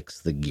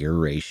fix the gear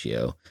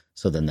ratio,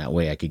 so then that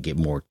way I could get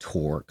more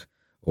torque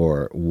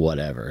or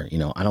whatever. I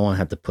don't want to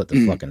have to put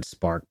the fucking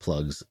spark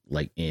plugs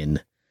like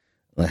in.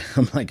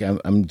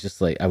 I'm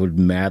just like, I would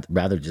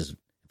rather just,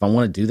 if I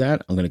want to do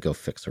that, I'm going to go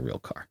fix a real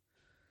car.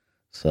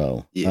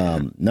 So,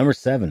 number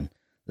 7,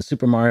 the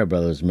Super Mario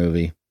Brothers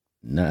movie,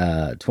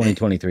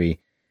 2023,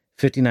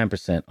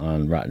 59%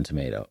 on Rotten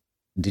Tomato.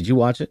 Did you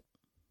watch it?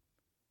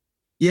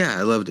 Yeah,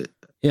 I loved it.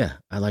 Yeah,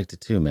 I liked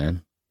it too,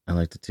 man. I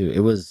liked it too.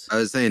 I was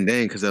saying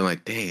dang, because I'm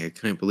like, dang, I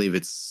can't believe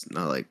it's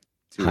not like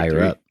 2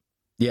 higher up.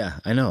 Yeah,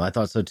 I know. I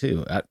thought so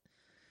too.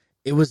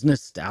 It was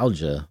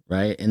nostalgia,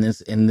 right? And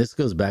this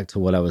goes back to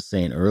what I was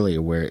saying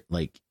earlier, where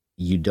like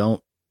you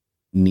don't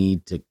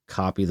need to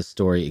copy the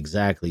story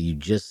exactly. You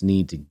just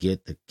need to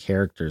get the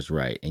characters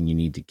right, and you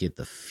need to get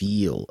the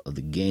feel of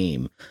the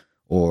game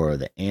or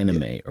the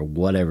anime or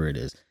whatever it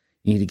is.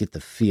 You need to get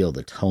the feel,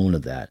 the tone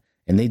of that,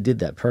 and they did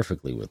that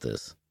perfectly with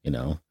this.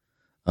 And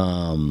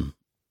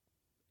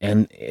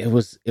it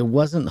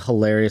wasn't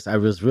hilarious. I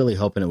was really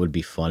hoping it would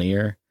be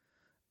funnier.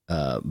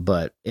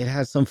 But it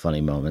had some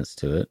funny moments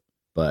to it,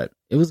 but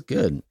it was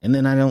good. And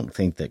then I don't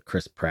think that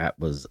Chris Pratt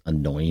was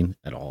annoying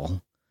at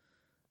all.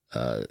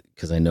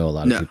 Because I know a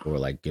lot of people were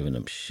like giving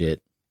him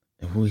shit.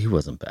 He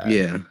wasn't bad.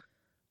 Yeah.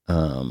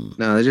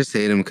 No, I just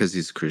hate him because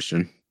he's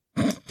Christian.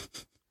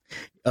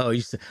 Oh,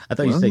 I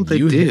thought you said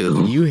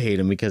you hate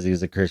him because he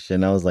was a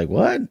Christian. I was like,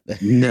 what?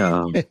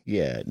 No.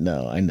 Yeah,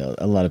 no, I know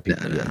a lot of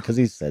people because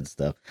he said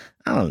stuff.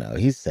 I don't know.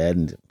 He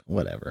said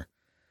whatever.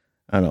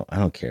 I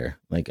don't care.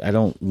 Like, I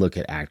don't look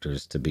at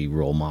actors to be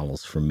role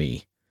models for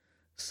me.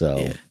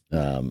 So,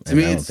 to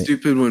me, it's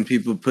stupid when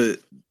people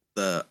put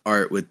the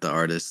art with the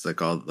artist,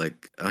 like all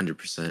like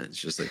 100%. It's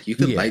just like you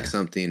could like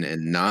something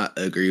and not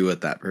agree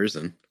with that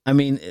person. I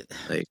mean,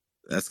 like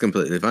that's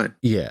completely fine.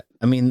 Yeah,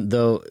 I mean,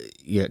 though,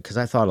 because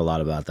I thought a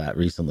lot about that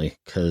recently.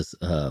 Because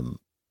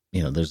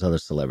there's other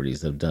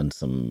celebrities that have done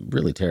some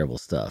really terrible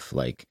stuff,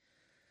 like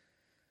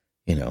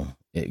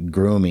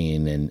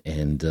grooming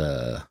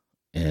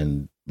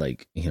and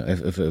like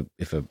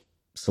if a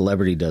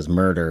celebrity does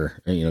murder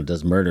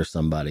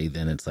somebody,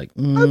 then it's like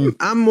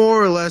I'm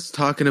more or less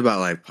talking about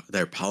like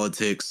their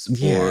politics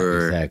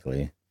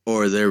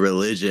or their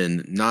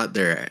religion, not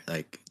their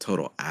like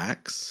total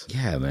acts.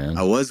 Yeah, man.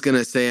 I was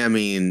gonna say, I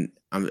mean,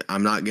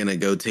 I'm not gonna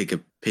go take a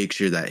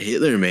picture that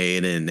Hitler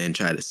made and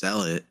try to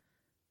sell it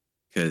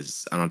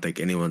because I don't think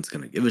anyone's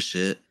gonna give a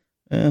shit.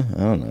 Yeah, I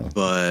don't know.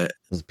 But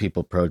there's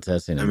people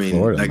protesting in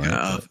Florida, like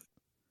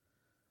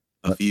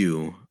a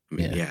few. I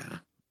mean, yeah.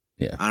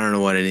 I don't know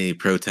what any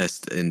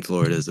protest in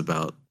Florida is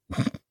about.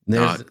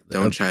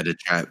 Don't try to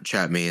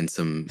trap me in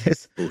some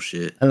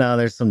bullshit. I know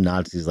there's some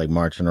Nazis like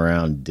marching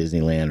around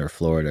Disneyland or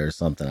Florida or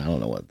something. I don't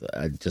know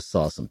I just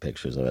saw some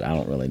pictures of it. I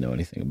don't really know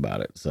anything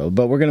about it. So,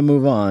 but we're gonna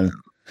move on.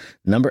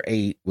 Number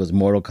 8 was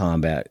Mortal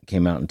Kombat.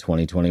 Came out in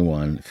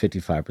 2021,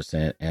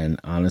 55%. And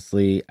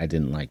honestly, I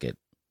didn't like it.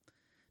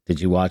 Did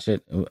you watch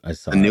it? I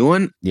saw the new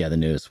one. Yeah, the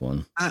newest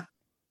one. I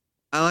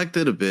liked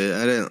it a bit.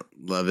 I didn't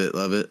love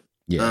it.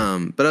 Yeah.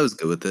 But I was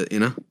good with it.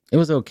 It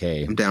was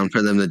okay. I'm down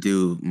for them to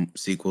do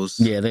sequels.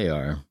 Yeah, they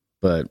are.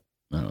 But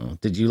I don't know.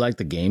 Did you like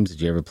the games?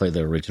 Did you ever play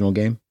the original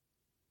game?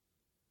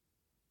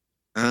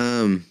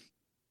 Not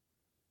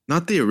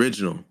the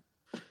original,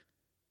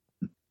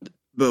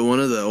 but one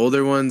of the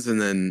older ones,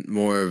 and then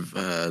more of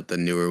the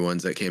newer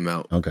ones that came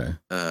out. Okay,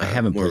 I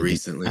haven't more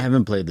recently. I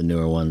haven't played the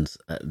newer ones.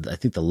 I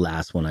think the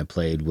last one I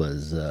played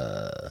was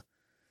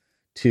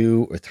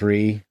 2 or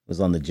 3. Was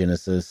on the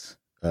Genesis.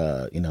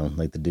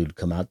 Like the dude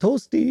come out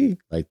toasty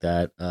like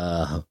that.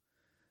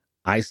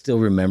 I still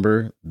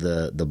remember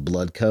the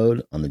blood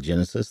code on the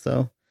Genesis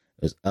though.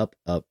 It was up,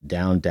 up,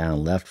 down,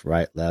 down, left,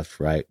 right,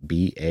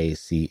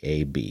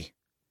 BACAB.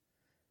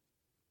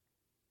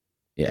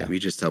 Yeah, we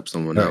just helped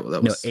someone out.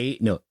 That was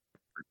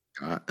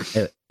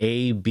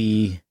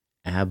AB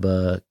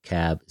ABBA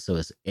cab. So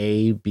it's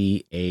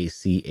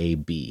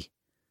ABACAB.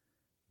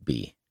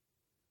 B.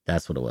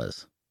 That's what it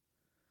was.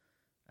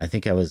 I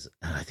think I was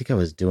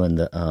doing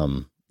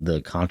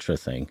the Contra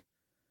thing.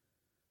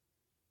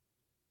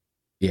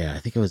 Yeah, I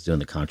think I was doing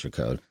the Contra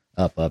code.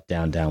 Up, up,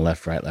 down, down,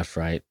 left,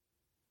 right.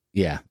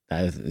 Yeah,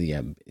 I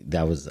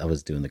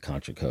was doing the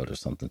Contra code or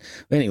something.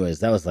 But anyways,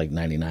 that was like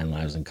 99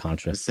 lives in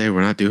Contra. Say we're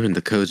not doing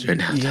the codes right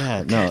now.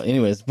 Yeah, no.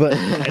 Anyways, but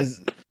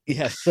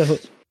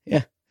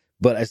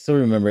but I still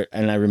remember it,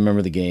 and I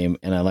remember the game,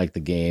 and I liked the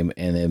game.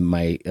 And then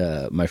my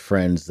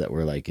friends that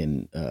were like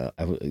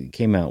it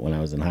came out when I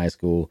was in high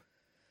school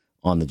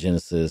on the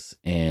Genesis,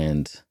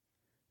 and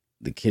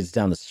the kids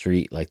down the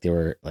street, like they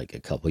were like a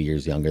couple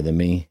years younger than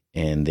me,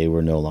 and they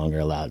were no longer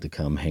allowed to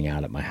come hang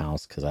out at my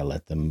house because I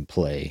let them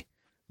play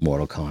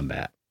Mortal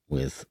Kombat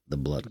with the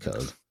blood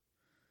code.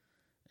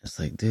 It's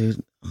like,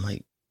 dude, I'm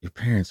like, your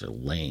parents are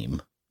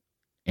lame,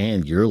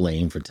 and you're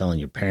lame for telling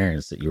your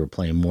parents that you were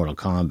playing Mortal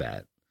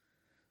Kombat.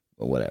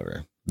 But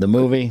whatever. The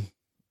movie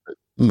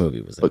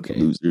was okay.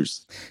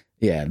 Losers.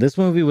 Yeah, this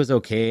movie was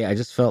okay. I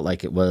just felt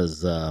like it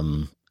was I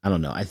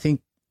don't know. I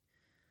think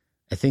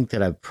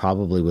that I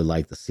probably would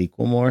like the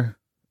sequel more.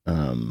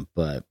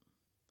 But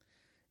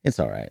it's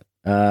all right.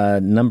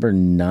 Number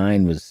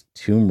 9 was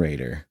Tomb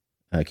Raider.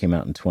 Came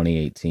out in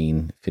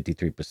 2018,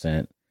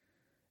 53%.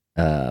 It's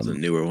a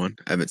newer one.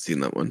 I haven't seen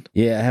that one.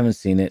 Yeah, I haven't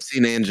seen it. I've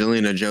seen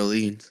Angelina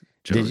Jolie.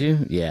 Did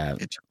you? Yeah.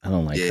 I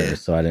don't like her,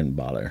 so I didn't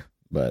bother.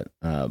 But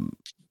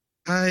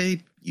I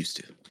used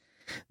to.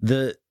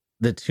 The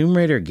Tomb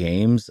Raider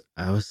games,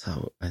 I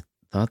thought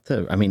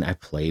I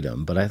played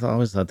them, but I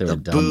always thought they were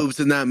dumb. The boobs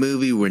in that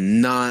movie were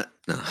not.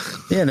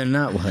 Yeah, they're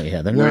not. Well,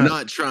 yeah, they're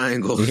not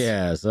triangles.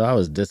 Yeah, so I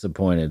was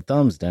disappointed.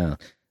 Thumbs down.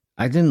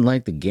 I didn't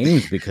like the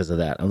games because of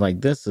that. I'm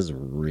like, this is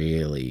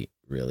really,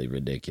 really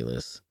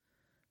ridiculous.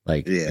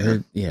 Like,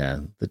 the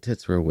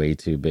tits were way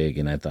too big,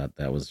 and I thought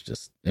it's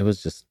just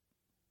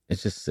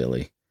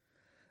silly.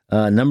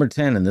 Number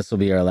 10, and this will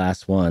be our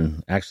last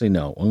one. Actually,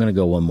 no, I'm gonna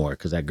go one more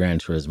because that Gran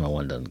Turismo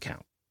one doesn't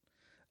count.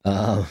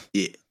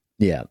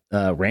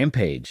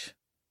 Rampage,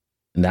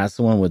 and that's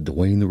the one with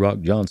Dwayne "The Rock"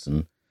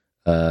 Johnson.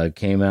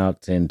 Came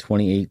out in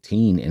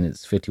 2018, and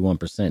it's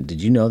 51%.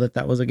 Did you know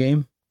that was a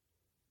game?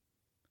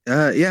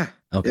 Yeah.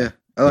 Okay. Yeah,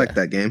 I like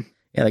that game.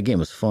 Yeah, that game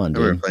was fun,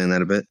 dude. I remember playing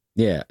that a bit.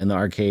 Yeah, in the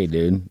arcade,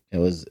 dude. It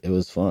was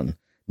fun.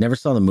 Never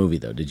saw the movie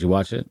though. Did you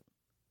watch it?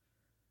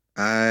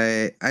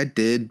 I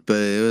did, but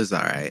it was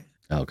all right.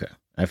 Okay.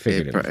 I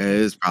figured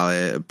it was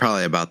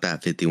probably about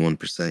that 51%.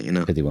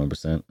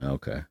 51%.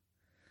 Okay.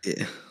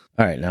 Yeah.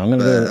 All right. Now I'm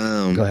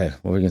gonna go ahead.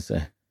 What were you gonna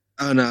say?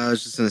 Oh no, I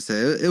was just gonna say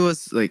it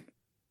was like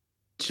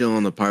chill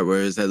on the part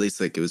where it was at least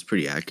like it was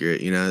pretty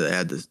accurate. They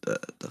had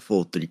the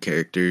full 3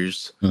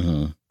 characters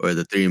or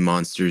the 3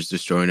 monsters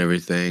destroying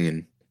everything,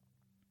 and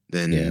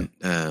then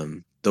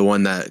the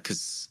one that,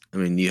 because I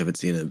mean you haven't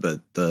seen it,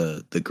 but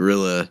the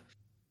gorilla,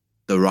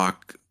 the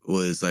Rock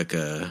was like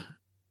a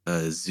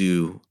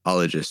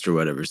zoologist or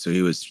whatever, so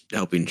he was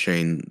helping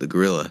train the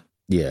gorilla.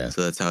 Yeah.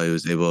 So that's how he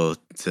was able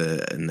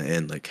to in the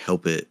end like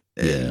help it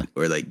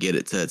or like get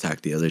it to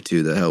attack the other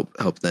 2 to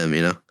help them.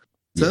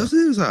 So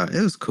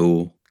it was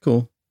cool.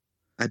 Cool.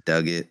 I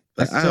dug it,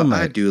 but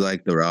I do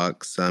like the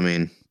Rocks. I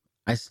mean,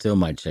 I still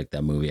might check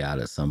that movie out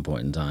at some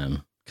point in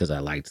time because I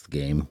liked the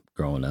game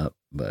growing up.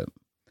 But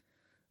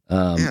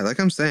yeah, like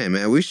I'm saying,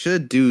 man, we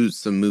should do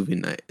some movie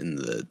night in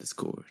the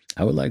Discord.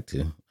 I would like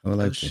to.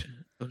 Oh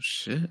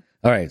shit!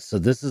 All right, so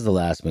this is the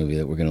last movie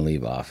that we're gonna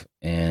leave off,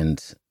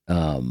 and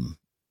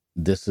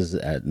this is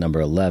at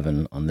number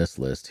 11 on this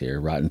list here.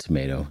 Rotten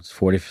Tomato. It's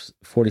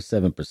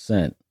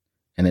 47%,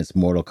 and it's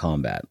Mortal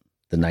Kombat,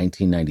 the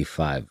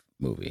 1995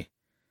 movie.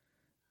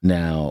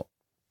 Now,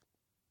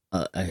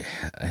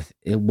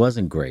 it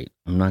wasn't great.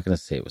 I'm not going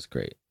to say it was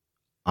great.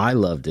 I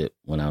loved it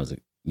when I was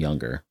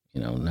younger.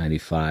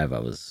 95, I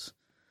was,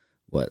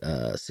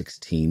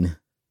 16.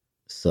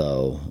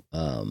 So,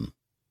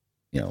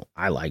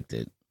 I liked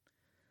it.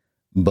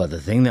 But the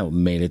thing that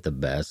made it the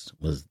best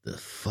was the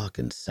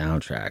fucking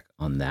soundtrack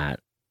on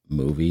that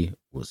movie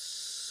was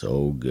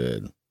so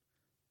good.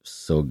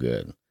 So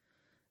good.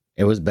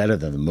 It was better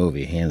than the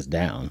movie, hands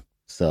down.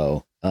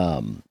 So,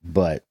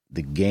 but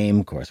the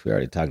game, of course, we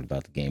already talked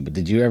about the game, but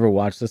did you ever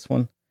watch this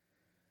one?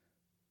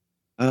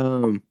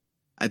 I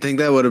think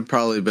that would have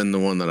probably been the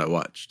one that I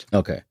watched.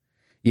 Okay.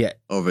 Yeah.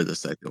 Over the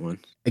second one.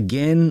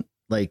 Again,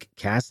 like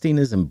casting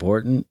is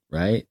important,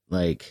 right?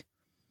 Like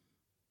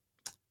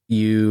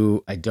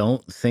I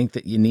don't think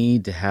that you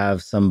need to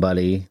have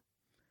somebody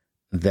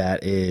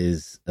that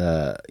is,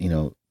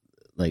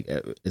 like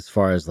as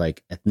far as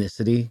like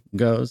ethnicity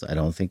goes, I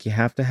don't think you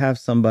have to have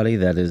somebody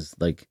that is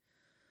like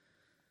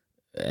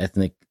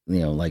ethnic,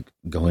 like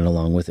going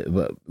along with it.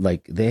 But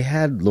like they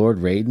had Lord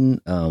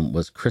Raiden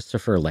was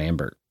Christopher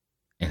Lambert,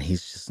 and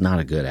he's just not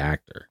a good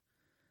actor.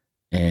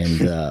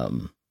 And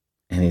and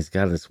he's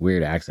got this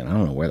weird accent. I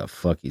don't know where the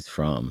fuck he's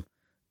from,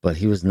 but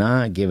he was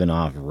not giving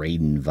off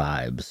Raiden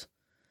vibes.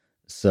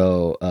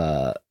 So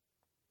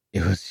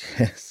it was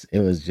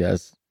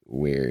just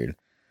weird.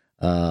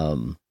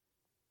 But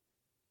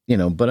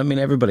I mean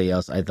everybody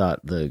else, I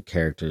thought the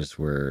characters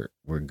were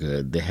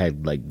good. They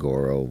had like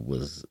Goro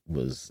was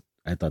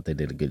I thought they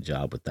did a good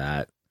job with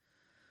that.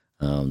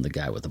 The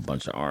guy with a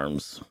bunch of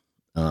arms.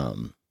 I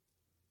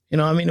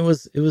mean it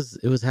was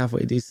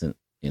halfway decent,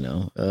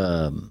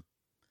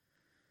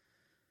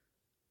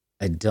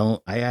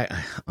 I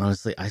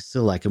honestly, I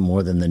still like it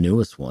more than the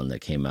newest one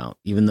that came out,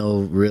 even though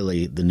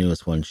really the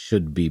newest one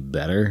should be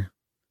better,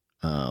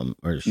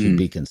 or should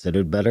be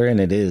considered better. And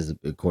it is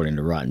according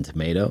to Rotten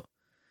Tomato.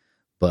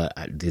 But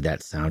dude, that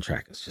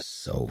soundtrack is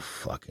just so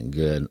fucking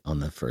good on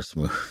the first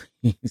movie.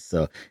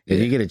 So if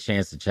you get a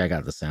chance to check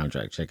out the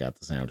soundtrack, check out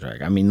the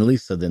soundtrack. I mean, at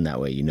least so then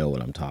that way you know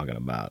what I'm talking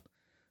about.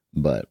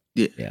 But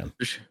yeah,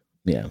 for sure.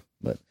 Yeah.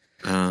 But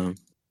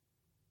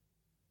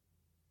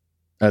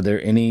are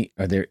there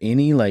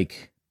any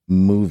like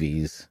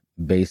movies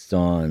based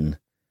on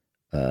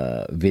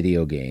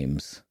video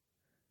games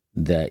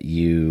that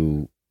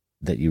you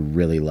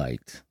really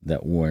liked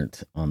that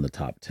weren't on the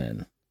top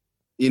 10?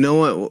 You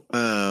know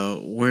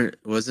what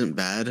wasn't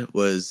bad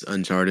was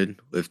Uncharted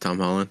with Tom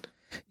Holland.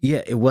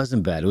 Yeah, it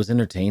wasn't bad. It was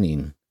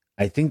entertaining.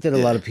 I think that a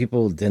lot of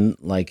people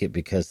didn't like it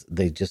because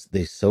they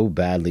so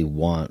badly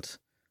want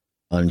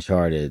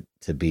Uncharted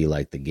to be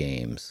like the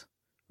games,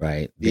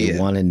 right? They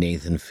wanted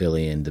Nathan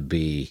Fillion to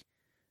be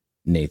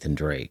Nathan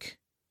Drake.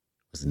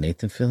 Was it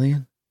Nathan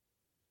Fillion?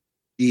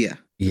 Yeah.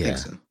 Yeah. I think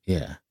so.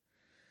 Yeah.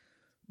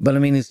 But I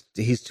mean,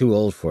 he's too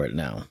old for it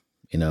now,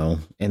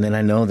 And then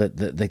I know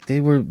that like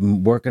they were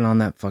working on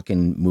that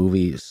fucking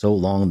movie so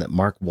long that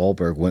Mark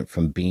Wahlberg went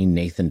from being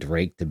Nathan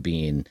Drake to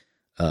being,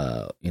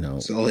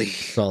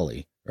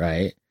 Sully,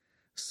 right?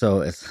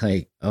 So it's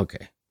like,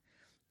 okay.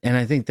 And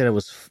I think that it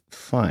was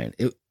fine.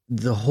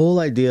 The whole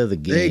idea of the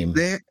game.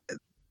 Go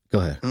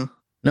ahead. Huh?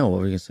 No, what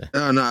were you gonna say?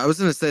 Oh no, I was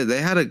gonna say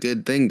they had a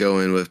good thing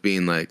going with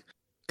being like,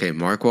 okay,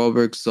 Mark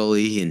Wahlberg's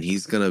Sully, and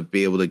he's gonna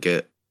be able to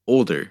get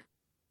older.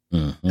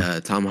 Mm-hmm.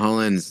 Tom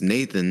Holland's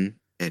Nathan,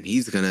 and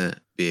he's gonna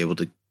be able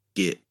to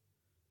get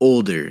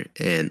older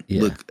and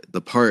look the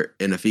part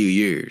in a few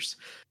years.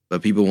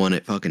 But people want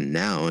it fucking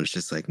now, and it's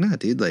just like, nah,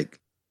 dude, like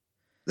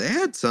they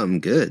had something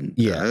good.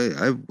 Yeah,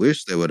 I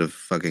wish they would have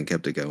fucking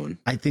kept it going.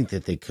 I think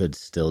that they could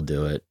still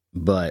do it,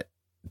 but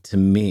to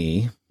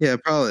me, yeah,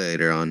 probably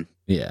later on.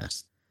 Yeah,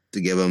 just to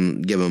give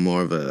him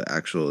more of a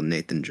actual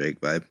Nathan Drake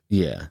vibe.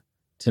 Yeah,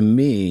 to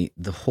me,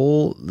 the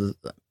whole,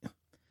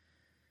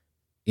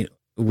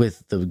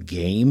 with the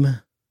game,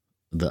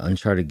 the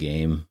Uncharted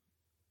game,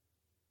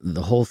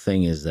 the whole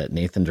thing is that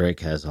Nathan Drake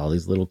has all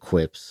these little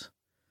quips.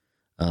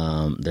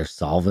 They're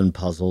solving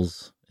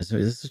puzzles. This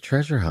is a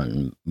treasure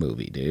hunting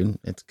movie, dude.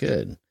 It's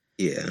good.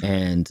 Yeah.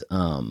 And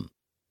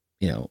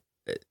you know,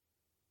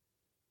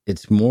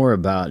 it's more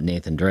about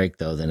Nathan Drake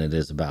though than it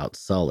is about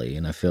Sully,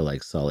 and I feel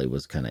like Sully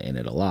was kind of in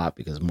it a lot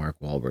because Mark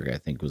Wahlberg, I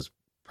think, was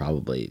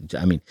probably,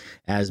 I mean,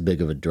 as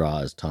big of a draw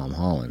as Tom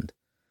Holland,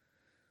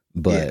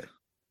 but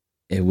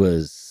it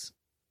was,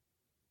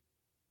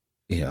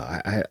 you know,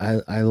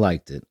 I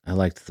liked it. I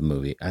liked the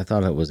movie. I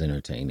thought it was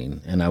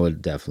entertaining, and I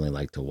would definitely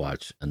like to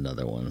watch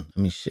another one.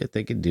 I mean, shit,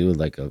 they could do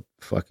like a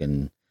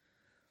fucking,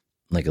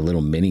 like a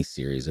little mini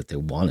series if they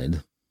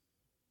wanted,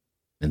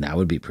 and that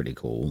would be pretty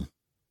cool.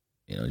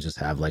 You know, just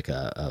have like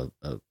a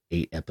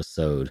 8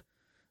 episode,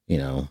 you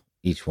know,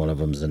 each one of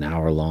them's an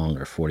hour long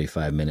or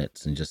 45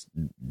 minutes, and just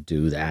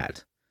do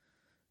that.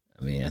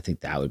 I mean, I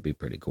think that would be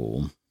pretty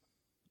cool.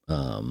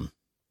 Yeah,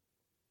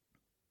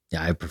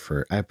 I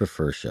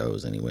prefer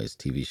shows anyways,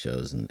 TV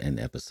shows and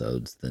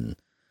episodes than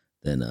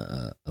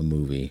a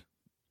movie.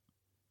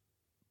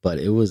 But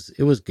it was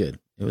good.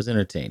 It was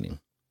entertaining.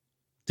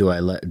 Do I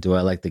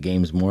like the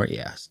games more?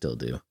 Yeah, still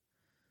do.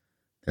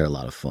 They're a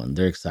lot of fun.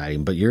 They're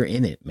exciting, but you're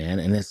in it, man,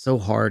 and it's so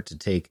hard to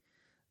to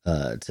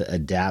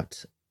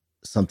adapt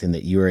something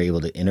that you are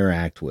able to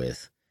interact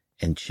with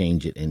and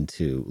change it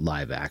into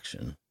live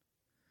action.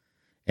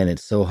 And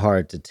it's so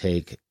hard to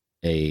take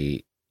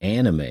a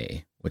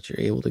anime, which you're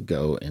able to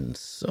go in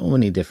so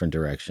many different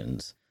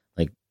directions,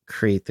 like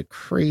create the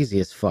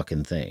craziest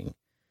fucking thing,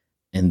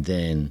 and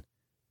then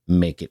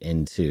make it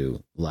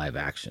into live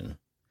action.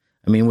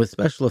 I mean, with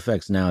special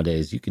effects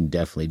nowadays, you can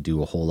definitely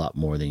do a whole lot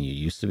more than you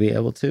used to be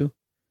able to.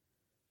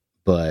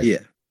 But Yeah.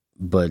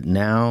 But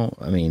now,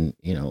 I mean,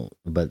 you know,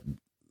 but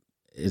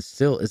it's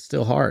still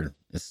hard.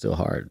 It's still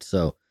hard.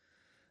 So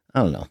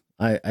I don't know.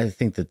 I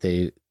think that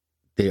they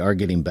are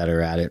getting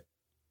better at it,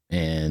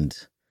 and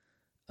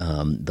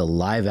the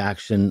live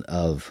action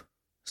of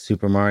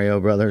Super Mario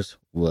Brothers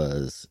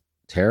was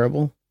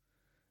terrible,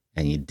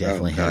 and you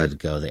definitely had to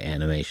go the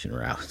animation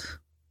route.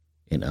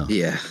 You know?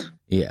 Yeah.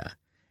 Yeah.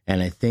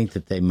 And I think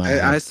that they might.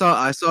 I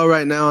saw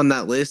right now on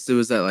that list, it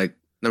was at like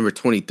number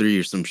 23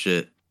 or some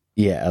shit.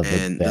 Yeah,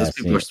 and those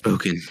people are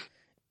spoken.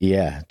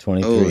 Yeah,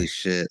 23. Holy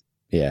shit.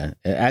 Yeah,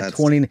 at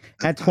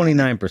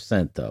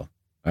 29% though.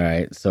 All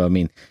right, so I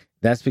mean,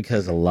 that's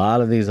because a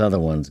lot of these other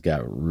ones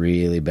got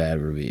really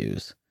bad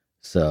reviews.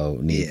 So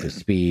Need for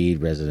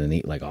Speed, Resident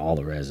Evil, like all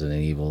the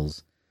Resident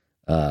Evils,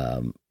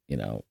 you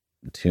know,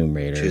 Tomb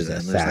Raiders,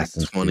 Assassin's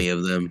There's like 20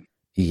 of them.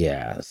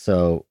 Yeah,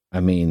 so I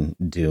mean,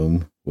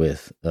 Doom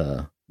with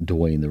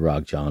Dwayne the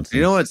Rock Johnson.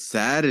 You know what's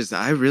sad is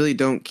I really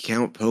don't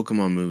count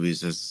Pokemon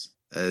movies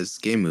as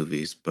game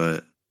movies,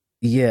 but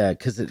yeah,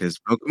 because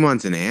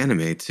Pokemon's an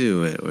anime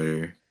too.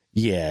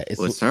 It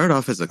started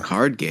off as a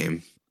card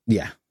game.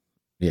 Yeah,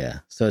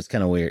 so it's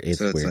kind of weird.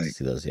 It's weird like, to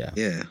see those. Yeah.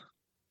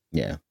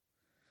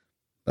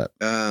 But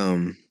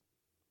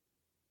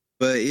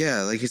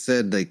yeah, like you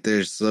said, like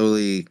they're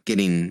slowly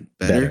getting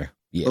better.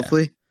 Yeah,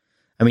 hopefully.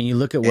 I mean, you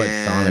look at what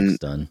Sonic's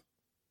done.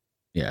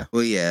 Yeah.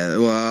 Well, yeah.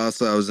 Well,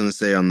 also I was gonna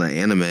say on the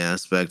anime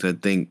aspect, I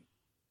think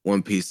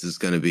One Piece is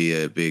gonna be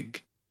a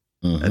big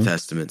a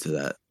testament to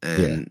that,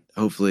 and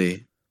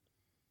hopefully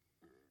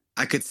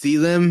I could see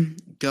them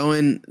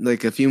going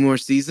like a few more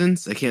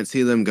seasons. I can't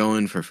see them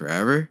going for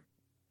forever,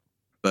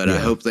 but I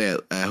hope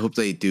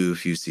they do a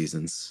few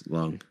seasons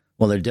long.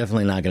 Well, they're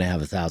definitely not going to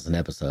have 1,000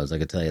 episodes. I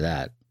could tell you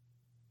that.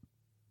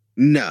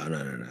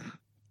 No.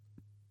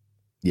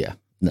 Yeah,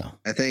 no.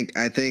 I think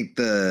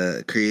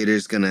the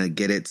creator's gonna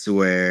get it to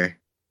where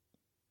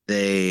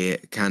they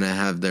kind of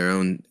have their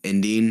own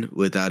ending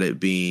without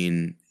it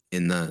being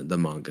in the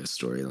manga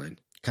storyline.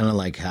 Kind of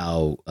like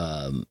how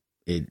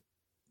it,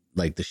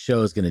 like the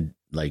show is gonna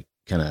like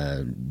kind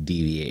of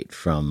deviate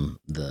from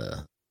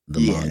the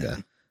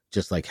manga,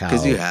 just like how,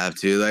 because you have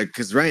to, like,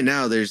 because right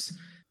now there's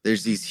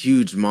these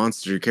huge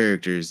monster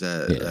characters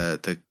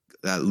that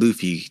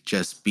Luffy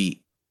just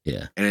beat.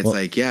 Yeah, and it's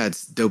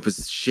it's dope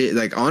as shit.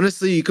 Like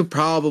honestly, you could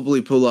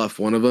probably pull off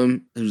one of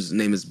them whose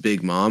name is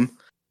Big Mom.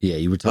 Yeah,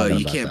 you were talking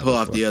about but you can't pull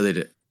off the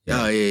other.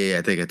 Oh yeah,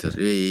 I think I told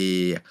you.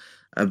 Yeah.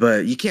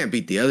 But you can't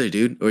beat the other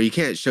dude, or you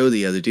can't show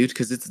the other dude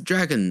because it's a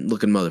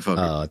dragon-looking motherfucker.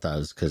 Oh, I thought it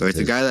was because it's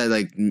a guy that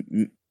like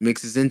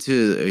mixes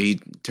into,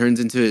 he turns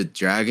into a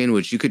dragon,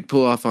 which you could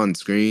pull off on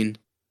screen,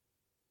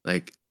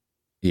 like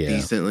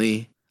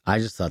decently. I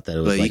just thought that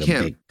it was like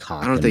a big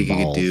cock. I don't think balls,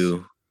 you could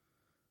do.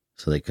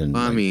 So they couldn't.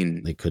 Well,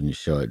 they couldn't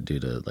show it due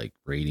to like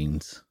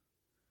ratings.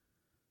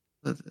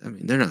 I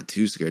mean, they're not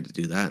too scared to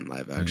do that in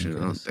live action. I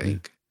don't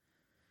think.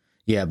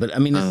 Yeah, but I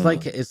mean,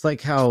 it's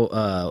like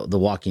how The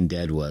Walking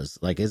Dead was.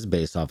 Like, it's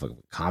based off of a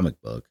comic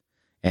book,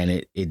 and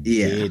it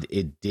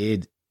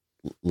did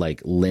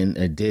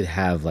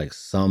have like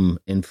some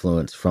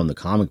influence from the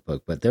comic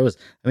book. But there was,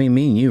 I mean,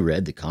 me and you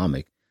read the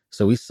comic,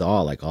 so we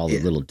saw like all the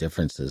little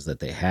differences that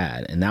they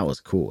had, and that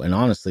was cool. And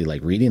honestly,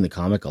 like reading the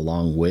comic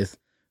along with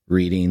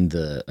reading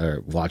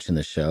or watching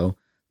the show,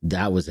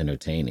 that was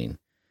entertaining,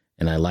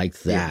 and I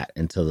liked that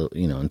until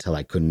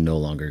I couldn't no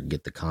longer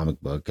get the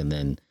comic book, and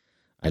then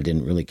I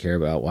didn't really care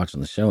about watching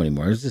the show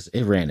anymore. It was just,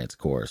 it ran its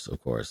course, of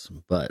course.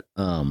 But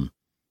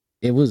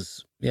it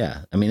was,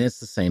 yeah, I mean, it's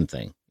the same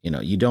thing. You know,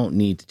 you don't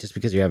need to, just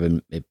because you have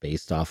it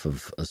based off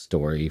of a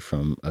story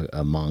from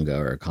a manga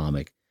or a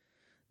comic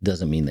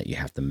doesn't mean that you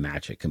have to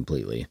match it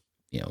completely.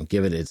 You know,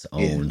 give it its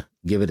own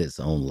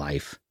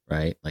life,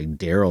 right? Like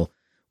Daryl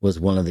was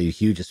one of the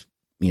hugest,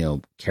 you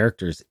know,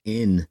 characters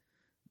in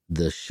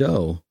the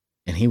show,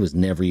 and he was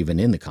never even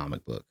in the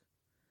comic book.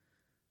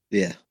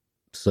 Yeah.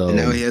 So and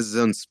now he has his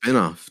own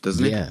spinoff,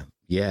 doesn't he?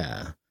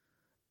 Yeah.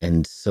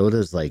 And so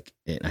does like,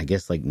 I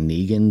guess like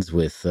Negan's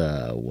with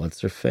what's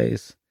her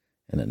face,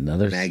 and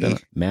another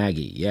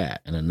Maggie, yeah,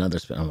 and another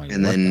spin. I'm like,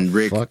 and then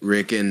Rick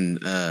and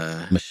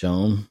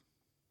Michonne,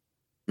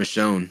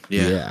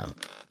 yeah.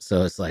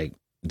 So it's like,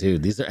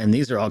 dude,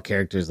 these are all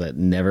characters that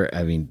never.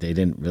 I mean, they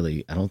didn't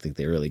really. I don't think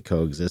they really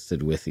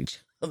coexisted with each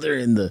other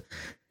in the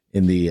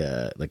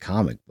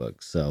comic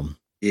book. So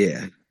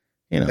yeah,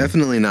 you know,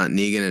 definitely not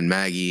Negan and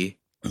Maggie.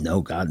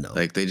 No, God, no.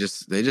 Like they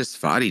just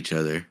fought each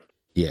other.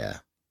 Yeah.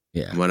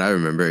 What I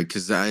remember,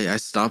 because I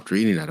stopped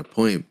reading at a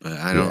point, but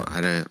I don't.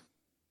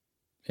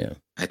 Yeah.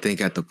 I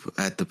think at the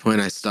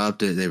point I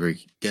stopped it, they were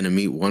gonna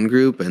meet one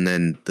group, and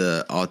then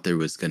the author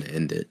was gonna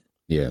end it.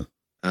 Yeah.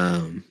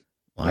 Well,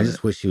 I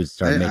just wish you would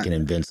start making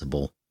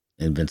Invincible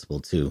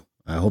too.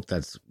 I hope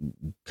that's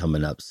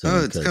coming up soon.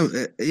 Oh, it's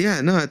coming.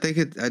 Yeah, no, I think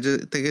it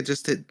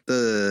just hit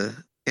the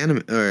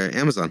anime or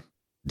Amazon.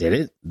 Did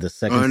it? The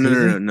second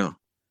season? No.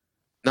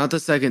 Not the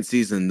second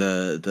season.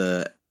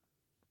 The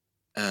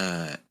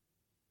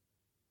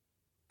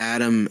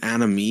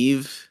Adam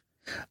Eve.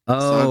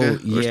 Oh, saga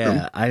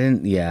yeah. I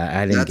didn't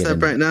That's get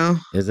up right now.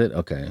 Is it?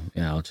 Okay.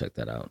 Yeah, I'll check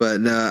that out.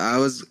 But I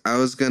was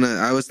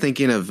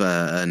thinking of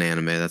an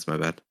anime. That's my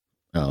bad.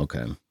 Oh,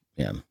 okay.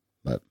 Yeah.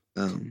 But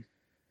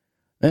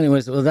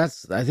anyways, well, I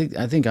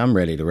think I'm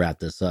ready to wrap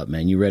this up,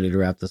 man. You ready to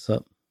wrap this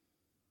up?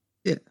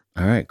 Yeah.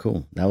 All right,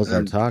 cool. That was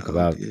our talk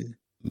about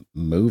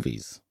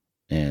movies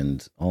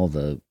and all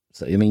the.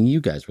 So, I mean,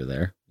 you guys were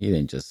there. You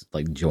didn't just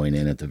like join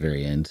in at the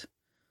very end,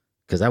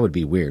 because that would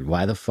be weird.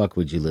 Why the fuck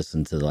would you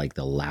listen to like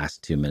the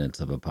last 2 minutes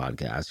of a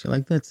podcast? You're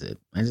like, that's it.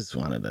 I just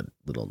wanted a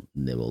little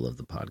nibble of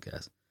the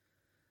podcast.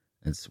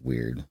 It's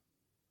weird.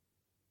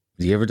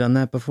 Have you ever done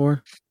that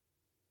before?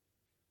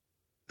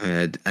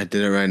 I did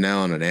it right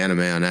now on an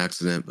anime on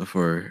accident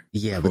before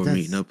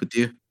meeting up with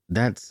you.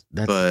 That's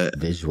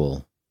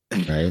visual,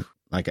 right?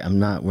 Like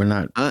we're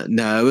not.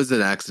 No, it was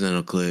an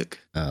accidental click.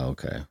 Oh,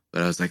 okay.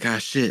 But I was like,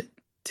 shit,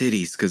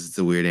 titties, because it's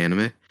a weird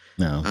anime.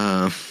 No,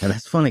 and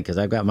that's funny because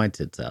I've got my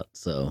tits out.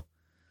 So,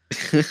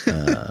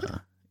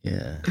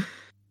 yeah.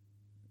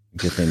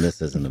 Good thing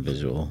this isn't a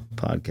visual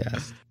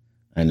podcast.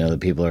 I know that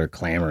people are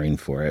clamoring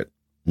for it.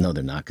 No,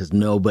 they're not, because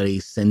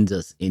nobody sends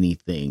us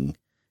anything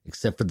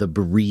except for the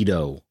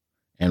burrito,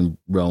 and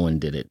Rowan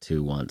did it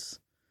too once.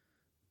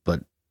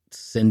 But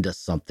send us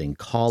something.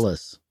 Call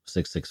us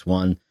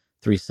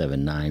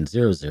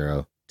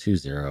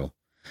 661-379-0020.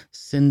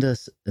 Send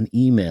us an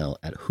email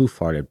at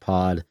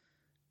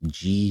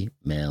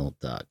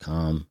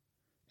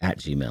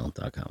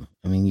whofartedpod@gmail.com.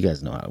 I mean, you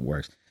guys know how it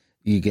works.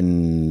 You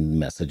can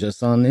message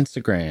us on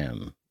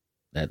Instagram.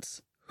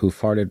 That's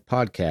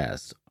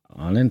whofartedpodcast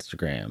on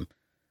Instagram.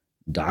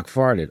 Doc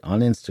Farted on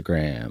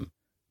Instagram.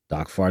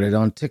 Doc Farted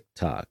on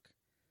TikTok.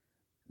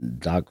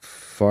 Doc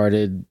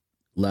Farted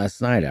last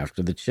night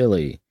after the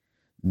chili.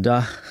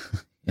 You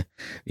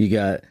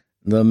got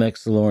the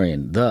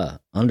Mexilorian, the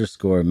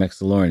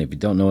 _Mexilorian. If you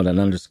don't know what an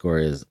underscore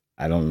is,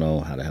 I don't know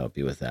how to help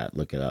you with that.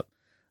 Look it up.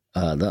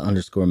 The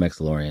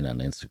 _Mexilorian on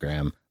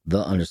Instagram.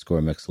 The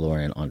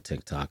 _Mexilorian on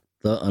TikTok.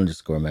 The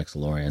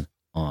 _Mexilorian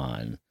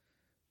on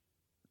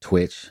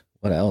Twitch.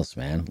 What else,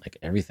 man? Like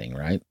everything,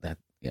 right?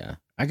 We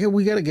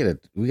gotta get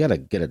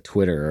a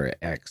Twitter or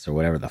X or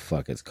whatever the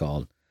fuck it's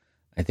called.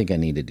 I think I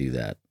need to do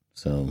that.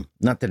 So,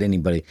 not that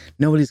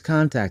nobody's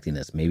contacting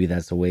us. Maybe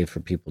that's a way for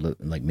people to,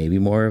 like, maybe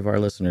more of our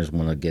listeners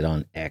want to get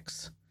on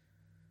X.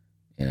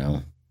 You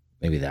know,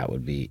 maybe that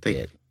would be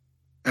it.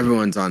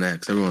 Everyone's on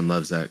X. Everyone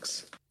loves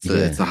X. So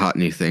it's a hot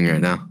new thing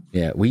right now.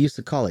 Yeah, we used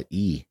to call it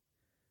E.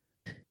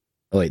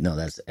 Oh wait, no,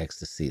 that's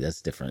ecstasy.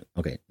 That's different.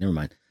 Okay, never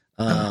mind.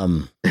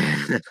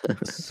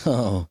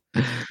 So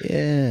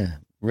yeah,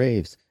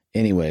 raves.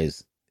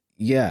 Anyways,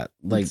 yeah,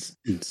 like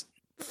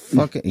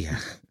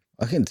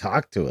fucking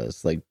talk to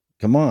us. Like,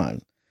 come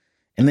on.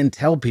 And then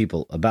tell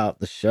people about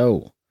the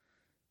show.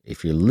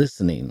 If you're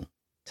listening,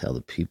 tell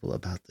the people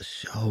about the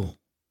show.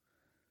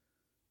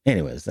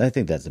 Anyways, I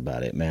think that's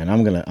about it, man.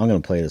 I'm gonna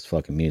play this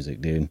fucking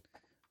music, dude.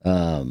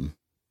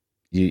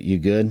 You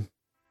good?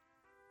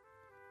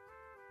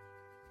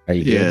 Are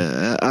you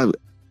good? I'm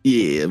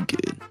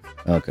good.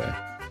 Okay.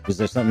 Was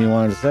there something you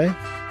wanted to say?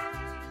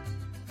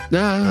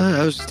 No,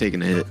 I was just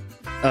taking a hit.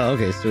 Oh,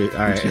 okay, sweet.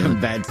 All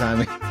right. Bad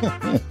timing.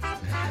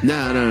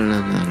 No.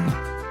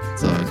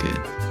 It's all good.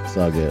 It's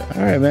all good.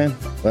 All right, man.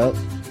 Well,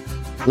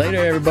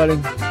 later,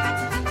 everybody.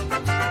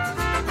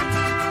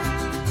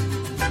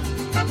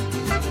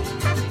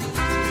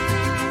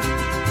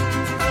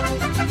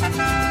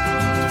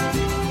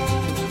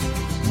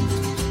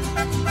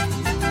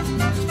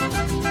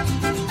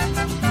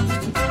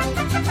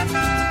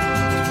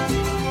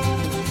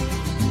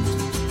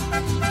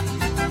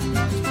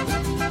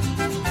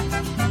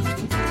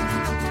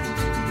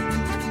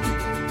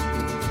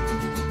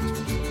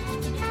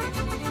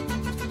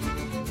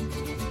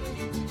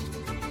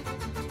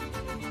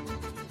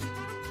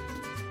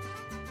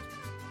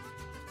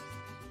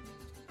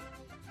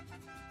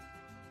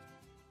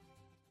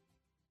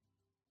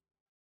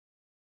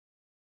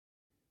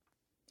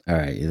 All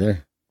right, you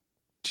there?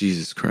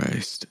 Jesus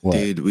Christ. What?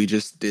 Dude, we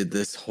just did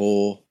this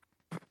whole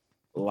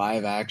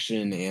live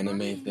action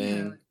anime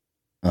thing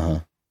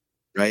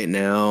right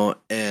now,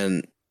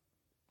 and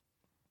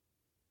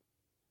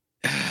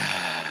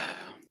hang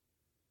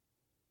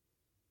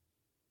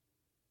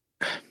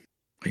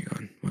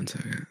on 1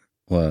 second.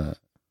 What?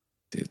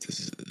 Dude, this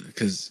is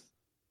because,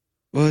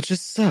 well, it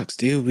just sucks,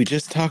 dude. We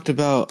just talked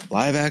about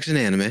live action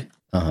anime.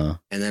 And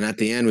then at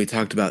the end, we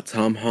talked about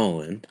Tom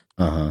Holland.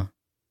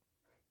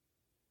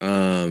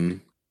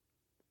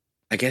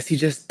 I guess he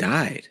just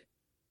died.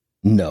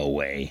 No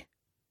way.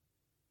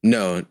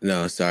 No,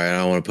 sorry. I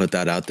don't want to put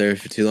that out there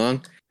for too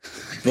long.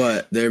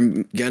 But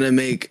they're gonna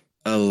make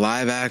a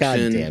live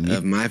action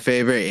of my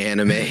favorite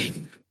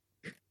anime.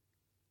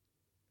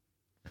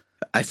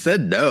 I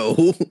said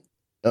no.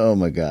 Oh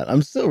my god.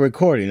 I'm still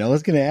recording. I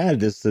was gonna add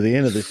this to the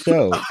end of the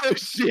show. Oh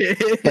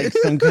shit. Like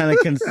some kind of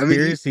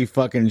conspiracy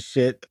fucking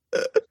shit.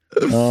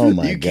 Oh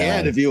my god. You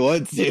can if you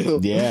want to.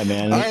 Yeah,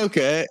 man. Oh,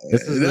 okay.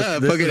 This is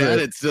fucking add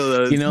it still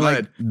though. You know,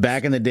 like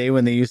back in the day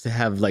when they used to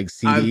have like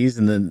CDs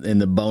and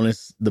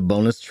the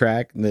bonus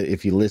track that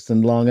if you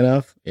listened long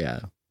enough, yeah.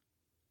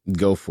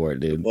 Go for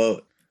it, dude.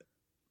 Well,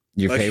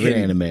 your favorite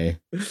anime.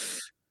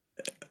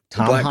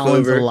 Tom Black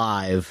Holland's Clover.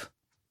 alive.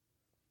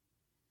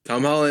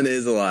 Tom Holland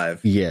is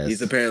alive. Yes.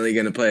 He's apparently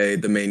going to play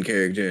the main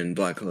character in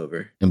Black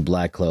Clover. In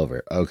Black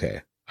Clover.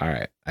 Okay. All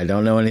right. I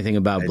don't know anything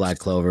about Black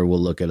Clover. We'll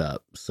look it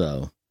up.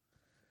 So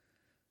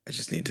I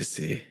just need to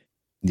see.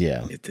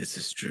 Yeah. If this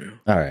is true.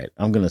 All right.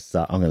 I'm going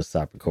to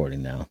stop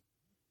recording now.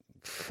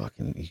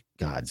 Fucking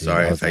God, dude.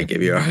 Sorry if I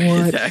give you a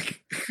heart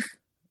attack.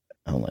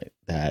 I'm like,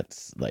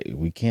 that's like,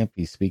 we can't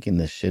be speaking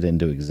this shit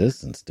into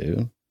existence,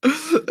 dude.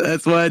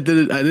 That's why I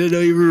didn't know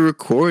you were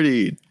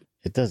recording.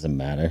 It doesn't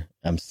matter.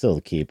 I'm still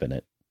keeping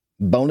it.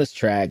 Bonus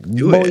track,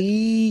 Do boy.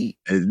 It.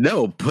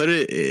 No, put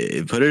it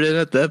in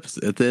at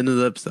the end of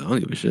the episode. I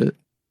don't give a shit.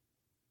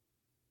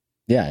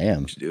 Yeah, I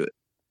am. You should do it.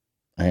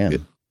 I am.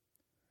 Good.